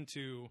get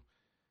into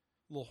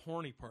a little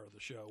horny part of the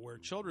show where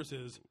Childress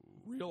is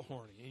real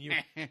horny.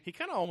 And he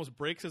kind of almost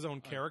breaks his own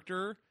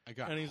character.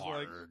 And he's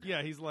hard.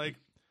 He's like,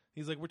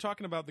 we're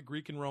talking about the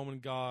Greek and Roman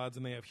gods,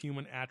 and they have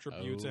human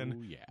attributes.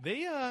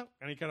 They,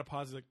 and he kind of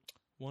pauses, like,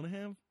 want to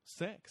have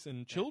sex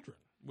and children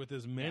with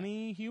as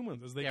many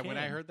humans as they can. Yeah, when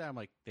I heard that, I'm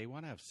like, they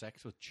want to have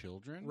sex with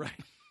children? Right.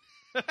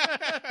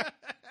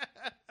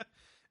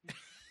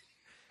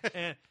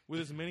 And with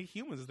as many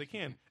humans as they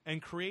can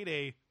and create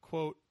a,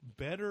 quote,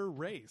 better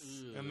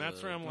race. And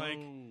that's where I'm like,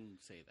 don't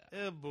say that.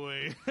 Oh,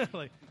 boy.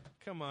 Like,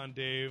 come on,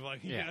 Dave.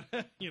 Like,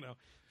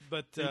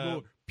 But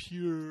more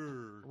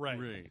pure.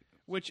 Right.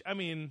 Which, I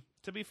mean,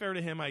 to be fair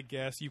to him, I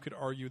guess you could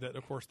argue that,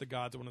 of course, the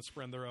gods want to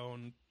spread their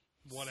own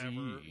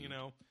whatever,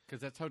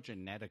 because that's how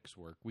genetics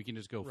work. We can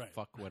just go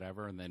fuck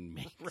whatever and then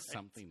make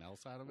something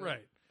else out of it,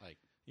 right? Like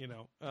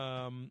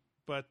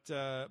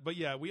but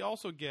yeah, we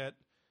also get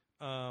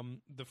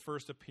the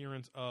first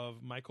appearance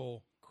of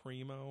Michael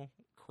Cremo,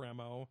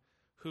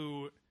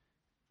 who,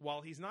 while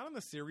he's not in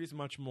the series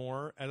much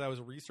more, as I was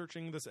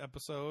researching this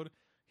episode,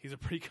 he's a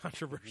pretty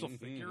controversial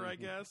figure, I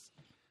guess,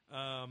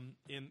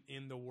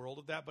 in the world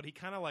of that. But he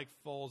kind of like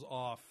falls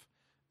off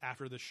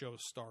after the show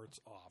starts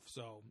off,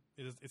 so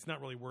it's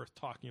not really worth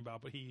talking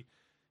about. But he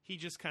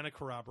just kind of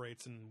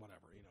corroborates and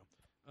whatever,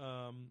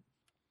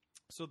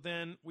 So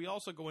then we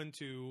also go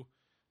into,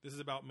 this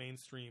is about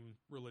mainstream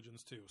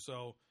religions too.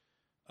 So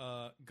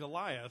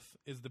Goliath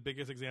is the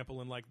biggest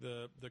example in like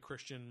the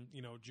Christian,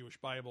 Jewish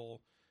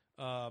Bible,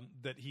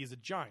 that he's a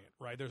giant,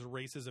 right? There's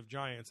races of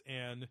giants,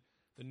 and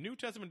the New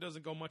Testament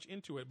doesn't go much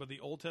into it, but the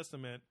Old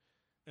Testament,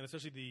 and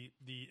especially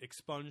the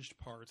expunged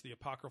parts, the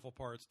apocryphal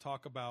parts,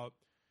 talk about,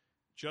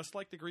 just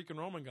like the Greek and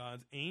Roman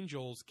gods,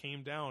 angels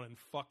came down and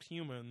fucked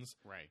humans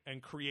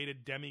and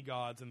created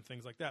demigods and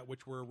things like that,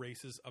 which were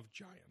races of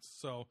giants.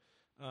 So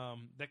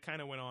that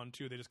kind of went on,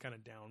 too. They just kind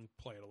of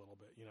downplay it a little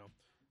bit,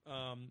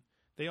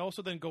 They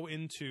also then go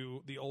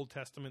into the Old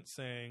Testament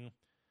saying,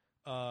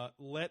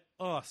 let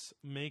us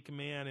make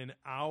man in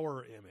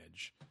our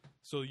image.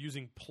 So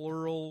using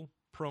plural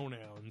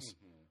pronouns.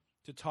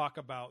 to talk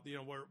about,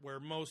 where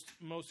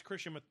most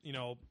Christian,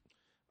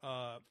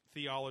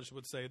 theologians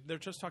would say they're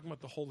just talking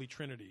about the Holy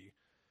Trinity,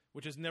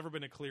 which has never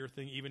been a clear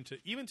thing, even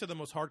to the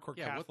most hardcore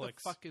Catholics. What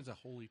the fuck is a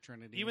Holy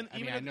Trinity?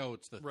 I know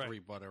it's the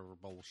three whatever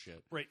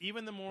bullshit. Right.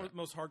 Even the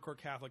most hardcore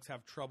Catholics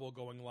have trouble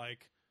going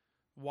like,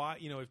 why?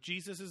 If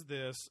Jesus is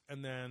this,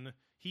 and then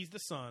he's the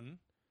Son,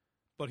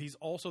 but he's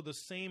also the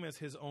same as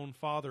his own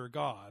Father,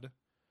 God.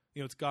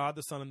 It's God,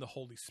 the Son, and the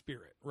Holy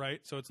Spirit, right?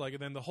 So it's like,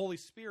 and then the Holy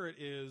Spirit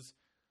is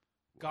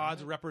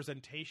God's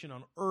representation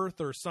on earth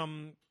or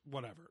some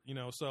whatever,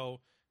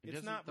 so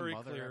it's not very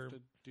clear. Have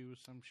to do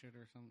some shit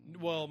or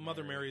something? Well,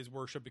 Mother Mary is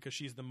worshipped because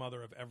she's the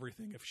mother of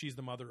everything. If she's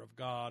the mother of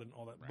God and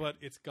all that, but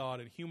it's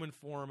God in human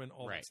form and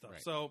all that stuff.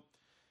 Right. So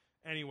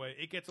anyway,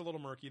 it gets a little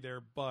murky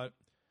there, but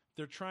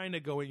they're trying to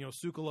go,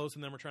 Tsoukalos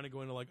and them are trying to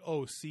go into like,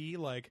 oh, see,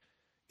 like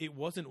it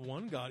wasn't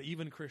one God.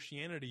 Even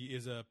Christianity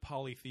is a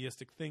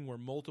polytheistic thing where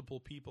multiple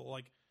people,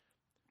 like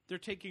they're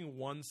taking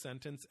one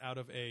sentence out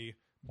of a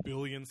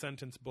billion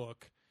sentence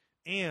book,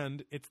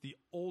 and it's the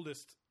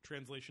oldest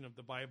translation of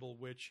the Bible,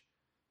 which,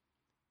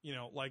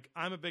 like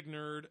I'm a big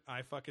nerd.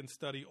 I fucking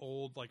study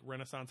old like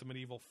Renaissance and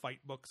medieval fight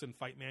books and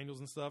fight manuals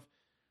and stuff.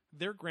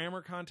 Their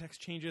grammar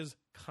context changes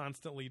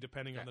constantly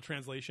depending on the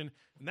translation.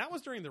 And that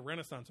was during the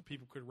Renaissance when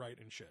people could write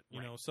and shit,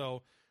 know?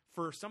 So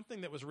for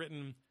something that was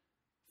written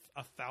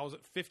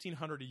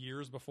 1,500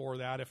 years before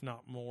that, if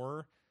not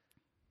more,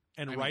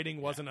 and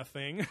writing wasn't a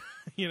thing,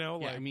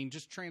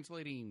 just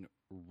translating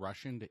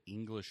Russian to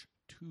English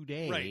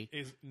today,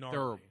 is gnarly.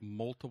 There are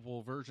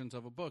multiple versions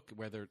of a book,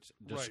 whether it's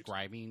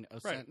describing a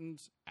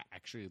sentence,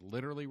 actually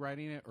literally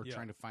writing it, or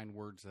trying to find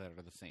words that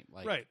are the same.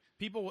 Like,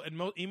 people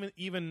and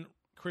even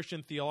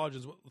Christian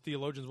theologians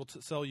will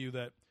tell you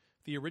that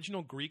the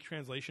original Greek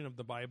translation of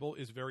the Bible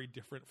is very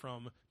different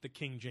from the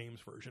King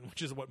James version,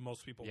 which is what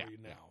most people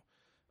read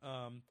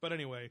now. But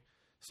anyway,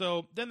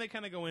 so then they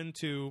kind of go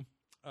into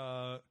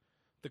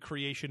the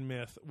creation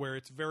myth, where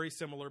it's very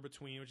similar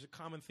between, which is a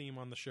common theme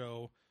on the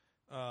show.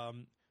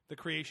 The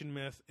creation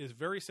myth is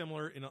very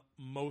similar in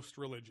most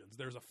religions.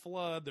 There's a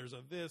flood, there's a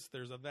this,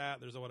 there's a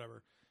that, there's a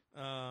whatever.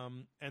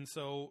 And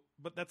so,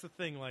 but that's the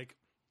thing, like,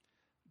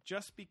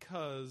 just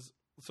because,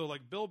 so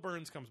like Bill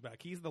Burns comes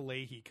back, he's the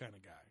Leahy kind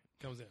of guy,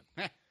 comes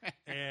in,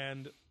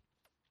 and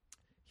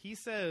he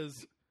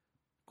says,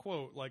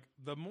 quote, like,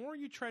 the more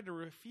you try to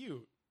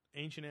refute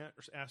ancient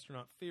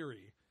astronaut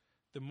theory,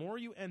 the more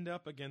you end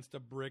up against a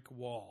brick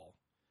wall.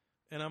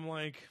 And I'm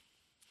like,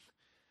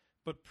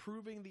 but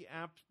proving the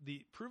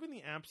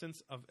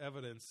absence of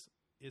evidence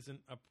isn't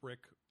a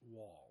brick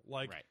wall.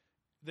 Like,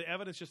 the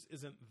evidence just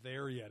isn't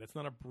there yet. It's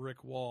not a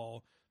brick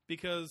wall,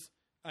 because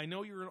I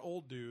know you're an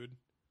old dude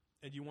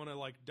and you want to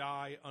like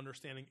die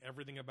understanding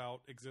everything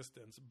about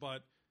existence,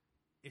 but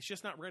it's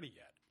just not ready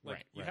yet.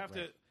 Like, you have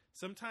to.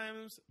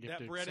 Sometimes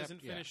that bread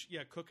isn't finished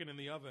cooking in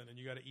the oven, and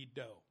you got to eat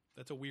dough.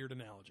 That's a weird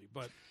analogy,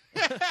 but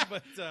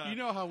you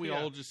know how we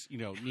all just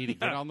need to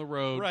get on the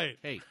road. Right?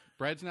 Hey,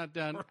 bread's not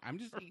done. I'm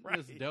just eating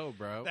this dough,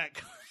 bro.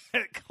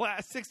 That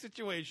classic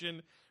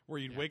situation where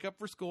you'd wake up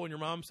for school and your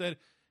mom said,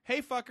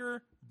 "Hey,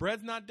 fucker,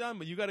 bread's not done,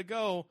 but you got to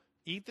go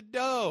eat the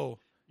dough.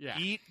 Yeah,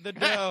 eat the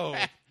dough."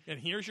 And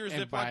here's your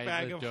Ziploc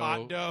bag of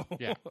hot dough.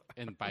 Yeah,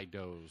 and by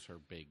doughs are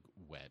big,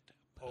 wet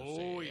pussy.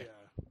 Oh, yeah.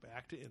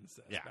 Back to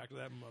incest. Yeah. Back to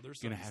that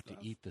mother-son You're going to have to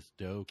eat this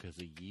dough because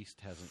the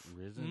yeast hasn't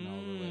risen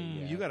all the way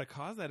yet. You got to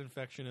cause that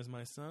infection as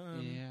my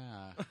son.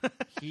 Yeah.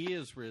 He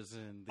is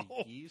risen.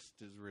 The yeast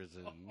is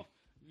risen.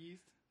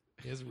 Yeast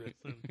is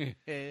risen.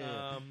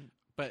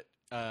 But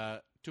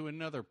to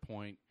another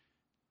point,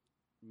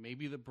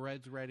 maybe the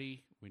bread's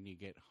ready when you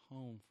get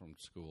home from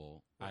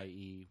school,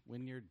 i.e.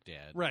 when you're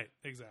dead. Right,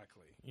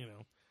 exactly.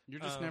 You're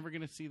just never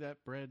going to see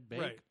that bread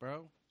bake,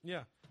 bro.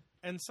 Yeah.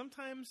 And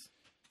sometimes,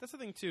 that's the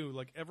thing too,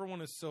 like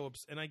everyone is so,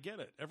 and I get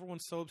it,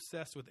 everyone's so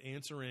obsessed with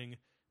answering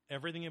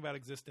everything about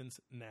existence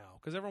now.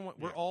 Because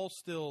we're all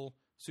still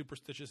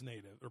superstitious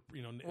native. Or,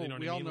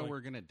 we all know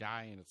we're going to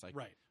die, and it's like,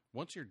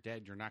 once you're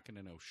dead, you're not going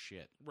to know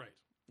shit. Right.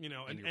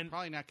 And you're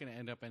probably not going to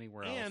end up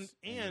anywhere else,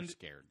 and you're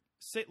scared.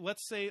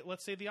 Let's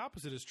say the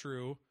opposite is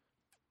true.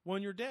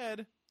 When you're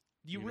dead,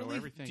 do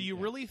you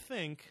really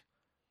think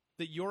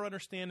that your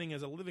understanding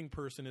as a living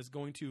person is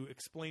going to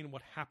explain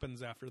what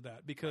happens after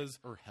that? Because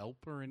or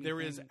help or anything.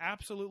 There is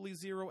absolutely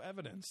zero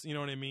evidence. You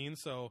know what I mean?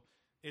 So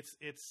it's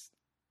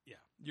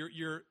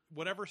you're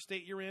whatever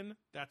state you're in,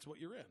 that's what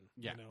you're in.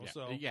 Yeah.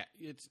 So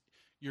it's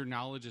your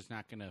knowledge is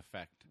not going to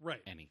affect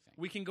anything.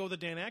 We can go the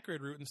Dan Aykroyd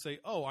route and say,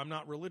 "Oh, I'm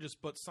not religious,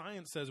 but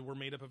science says we're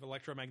made up of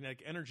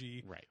electromagnetic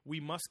energy. Right. We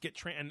must get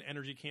and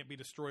energy can't be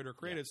destroyed or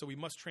created, so we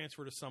must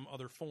transfer to some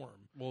other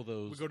form. Well,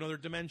 we go to another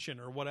dimension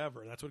or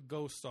whatever. That's what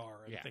ghosts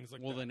are and things like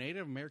that. Well, the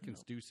Native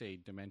Americans do say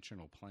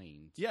dimensional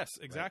planes. Yes,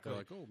 exactly.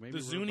 Right? They're like, oh,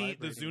 maybe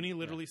the Zuni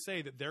literally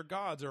say that their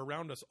gods are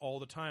around us all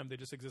the time. They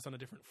just exist on a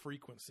different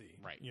frequency.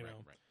 Right.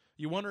 Right.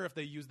 You wonder if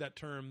they use that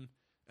term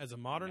as a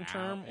modern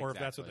term, or if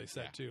that's what they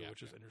said too,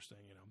 which is interesting,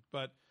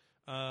 But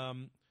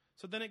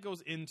so then it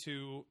goes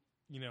into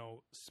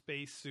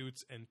space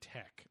suits and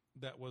tech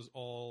that was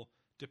all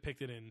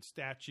depicted in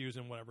statues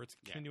and whatever. It's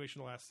a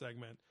continuation of the last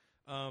segment.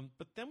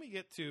 But then we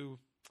get to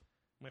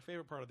my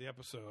favorite part of the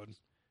episode.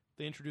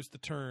 They introduce the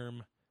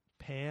term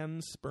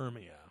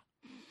panspermia.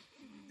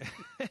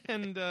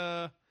 And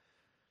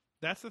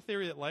that's the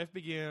theory that life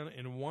began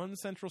in one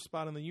central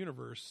spot in the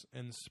universe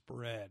and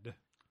spread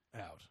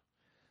out.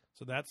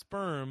 So that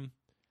sperm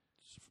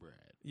Spread.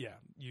 Yeah,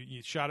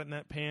 you shot it in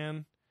that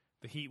pan.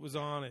 The heat was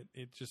on.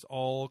 It just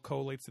all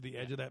collates to the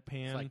edge of that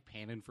pan. It's like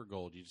panning for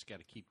gold. You just got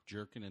to keep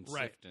jerking and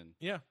sifting.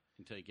 Yeah.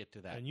 Until you get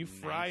to that and you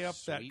fry up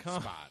that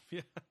cum. spot.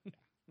 Yeah.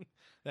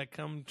 That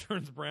cum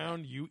turns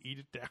brown. You eat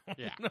it down.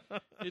 Yeah.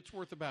 It's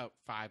worth about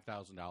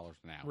 $5,000 an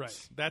ounce.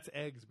 Right. That's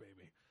eggs,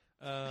 baby.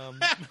 No,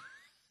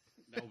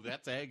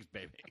 that's eggs,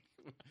 baby.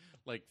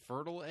 Like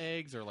fertile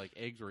eggs, or like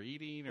eggs we're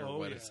eating, or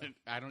what is it?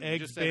 I don't. Eggs you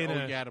just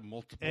said, you had a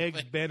multiple.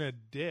 Eggs things.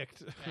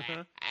 Benedict.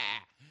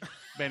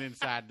 Been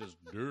inside this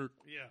dirt.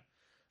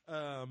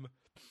 Yeah.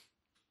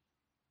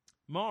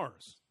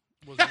 Mars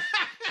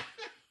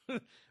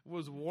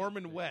was warm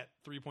and wet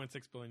 3.6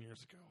 billion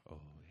years ago.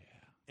 Oh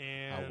yeah.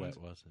 And how wet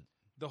was it?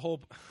 The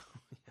whole.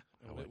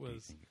 How wet do you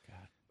think it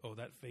got? Oh,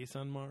 that face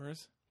on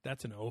Mars.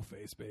 That's an O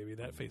face, baby.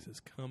 That face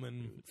is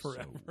coming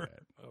forever. So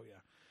wet. Oh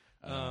yeah.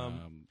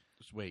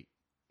 Just wait.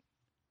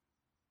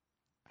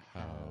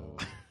 How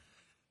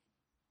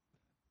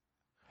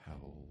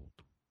old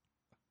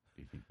do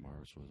you think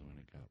Mars was when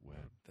it got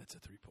wet? That's a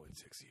 3.6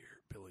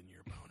 billion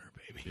year boner,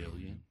 baby.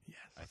 Billion? Yes.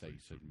 I thought you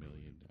said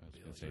million. I was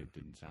going to say it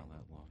didn't sound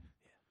that long.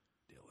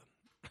 Yeah, Dylan.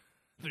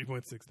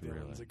 3.6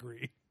 billions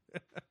agree.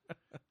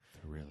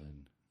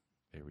 Thrilling.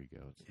 There we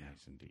go. It's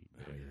nice and deep.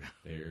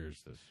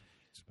 There's the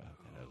sweet spot.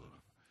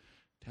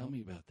 Tell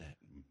me about that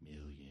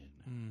billion.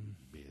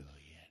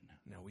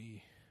 Now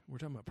we're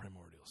talking about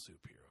primordial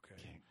soup here,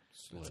 okay?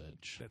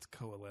 Sludge. That's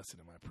coalescing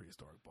in my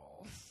prehistoric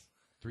balls.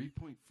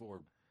 3.4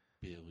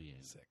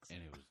 billion. Six. And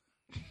it was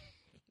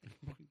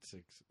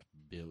 3.6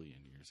 billion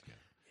years ago.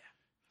 Yeah.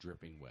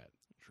 Dripping wet.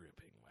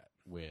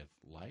 With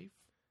life?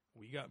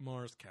 We got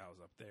Mars cows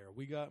up there.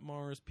 We got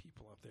Mars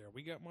people up there.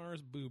 We got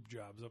Mars boob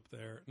jobs up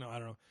there. No, I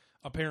don't know.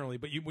 Apparently.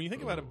 But when you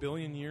think about a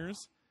billion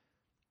years,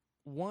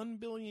 1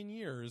 billion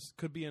years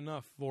could be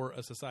enough for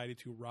a society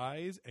to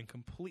rise and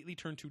completely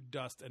turn to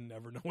dust and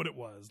never know what it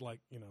was.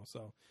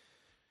 So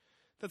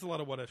that's a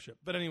lot of what if shit.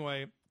 But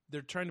anyway,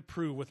 they're trying to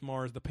prove with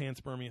Mars, the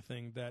panspermia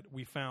thing, that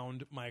we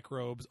found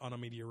microbes on a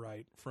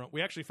meteorite.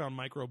 We actually found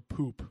microbe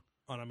poop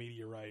on a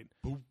meteorite.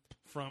 Poop.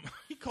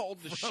 He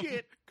called the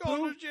shit.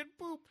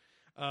 Poop.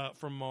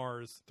 From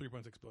Mars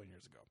 3.6 billion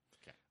years ago.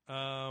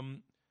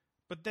 Okay.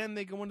 But then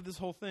they go into this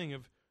whole thing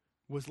of,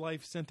 was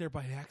life sent there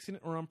by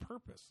accident or on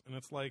purpose? And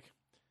it's like,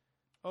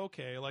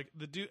 okay, like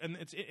the dude, and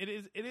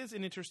it is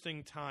an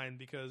interesting time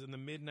because in the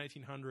mid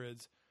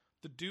 1900s,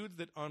 the dudes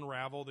that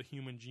unravel the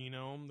human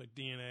genome, the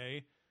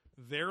DNA,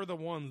 they're the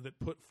ones that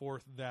put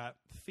forth that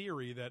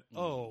theory that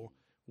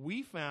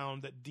we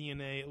found that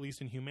DNA, at least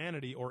in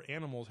humanity or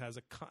animals, has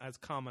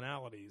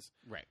commonalities.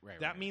 Right.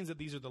 That means that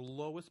these are the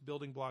lowest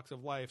building blocks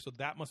of life, so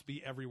that must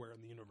be everywhere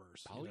in the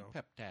universe.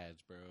 Polypeptides,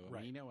 bro.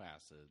 Right. Amino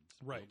acids.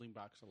 Right. Building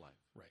blocks of life.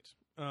 Right.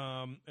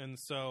 And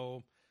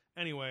so,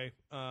 anyway,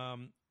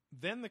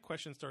 then the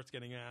question starts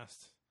getting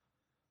asked,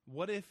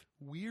 what if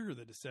we're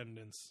the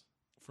descendants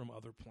from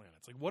other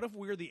planets? Like, what if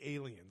we're the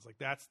aliens? Like,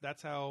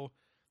 that's how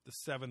the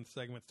 7th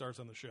segment starts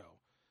on the show.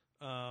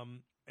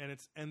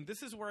 And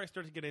this is where I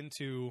start to get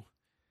into,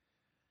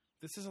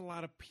 this is a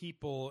lot of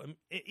people,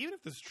 even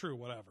if this is true,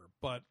 whatever,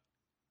 but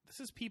this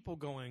is people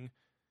going,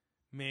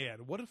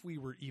 man, what if we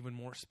were even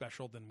more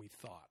special than we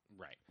thought?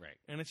 Right.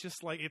 And it's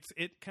just like,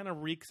 it kind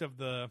of reeks of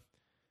the,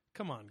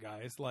 come on,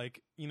 guys,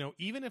 like,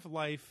 even if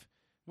life,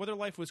 whether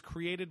life was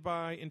created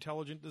by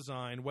intelligent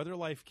design, whether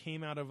life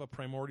came out of a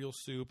primordial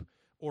soup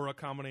or a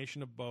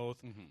combination of both,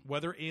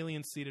 whether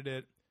aliens seeded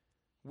it,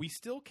 we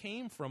still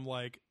came from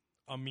like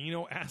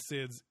amino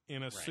acids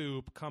in a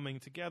soup coming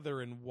together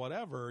and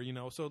whatever,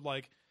 so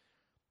like,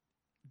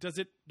 does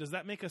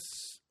that make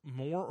us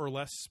more or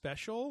less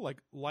special? Like,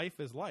 life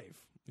is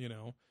life,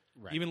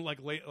 Right. Even like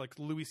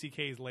Louis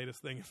C.K.'s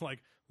latest thing is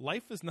like,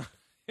 life is not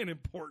an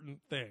important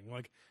thing.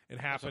 Like, it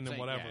happened and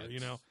whatever,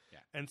 Yeah.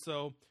 And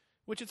so,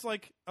 which it's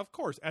like, of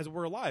course, as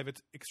we're alive,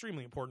 it's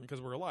extremely important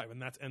because we're alive,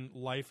 and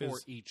life is for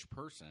each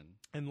person,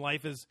 and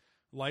life is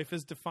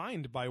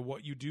defined by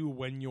what you do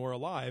when you're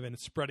alive and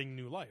spreading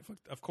new life.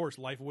 Of course,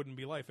 life wouldn't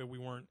be life if we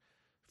weren't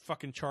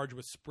fucking charged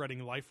with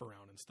spreading life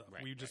around and stuff.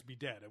 We'd just be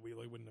dead, and we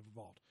wouldn't have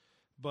evolved.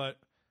 But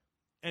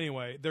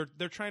anyway,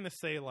 they're trying to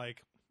say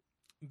like,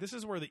 this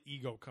is where the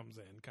ego comes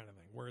in, kind of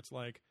thing, where it's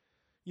like,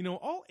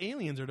 all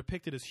aliens are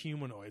depicted as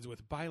humanoids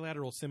with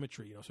bilateral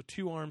symmetry, so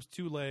 2 arms,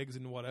 2 legs,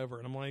 and whatever.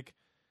 And I'm like,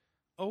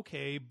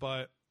 okay,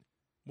 but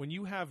when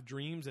you have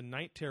dreams and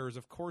night terrors,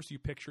 of course you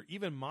picture,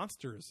 even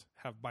monsters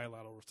have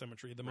bilateral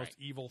symmetry, the most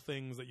evil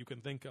things that you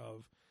can think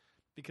of,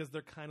 because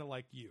they're kind of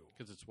like you.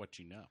 Because it's what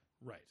you know.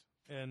 Right.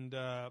 And,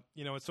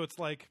 so it's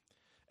like,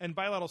 and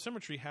bilateral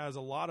symmetry has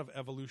a lot of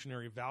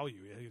evolutionary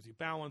value. It gives you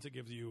balance, it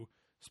gives you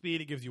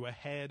speed, it gives you a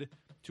head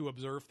to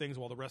observe things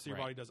while the rest of your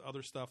body does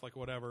other stuff, like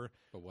whatever.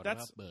 But what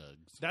about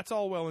bugs? That's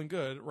all well and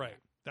good. Right.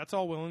 That's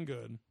all well and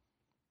good.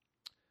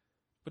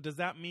 But does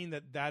that mean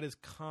that is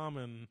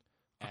common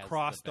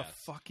across the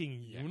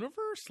fucking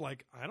universe?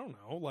 Like, I don't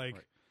know. Like,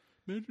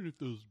 imagine if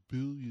those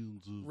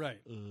billions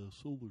of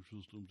solar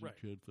systems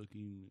each had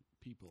fucking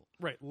people.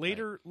 Right.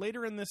 Later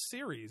in this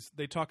series,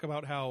 they talk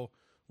about how,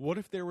 what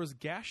if there was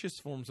gaseous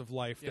forms of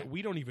life that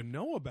we don't even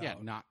know about? Yeah,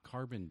 not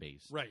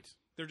carbon-based. Right.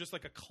 They're just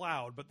like a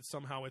cloud, but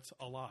somehow it's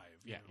alive.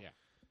 Yeah.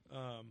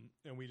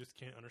 And we just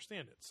can't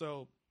understand it.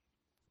 So,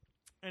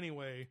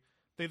 anyway,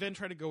 they then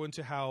try to go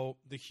into how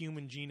the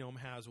human genome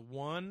has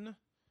one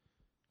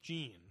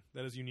gene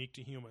that is unique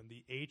to human,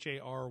 the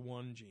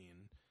HAR1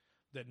 gene,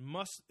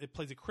 it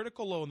plays a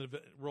critical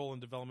role in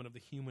development of the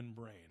human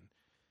brain.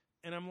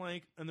 And I'm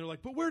like, and they're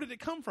like, but where did it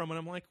come from? And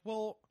I'm like,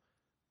 well,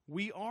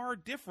 we are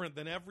different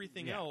than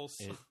everything else.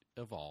 It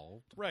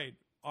evolved. Right.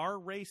 Our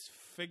race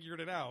figured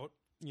it out,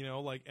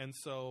 and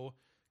so,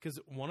 because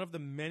one of the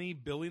many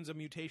billions of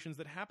mutations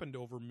that happened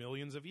over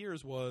millions of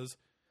years was,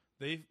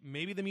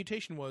 maybe the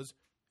mutation was,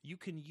 you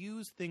can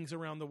use things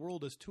around the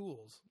world as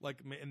tools.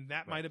 And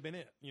that might have been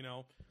it,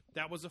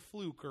 that was a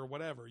fluke or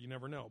whatever. You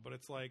never know. But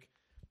it's like,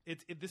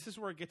 this is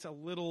where it gets a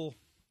little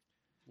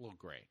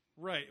gray.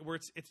 Right. Where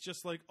it's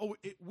just like,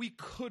 we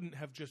couldn't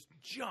have just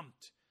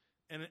jumped.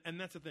 And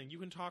that's the thing. You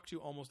can talk to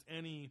almost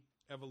any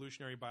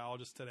evolutionary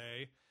biologist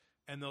today,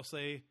 and they'll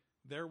say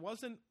there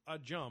wasn't a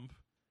jump.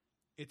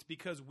 It's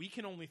because we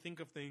can only think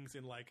of things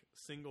in like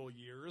single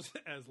years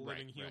as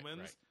living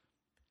humans.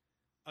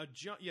 A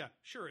jump, yeah,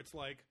 sure. It's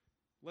like,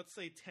 let's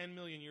say 10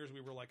 million years we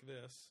were like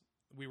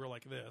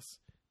this,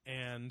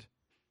 and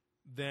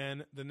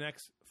then the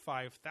next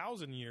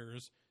 5,000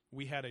 years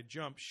we had a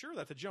jump. Sure,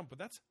 that's a jump, but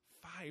that's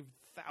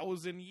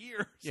 5,000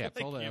 years. Yeah, it's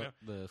all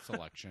the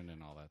selection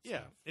and all that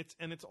stuff. Yeah,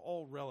 it's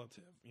all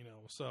relative,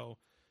 So,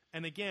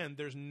 and again,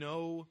 there's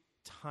no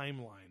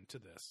timeline to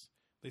this.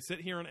 They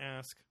sit here and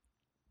ask.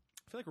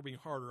 I feel like we're being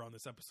harder on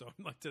this episode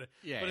like today.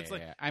 Yeah, but it's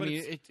I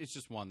mean, it's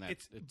just one that.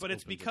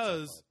 It's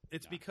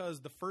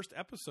because the first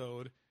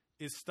episode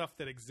is stuff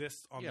that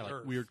exists on the like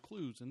Earth. Weird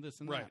clues and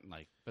this and that. And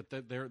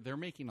but they're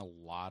making a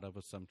lot of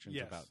assumptions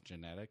about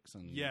genetics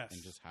and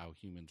just how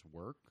humans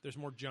work. There's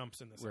more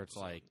jumps in this where episode.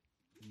 It's like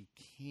you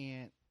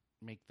can't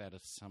make that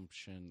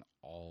assumption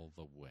all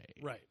the way.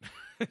 Right.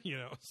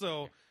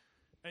 So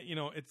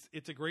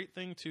it's a great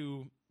thing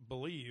to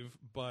believe,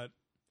 but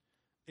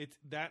it's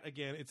that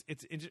again,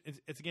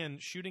 it's again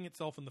shooting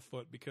itself in the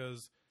foot,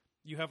 because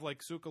you have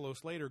like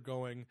Tsoukalos later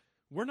going,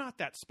 we're not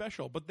that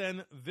special. But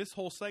then this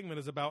whole segment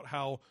is about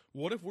how,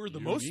 what if we're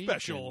the most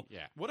special?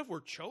 What if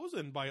we're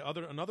chosen by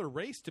another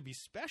race to be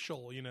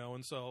special?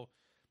 And so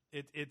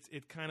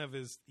it kind of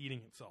is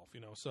eating itself.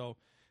 So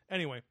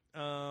anyway,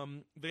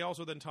 they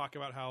also then talk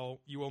about how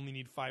you only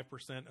need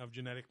 5% of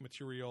genetic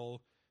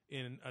material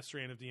in a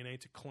strand of DNA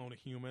to clone a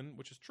human,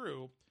 which is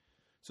true.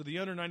 So the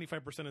under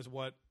 95% is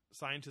what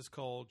scientists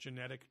call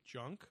genetic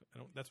junk.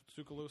 That's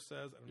what Tsoukalos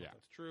says. I don't know if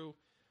that's true.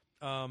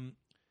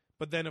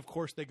 But then, of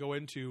course, they go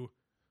into,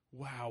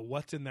 wow,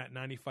 what's in that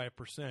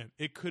 95%?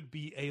 It could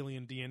be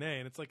alien DNA.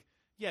 And it's like,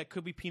 yeah, it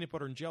could be peanut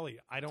butter and jelly.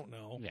 I don't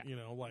know. Yeah.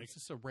 It's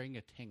this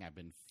orangutan I've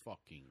been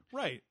fucking.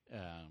 Right.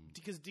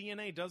 Because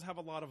DNA does have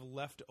a lot of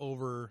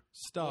leftover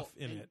stuff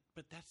in it.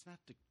 But that's not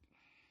the...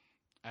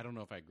 I don't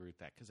know if I agree with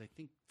that, because I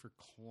think for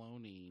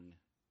cloning,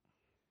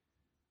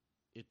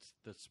 it's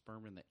the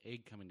sperm and the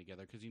egg coming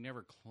together, because you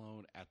never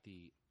clone at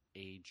the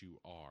age you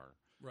are.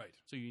 Right.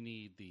 So you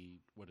need the,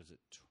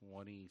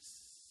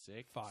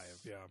 26? 5,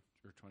 yeah.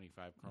 Or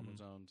 25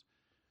 chromosomes.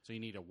 So you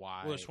need a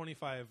Y. Well, there's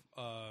 25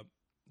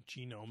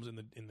 genomes in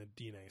the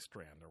DNA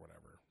strand or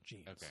whatever.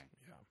 Genes. Okay.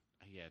 Yeah.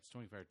 Yeah, it's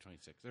 25 or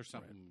 26. There's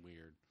something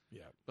weird.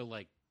 Yeah. But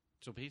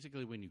so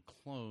basically when you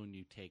clone,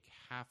 you take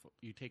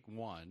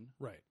one.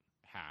 Right.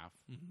 Half.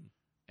 Mm-hmm.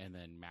 And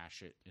then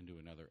mash it into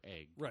another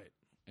egg. Right.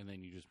 And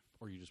then you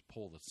just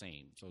pull the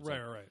same. So it's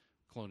right.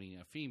 Cloning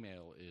a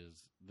female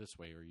is this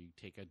way, or you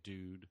take a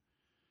dude,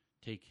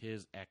 take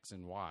his X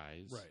and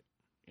Y's, right,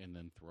 and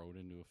then throw it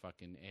into a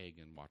fucking egg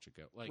and watch it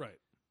go. Right.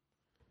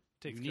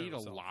 You need a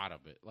lot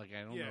of it.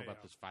 I don't know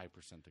about this 5% to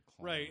clone.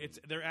 Right.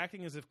 They're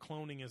acting as if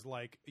cloning is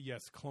like,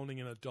 yes,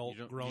 cloning an adult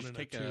grown in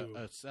a tube. You take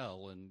a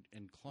cell and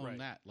clone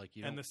that.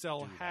 And the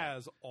cell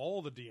has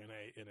all the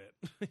DNA in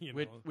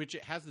it. Which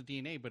it has the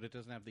DNA, but it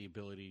doesn't have the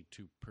ability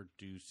to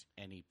produce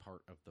any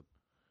part of the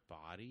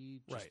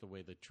body, just the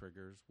way the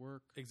triggers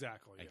work.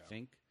 Exactly. I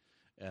think.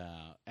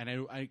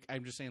 And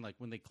I'm just saying,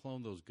 when they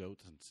clone those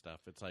goats and stuff,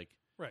 it's like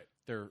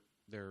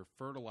they're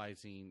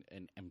fertilizing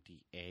an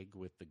empty egg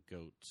with the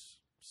goat's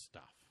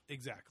stuff.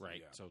 Exactly. Right.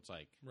 Yeah. So it's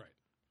like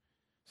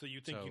So you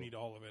think you need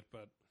all of it,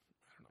 but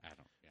I don't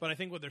know. Yeah. But I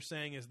think what they're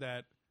saying is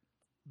that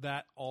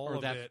all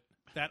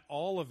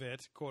of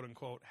it, quote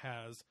unquote,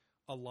 has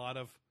a lot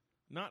of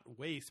not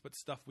waste, but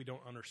stuff we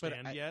don't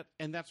understand yet.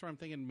 And that's where I'm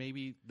thinking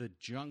maybe the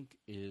junk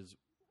is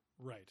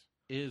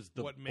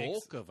the what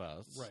bulk of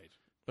us. Right.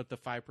 But the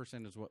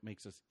 5% is what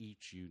makes us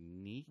each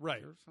unique.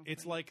 Right. Or something?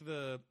 It's like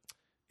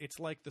it's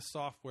like the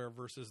software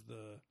versus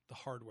the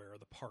hardware or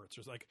the parts.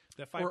 There's like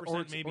that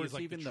 5% maybe is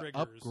like even the triggers. The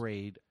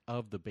upgrade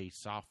of the base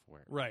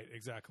software. Right,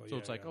 exactly. So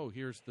it's like, oh,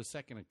 here's the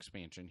second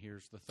expansion,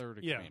 here's the third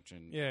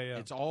expansion. Yeah.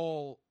 It's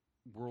all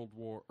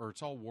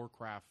it's all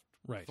Warcraft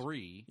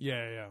 3.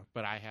 Yeah.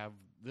 But I have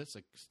this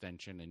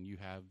extension and you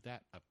have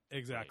that upgrade.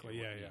 Exactly.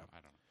 Yeah. I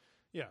don't know.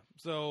 Yeah.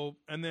 So,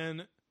 and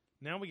then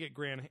now we get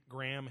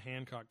Graham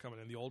Hancock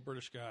coming in, the old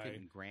British guy.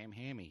 Getting Graham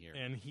Hammy here.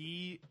 And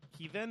he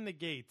then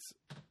negates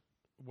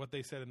what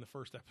they said in the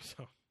first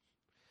episode.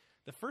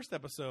 The first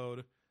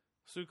episode,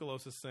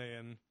 Tsoukalos is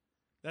saying,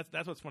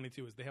 that's what's funny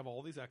too, is they have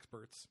all these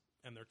experts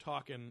and they're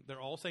talking,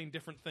 they're all saying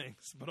different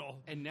things, but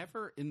all and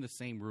never in the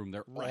same room.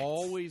 They're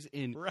always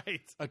in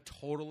a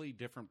totally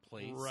different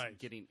place,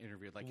 getting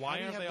interviewed. Like,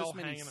 why aren't they all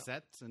many hanging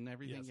sets and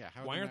everything? Yes.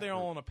 Yeah, why aren't they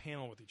all on a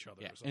panel with each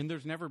other? Yeah, and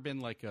there's never been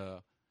like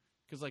a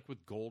because like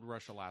with Gold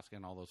Rush Alaska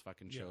and all those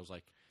fucking shows,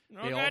 like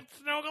Snow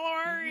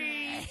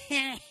Glory.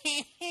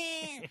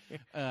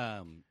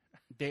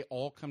 They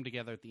all come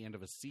together at the end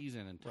of a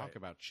season and talk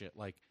about shit.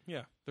 Like,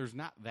 there's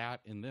not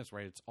that in this,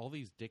 right? It's all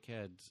these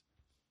dickheads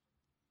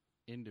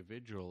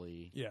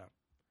individually. Yeah.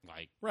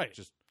 Like,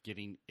 just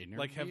getting interviewed.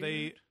 Like, have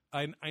they...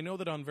 I know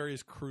that on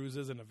various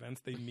cruises and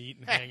events they meet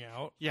and hang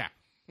out. Yeah.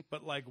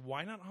 But, like,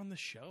 why not on the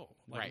show?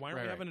 Like, why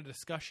aren't we having a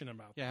discussion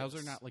about this? How's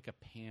there not, like, a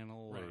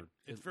panel or...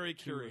 It's very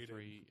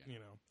curated, you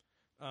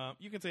know.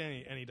 You can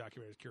say any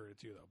documentary is curated,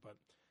 too,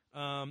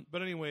 though.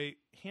 But anyway,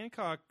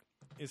 Hancock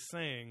is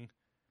saying...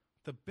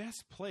 The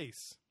best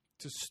place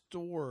to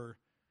store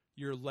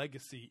your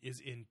legacy is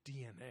in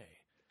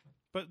DNA.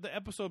 But the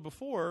episode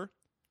before,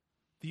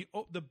 the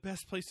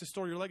best place to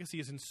store your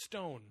legacy is in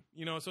stone.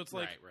 You know, so it's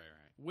like,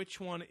 which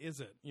one is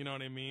it? You know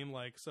what I mean?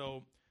 Like,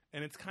 so,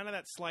 and it's kind of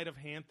that sleight of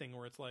hand thing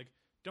where it's like,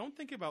 don't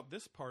think about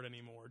this part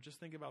anymore. Just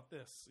think about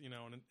this, you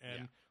know,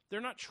 and they're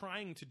not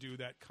trying to do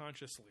that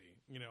consciously.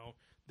 You know,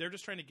 they're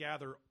just trying to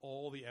gather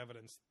all the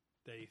evidence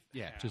they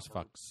have. Just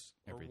fucks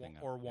everything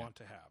up. Or want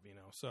to have, you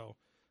know, so...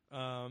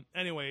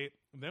 anyway,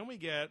 then we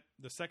get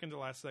the second to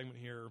last segment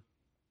here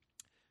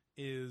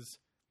is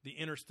the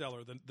Interstellar,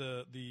 what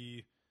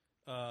the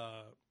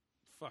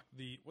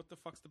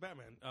fuck's the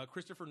Batman?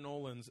 Christopher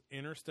Nolan's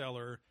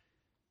Interstellar,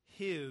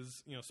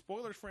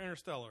 spoilers for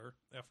Interstellar,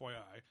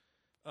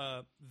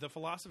 FYI, the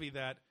philosophy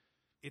that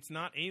it's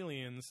not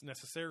aliens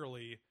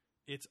necessarily,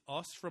 it's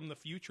us from the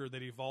future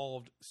that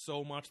evolved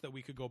so much that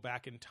we could go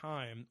back in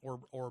time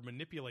or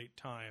manipulate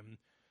time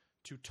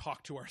to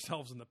talk to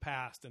ourselves in the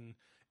past and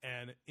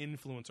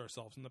influence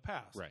ourselves in the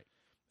past. Right.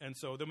 And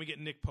so then we get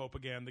Nick Pope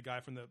again, the guy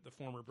from the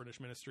former British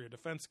Ministry of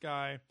Defense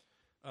guy.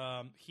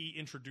 He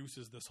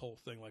introduces this whole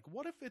thing. Like,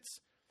 what if it's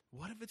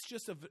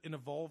just an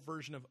evolved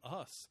version of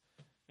us?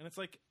 And it's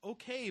like,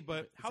 okay,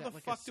 but how the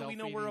fuck do we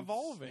know we're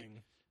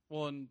evolving?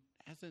 Well, and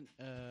hasn't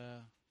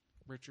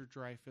Richard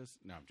Dreyfuss...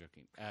 No, I'm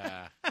joking.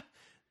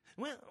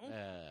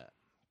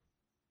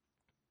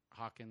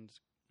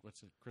 Hawkins...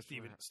 What's it?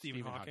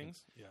 Stephen Hawking.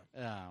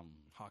 Yeah.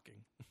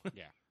 Hawking.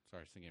 Yeah.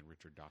 Sorry, I was thinking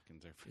Richard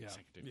Dawkins there for a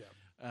second, too.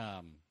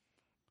 Yeah.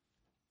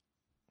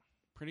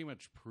 Pretty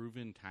much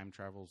proven time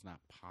travel is not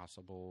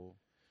possible.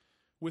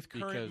 With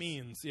current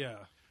means, yeah.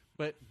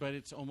 But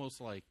it's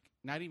almost like,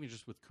 not even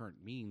just with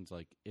current means,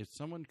 like, if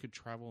someone could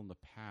travel in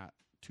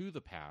to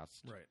the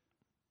past,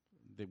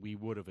 that we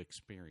would have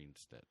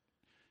experienced it.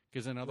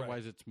 Because then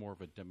otherwise it's more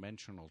of a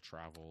dimensional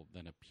travel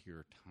than a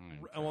pure time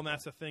travel. Well, and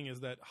that's the thing, is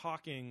that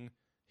Hawking...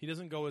 He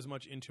doesn't go as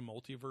much into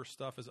multiverse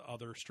stuff as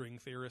other string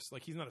theorists.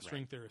 Like, he's not a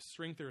string theorist.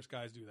 String theorist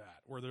guys do that,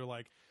 where they're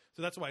like...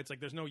 So that's why it's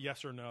like there's no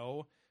yes or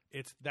no.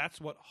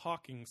 That's what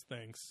Hawking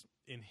thinks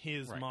in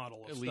his model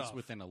of stuff. At least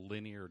within a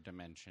linear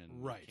dimension.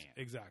 Right,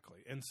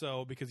 exactly. And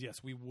so, because,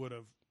 yes, we would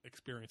have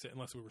experienced it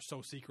unless we were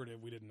so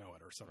secretive we didn't know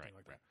it or something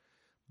like that.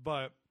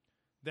 But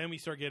then we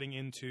start getting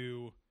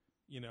into,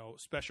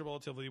 special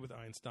relativity with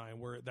Einstein,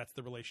 where that's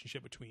the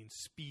relationship between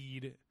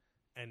speed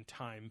and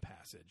time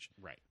passage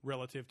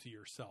relative to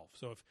yourself.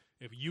 So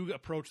if you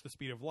approach the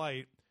speed of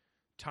light,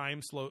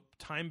 time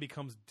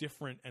becomes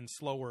different and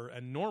slower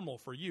and normal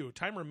for you.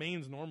 Time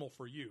remains normal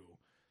for you,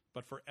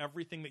 but for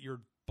everything that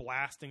you're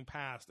blasting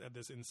past at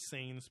this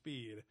insane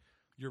speed,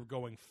 you're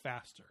going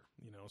faster,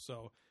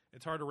 so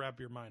it's hard to wrap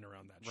your mind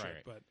around that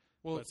shit. But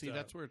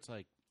that's where it's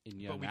like in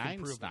young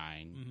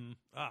Einstein,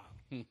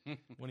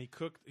 when he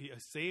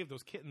saved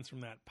those kittens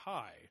from that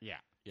pie. Yeah.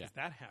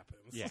 That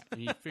happens. Yeah, and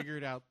he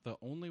figured out the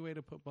only way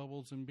to put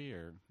bubbles in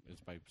beer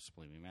is by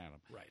splitting atom.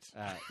 Right.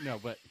 No,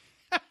 but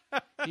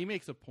he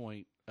makes a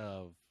point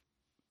of,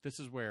 this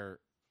is where,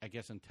 I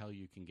guess, until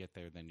you can get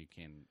there, then you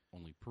can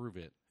only prove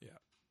it. Yeah.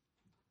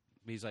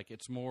 But he's like,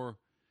 it's more,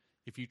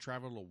 if you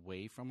travel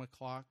away from a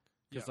clock,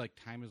 because like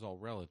time is all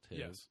relative.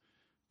 Yes.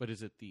 But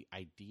is it the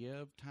idea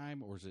of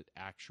time, or is it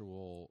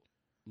actual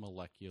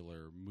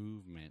molecular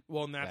movement?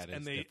 Well,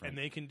 and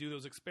they can do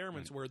those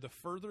experiments where the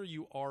further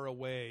you are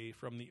away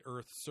from the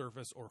Earth's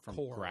surface or from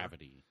core,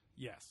 gravity.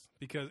 Yes,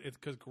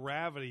 because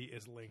gravity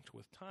is linked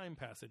with time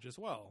passage as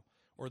well,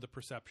 or the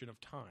perception of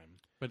time.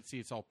 But see,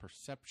 it's all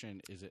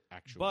perception. Is it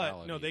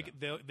actuality?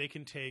 But no, they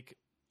can take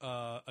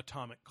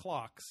atomic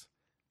clocks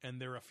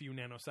and they're a few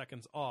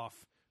nanoseconds off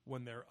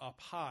when they're up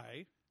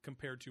high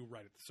compared to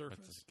right at the surface.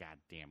 It's a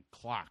goddamn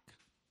clock.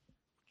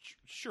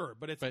 Sure,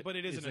 but it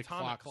is an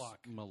atomic clock.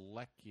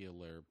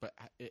 Molecular, but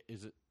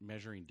is it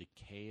measuring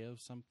decay of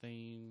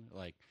something?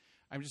 Like,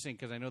 I'm just saying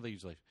because I know they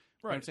use like.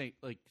 Right. I'm saying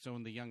so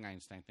in the Young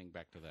Einstein thing.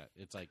 Back to that,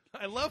 it's like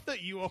I love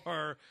that you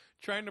are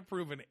trying to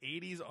prove an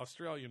 '80s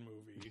Australian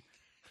movie.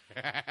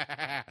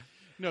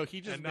 No,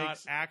 he just and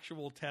makes not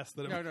actual tests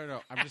that.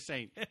 No. I'm just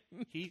saying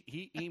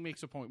he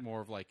makes a point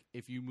more of like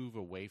if you move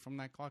away from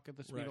that clock at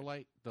the speed of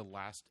light, the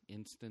last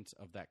instance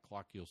of that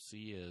clock you'll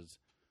see is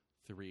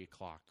 3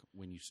 o'clock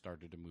when you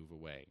started to move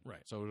away.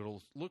 Right. So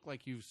it'll look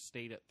like you've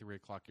stayed at 3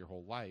 o'clock your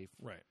whole life.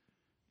 Right.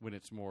 When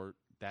it's more,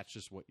 that's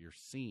just what you're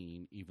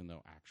seeing, even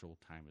though actual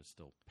time is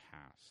still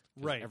past.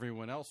 Right.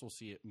 Everyone else will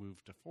see it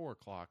move to 4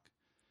 o'clock.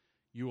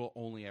 You will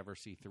only ever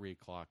see 3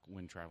 o'clock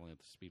when traveling at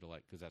the speed of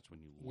light because that's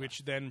when you left.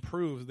 Which then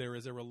proves there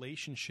is a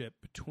relationship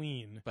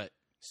between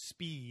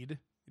speed,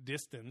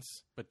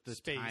 distance, but the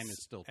space, time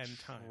is still and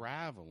time.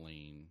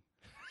 Traveling.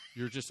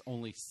 You're just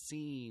only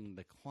seeing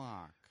the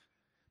clock.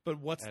 But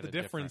what's the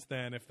difference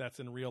then if that's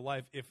in real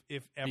life?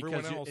 If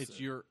everyone else,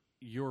 it's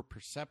your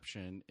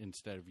perception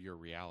instead of your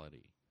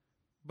reality.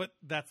 But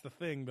that's the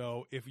thing,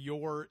 though. If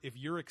you're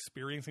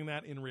experiencing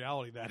that in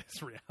reality, that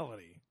is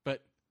reality.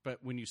 But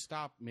when you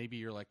stop, maybe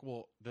you're like,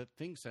 well, the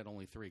thing said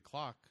only 3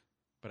 o'clock,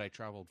 but I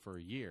traveled for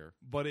a year.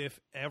 But if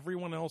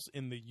everyone else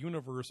in the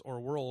universe or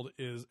world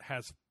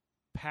has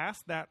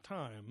passed that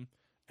time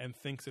and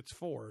thinks it's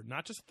 4,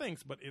 not just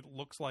thinks, but it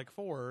looks like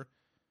 4,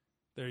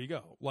 there you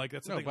go. Like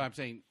that's the thing. But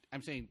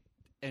I'm saying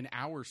an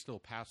hour still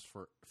passed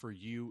for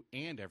you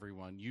and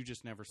everyone. You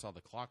just never saw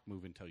the clock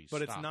move until you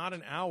stopped. But it's not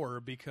an hour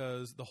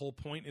because the whole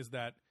point is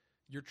that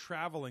you're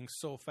traveling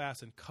so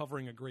fast and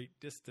covering a great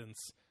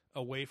distance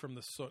away from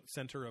the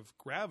center of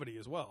gravity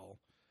as well.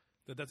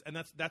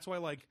 That's why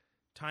like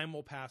time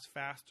will pass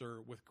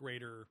faster with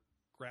greater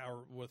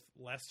or with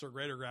less or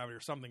greater gravity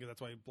or something. Because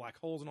that's why black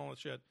holes and all that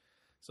shit.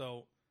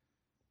 So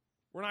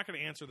we're not going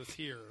to answer this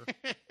here,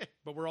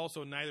 but we're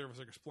also neither of us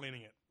are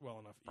explaining it well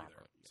enough either.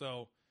 Properly.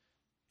 So.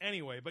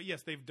 Anyway, but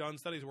yes, they've done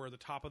studies where the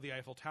top of the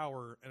Eiffel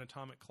Tower, an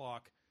atomic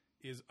clock,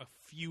 is a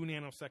few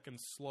nanoseconds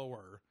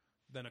slower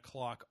than a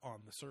clock on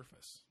the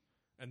surface.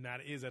 And that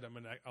is at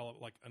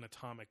like an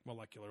atomic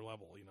molecular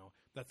level, you know.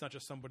 That's not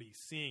just somebody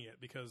seeing it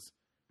because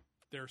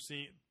they're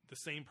seeing the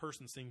same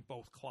person seeing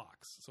both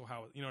clocks. So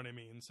how, you know what I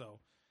mean? So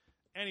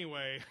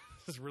anyway,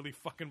 this is really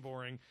fucking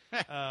boring.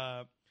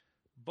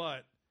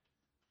 But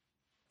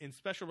in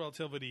special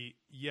relativity,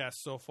 yes,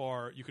 so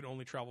far you can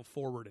only travel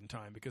forward in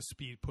time because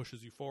speed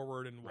pushes you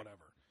forward and whatever.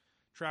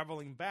 Right.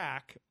 Traveling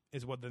back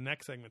is what the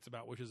next segment's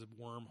about, which is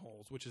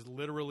wormholes, which is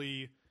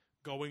literally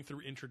going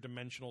through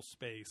interdimensional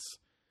space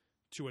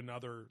to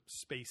another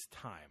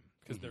space-time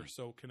because they're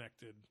so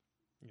connected,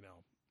 you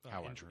know,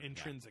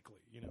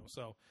 intrinsically, you know.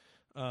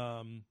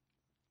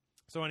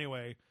 So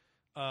anyway,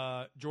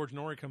 George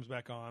Norrie comes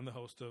back on, the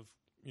host of,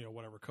 you know,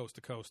 whatever, Coast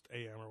to Coast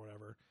AM or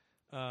whatever,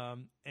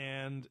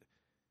 and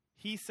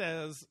he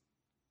says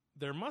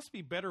there must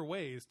be better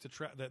ways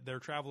that they're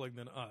traveling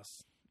than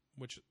us,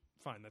 which,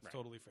 fine, that's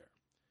totally fair.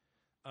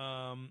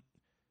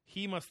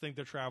 He must think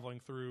they're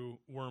traveling through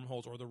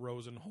wormholes or the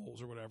Rosen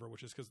holes or whatever,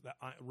 which is because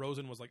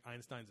Rosen was like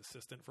Einstein's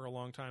assistant for a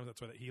long time. That's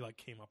why he like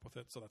came up with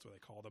it, so that's why they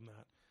called him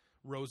that.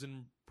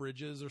 Rosen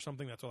bridges or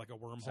something. That's what like a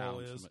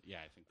wormhole is. Yeah,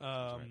 I think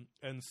that's right.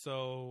 And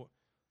so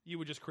you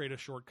would just create a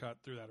shortcut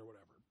through that or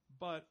whatever.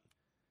 But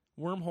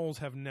wormholes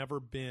have never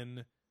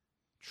been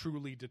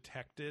truly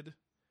detected.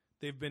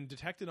 They've been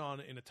detected on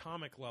an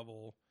atomic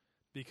level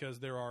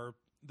because there are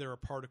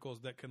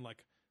particles that can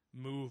like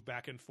move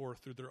back and forth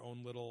through their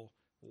own little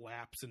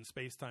laps in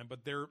space-time,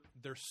 but they're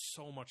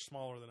so much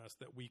smaller than us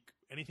that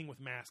anything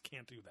with mass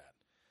can't do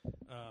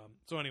that.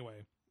 So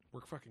anyway, we're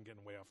fucking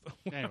getting way off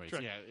the anyways,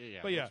 track. yeah.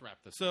 But let's wrap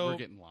this. So we're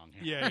getting long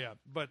here. Yeah.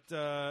 But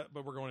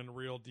we're going into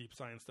real deep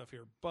science stuff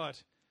here.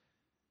 But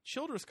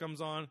Childress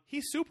comes on.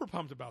 He's super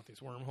pumped about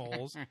these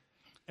wormholes,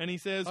 and he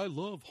says, "I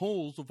love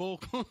holes of all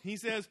kinds." He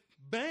says,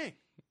 "Bang,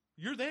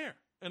 you're there,"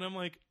 and I'm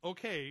like,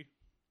 "Okay,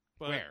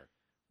 but where?"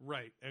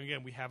 Right. And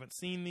again, we haven't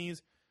seen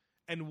these.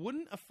 And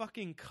wouldn't a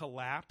fucking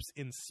collapse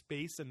in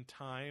space and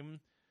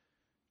time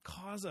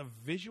cause a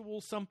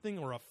visual something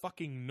or a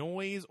fucking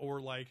noise or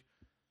like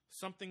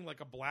something like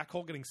a black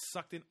hole getting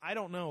sucked in? I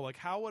don't know. Like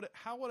how would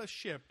a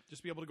ship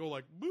just be able to go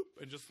like boop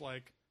and just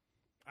like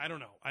I don't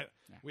know.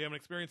 We haven't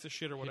experienced this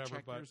shit or whatever.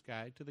 Hitchhiker's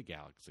Guide to the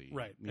Galaxy.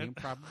 Right. The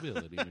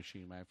improbability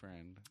machine, my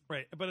friend.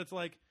 Right. But it's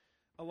like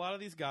a lot of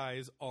these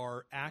guys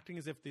are acting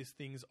as if these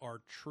things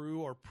are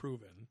true or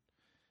proven.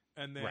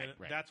 And then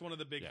that's one of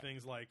the big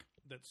things like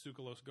that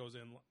Tsoukalos goes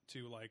in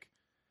to like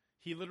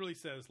he literally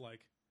says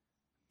like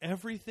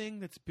everything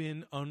that's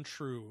been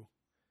untrue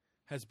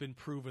has been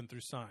proven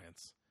through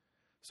science.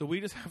 So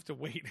we just have to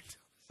wait until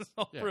this is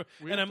all proven.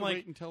 And I'm like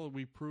wait until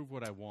we prove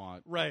what I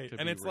want. Right.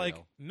 And it's real.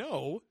 like,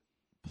 no,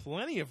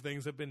 plenty of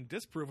things have been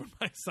disproven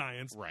by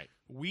science. Right.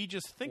 We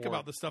just think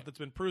about the stuff that's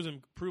been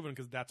proven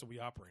because that's what we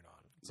operate on.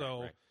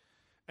 So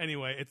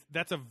Anyway,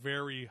 that's a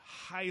very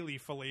highly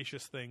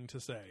fallacious thing to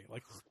say.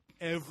 Like,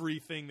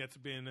 everything that's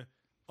been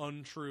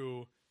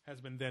untrue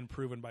has been then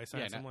proven by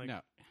science. I'm like,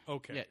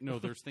 okay. Yeah, no,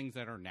 there's things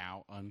that are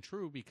now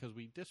untrue because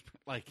we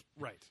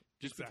right.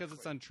 Just because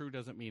it's untrue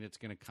doesn't mean it's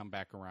going to come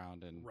back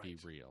around and be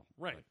real.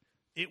 Right.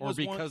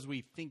 Like,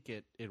 we think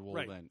it will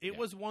then. It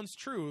was once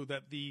true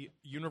that the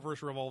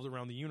universe revolves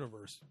around the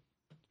universe,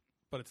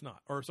 but it's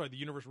not. Or, sorry, the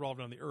universe revolved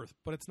around the Earth,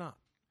 but it's not.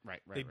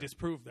 Right. They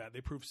disproved that. They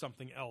proved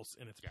something else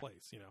in its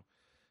place, you know.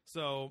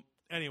 So,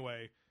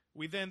 anyway,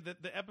 we then,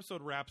 the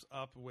episode wraps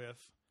up with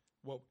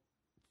what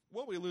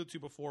we alluded to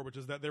before, which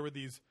is that there were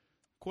these,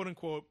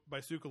 quote-unquote, by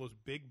Tsoukalos,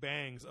 big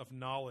bangs of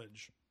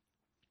knowledge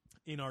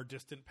in our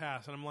distant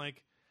past. And I'm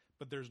like,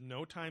 but there's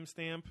no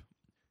timestamp.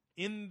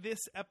 In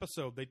this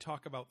episode, they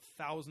talk about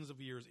thousands of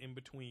years in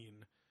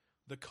between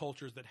the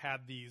cultures that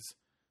had these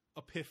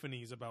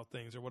epiphanies about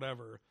things or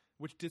whatever,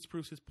 which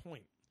disproves his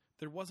point.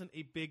 There wasn't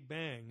a big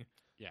bang.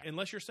 Yeah.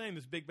 Unless you're saying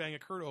this big bang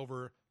occurred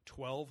over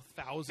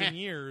 12,000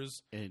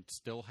 years. And it's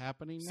still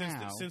happening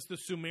now. Since the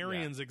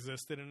Sumerians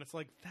existed. And it's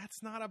like,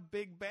 that's not a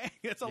big bang.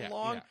 It's a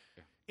long... Yeah.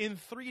 In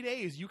 3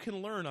 days, you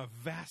can learn a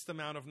vast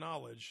amount of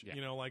knowledge. Yeah.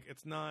 You know, like,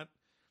 it's not...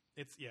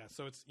 It's,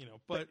 so it's, you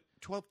know... But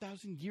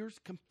 12,000 years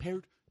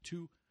compared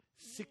to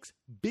 6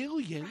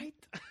 billion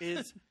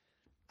is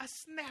a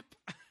snap.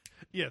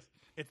 Yes.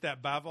 It's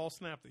that Baval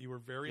snap that you were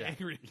very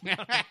angry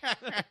about.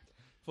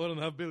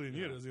 4.5 billion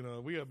years, you know,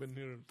 we have been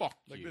here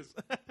like this.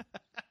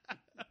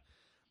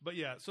 But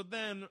yeah, so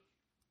then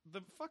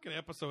the fucking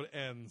episode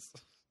ends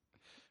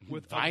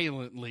with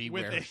violently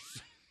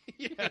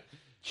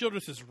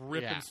Childress is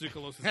ripping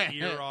Tsoukalos'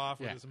 ear off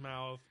with his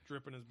mouth,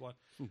 dripping his blood.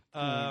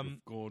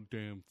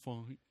 Goddamn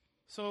fight.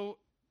 So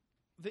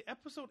the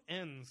episode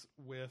ends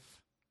with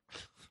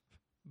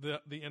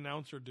the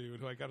announcer dude,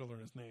 who I got to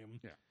learn his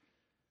name,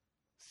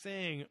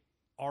 saying,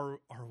 Are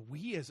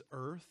we as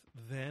Earth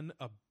then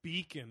a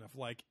beacon of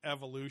like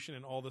evolution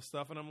and all this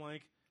stuff? And I'm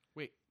like,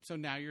 wait, so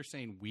now you're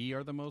saying we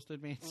are the most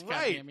advanced?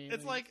 Right.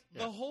 It's like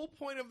the whole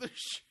point of the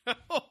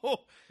show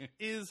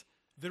is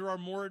there are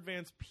more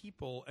advanced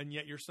people, and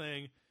yet you're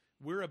saying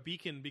we're a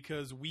beacon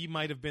because we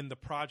might have been the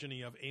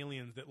progeny of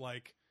aliens that,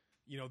 like,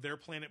 you know, their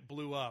planet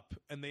blew up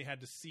and they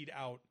had to seed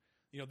out.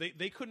 You know,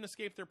 they couldn't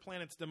escape their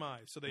planet's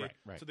demise, so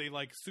they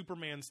like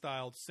Superman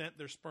style sent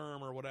their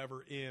sperm or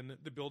whatever in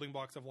the building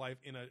blocks of life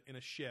in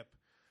a ship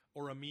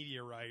or a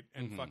meteorite,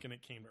 and fucking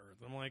it came to Earth.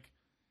 I'm like,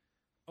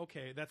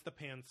 okay, that's the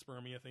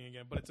panspermia thing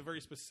again, but it's a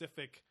very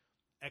specific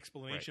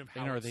explanation of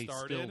how and are it they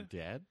started. Still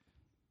dead?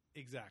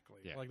 Exactly.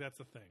 Yeah. Like, that's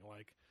the thing.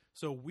 Like,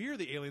 so we're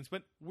the aliens,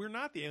 but we're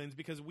not the aliens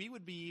because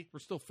we're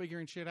still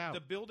figuring shit out.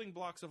 The building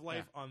blocks of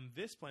life on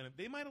this planet.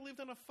 They might have lived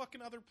on a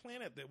fucking other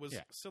planet that was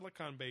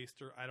silicon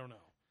based, or I don't know.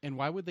 And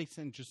why would they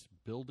send just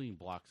building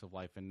blocks of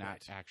life and not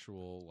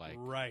actual, like,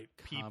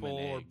 people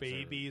or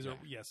babies or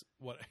yes,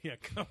 what? Yeah,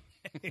 come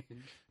get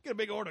a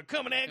big order of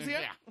coming eggs here.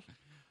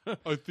 Yeah.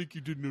 I think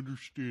you didn't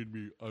understand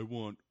me. I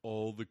want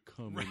all the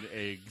coming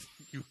eggs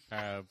you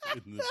have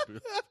in this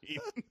building.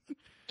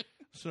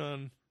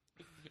 Son,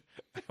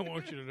 I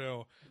want you to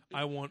know,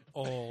 I want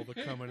all the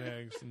coming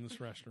eggs in this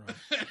restaurant.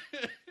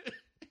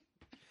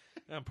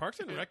 Parks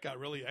and Rec got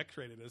really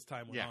X-rated as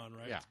time went on,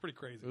 right? Yeah. It's pretty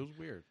crazy. It was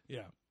weird.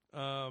 Yeah.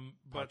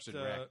 Parks and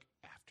Rec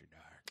After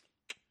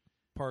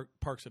Dark.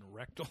 Parks and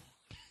Rectal.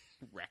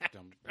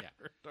 Rectum. Yeah.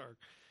 Dark.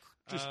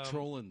 Just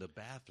trolling the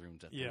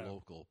bathrooms at the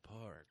local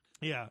park.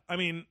 Yeah. I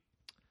mean,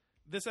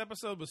 this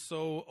episode was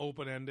so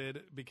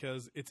open-ended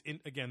because it's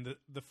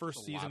the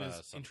first season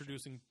is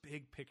introducing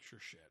big picture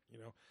shit, you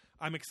know.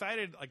 I'm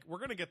excited, like, we're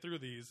going to get through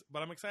these,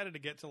 but I'm excited to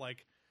get to,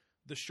 like,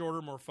 the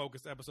shorter, more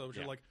focused episodes,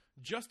 which are, like,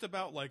 just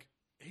about, like,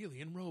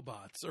 alien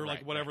robots or,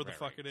 like, whatever the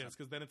fuck it is,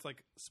 because then it's,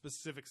 like,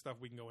 specific stuff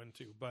we can go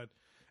into. But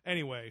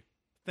anyway,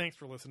 thanks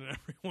for listening,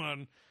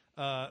 everyone.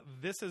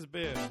 This has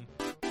been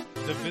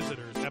The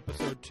Visitors,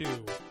 Episode 2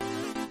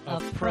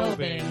 of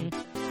Probing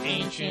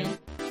Ancient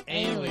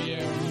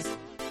Aliens.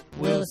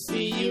 We'll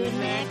see you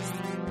next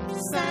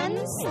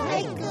Sun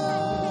Cycle.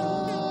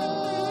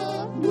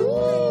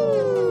 Woo!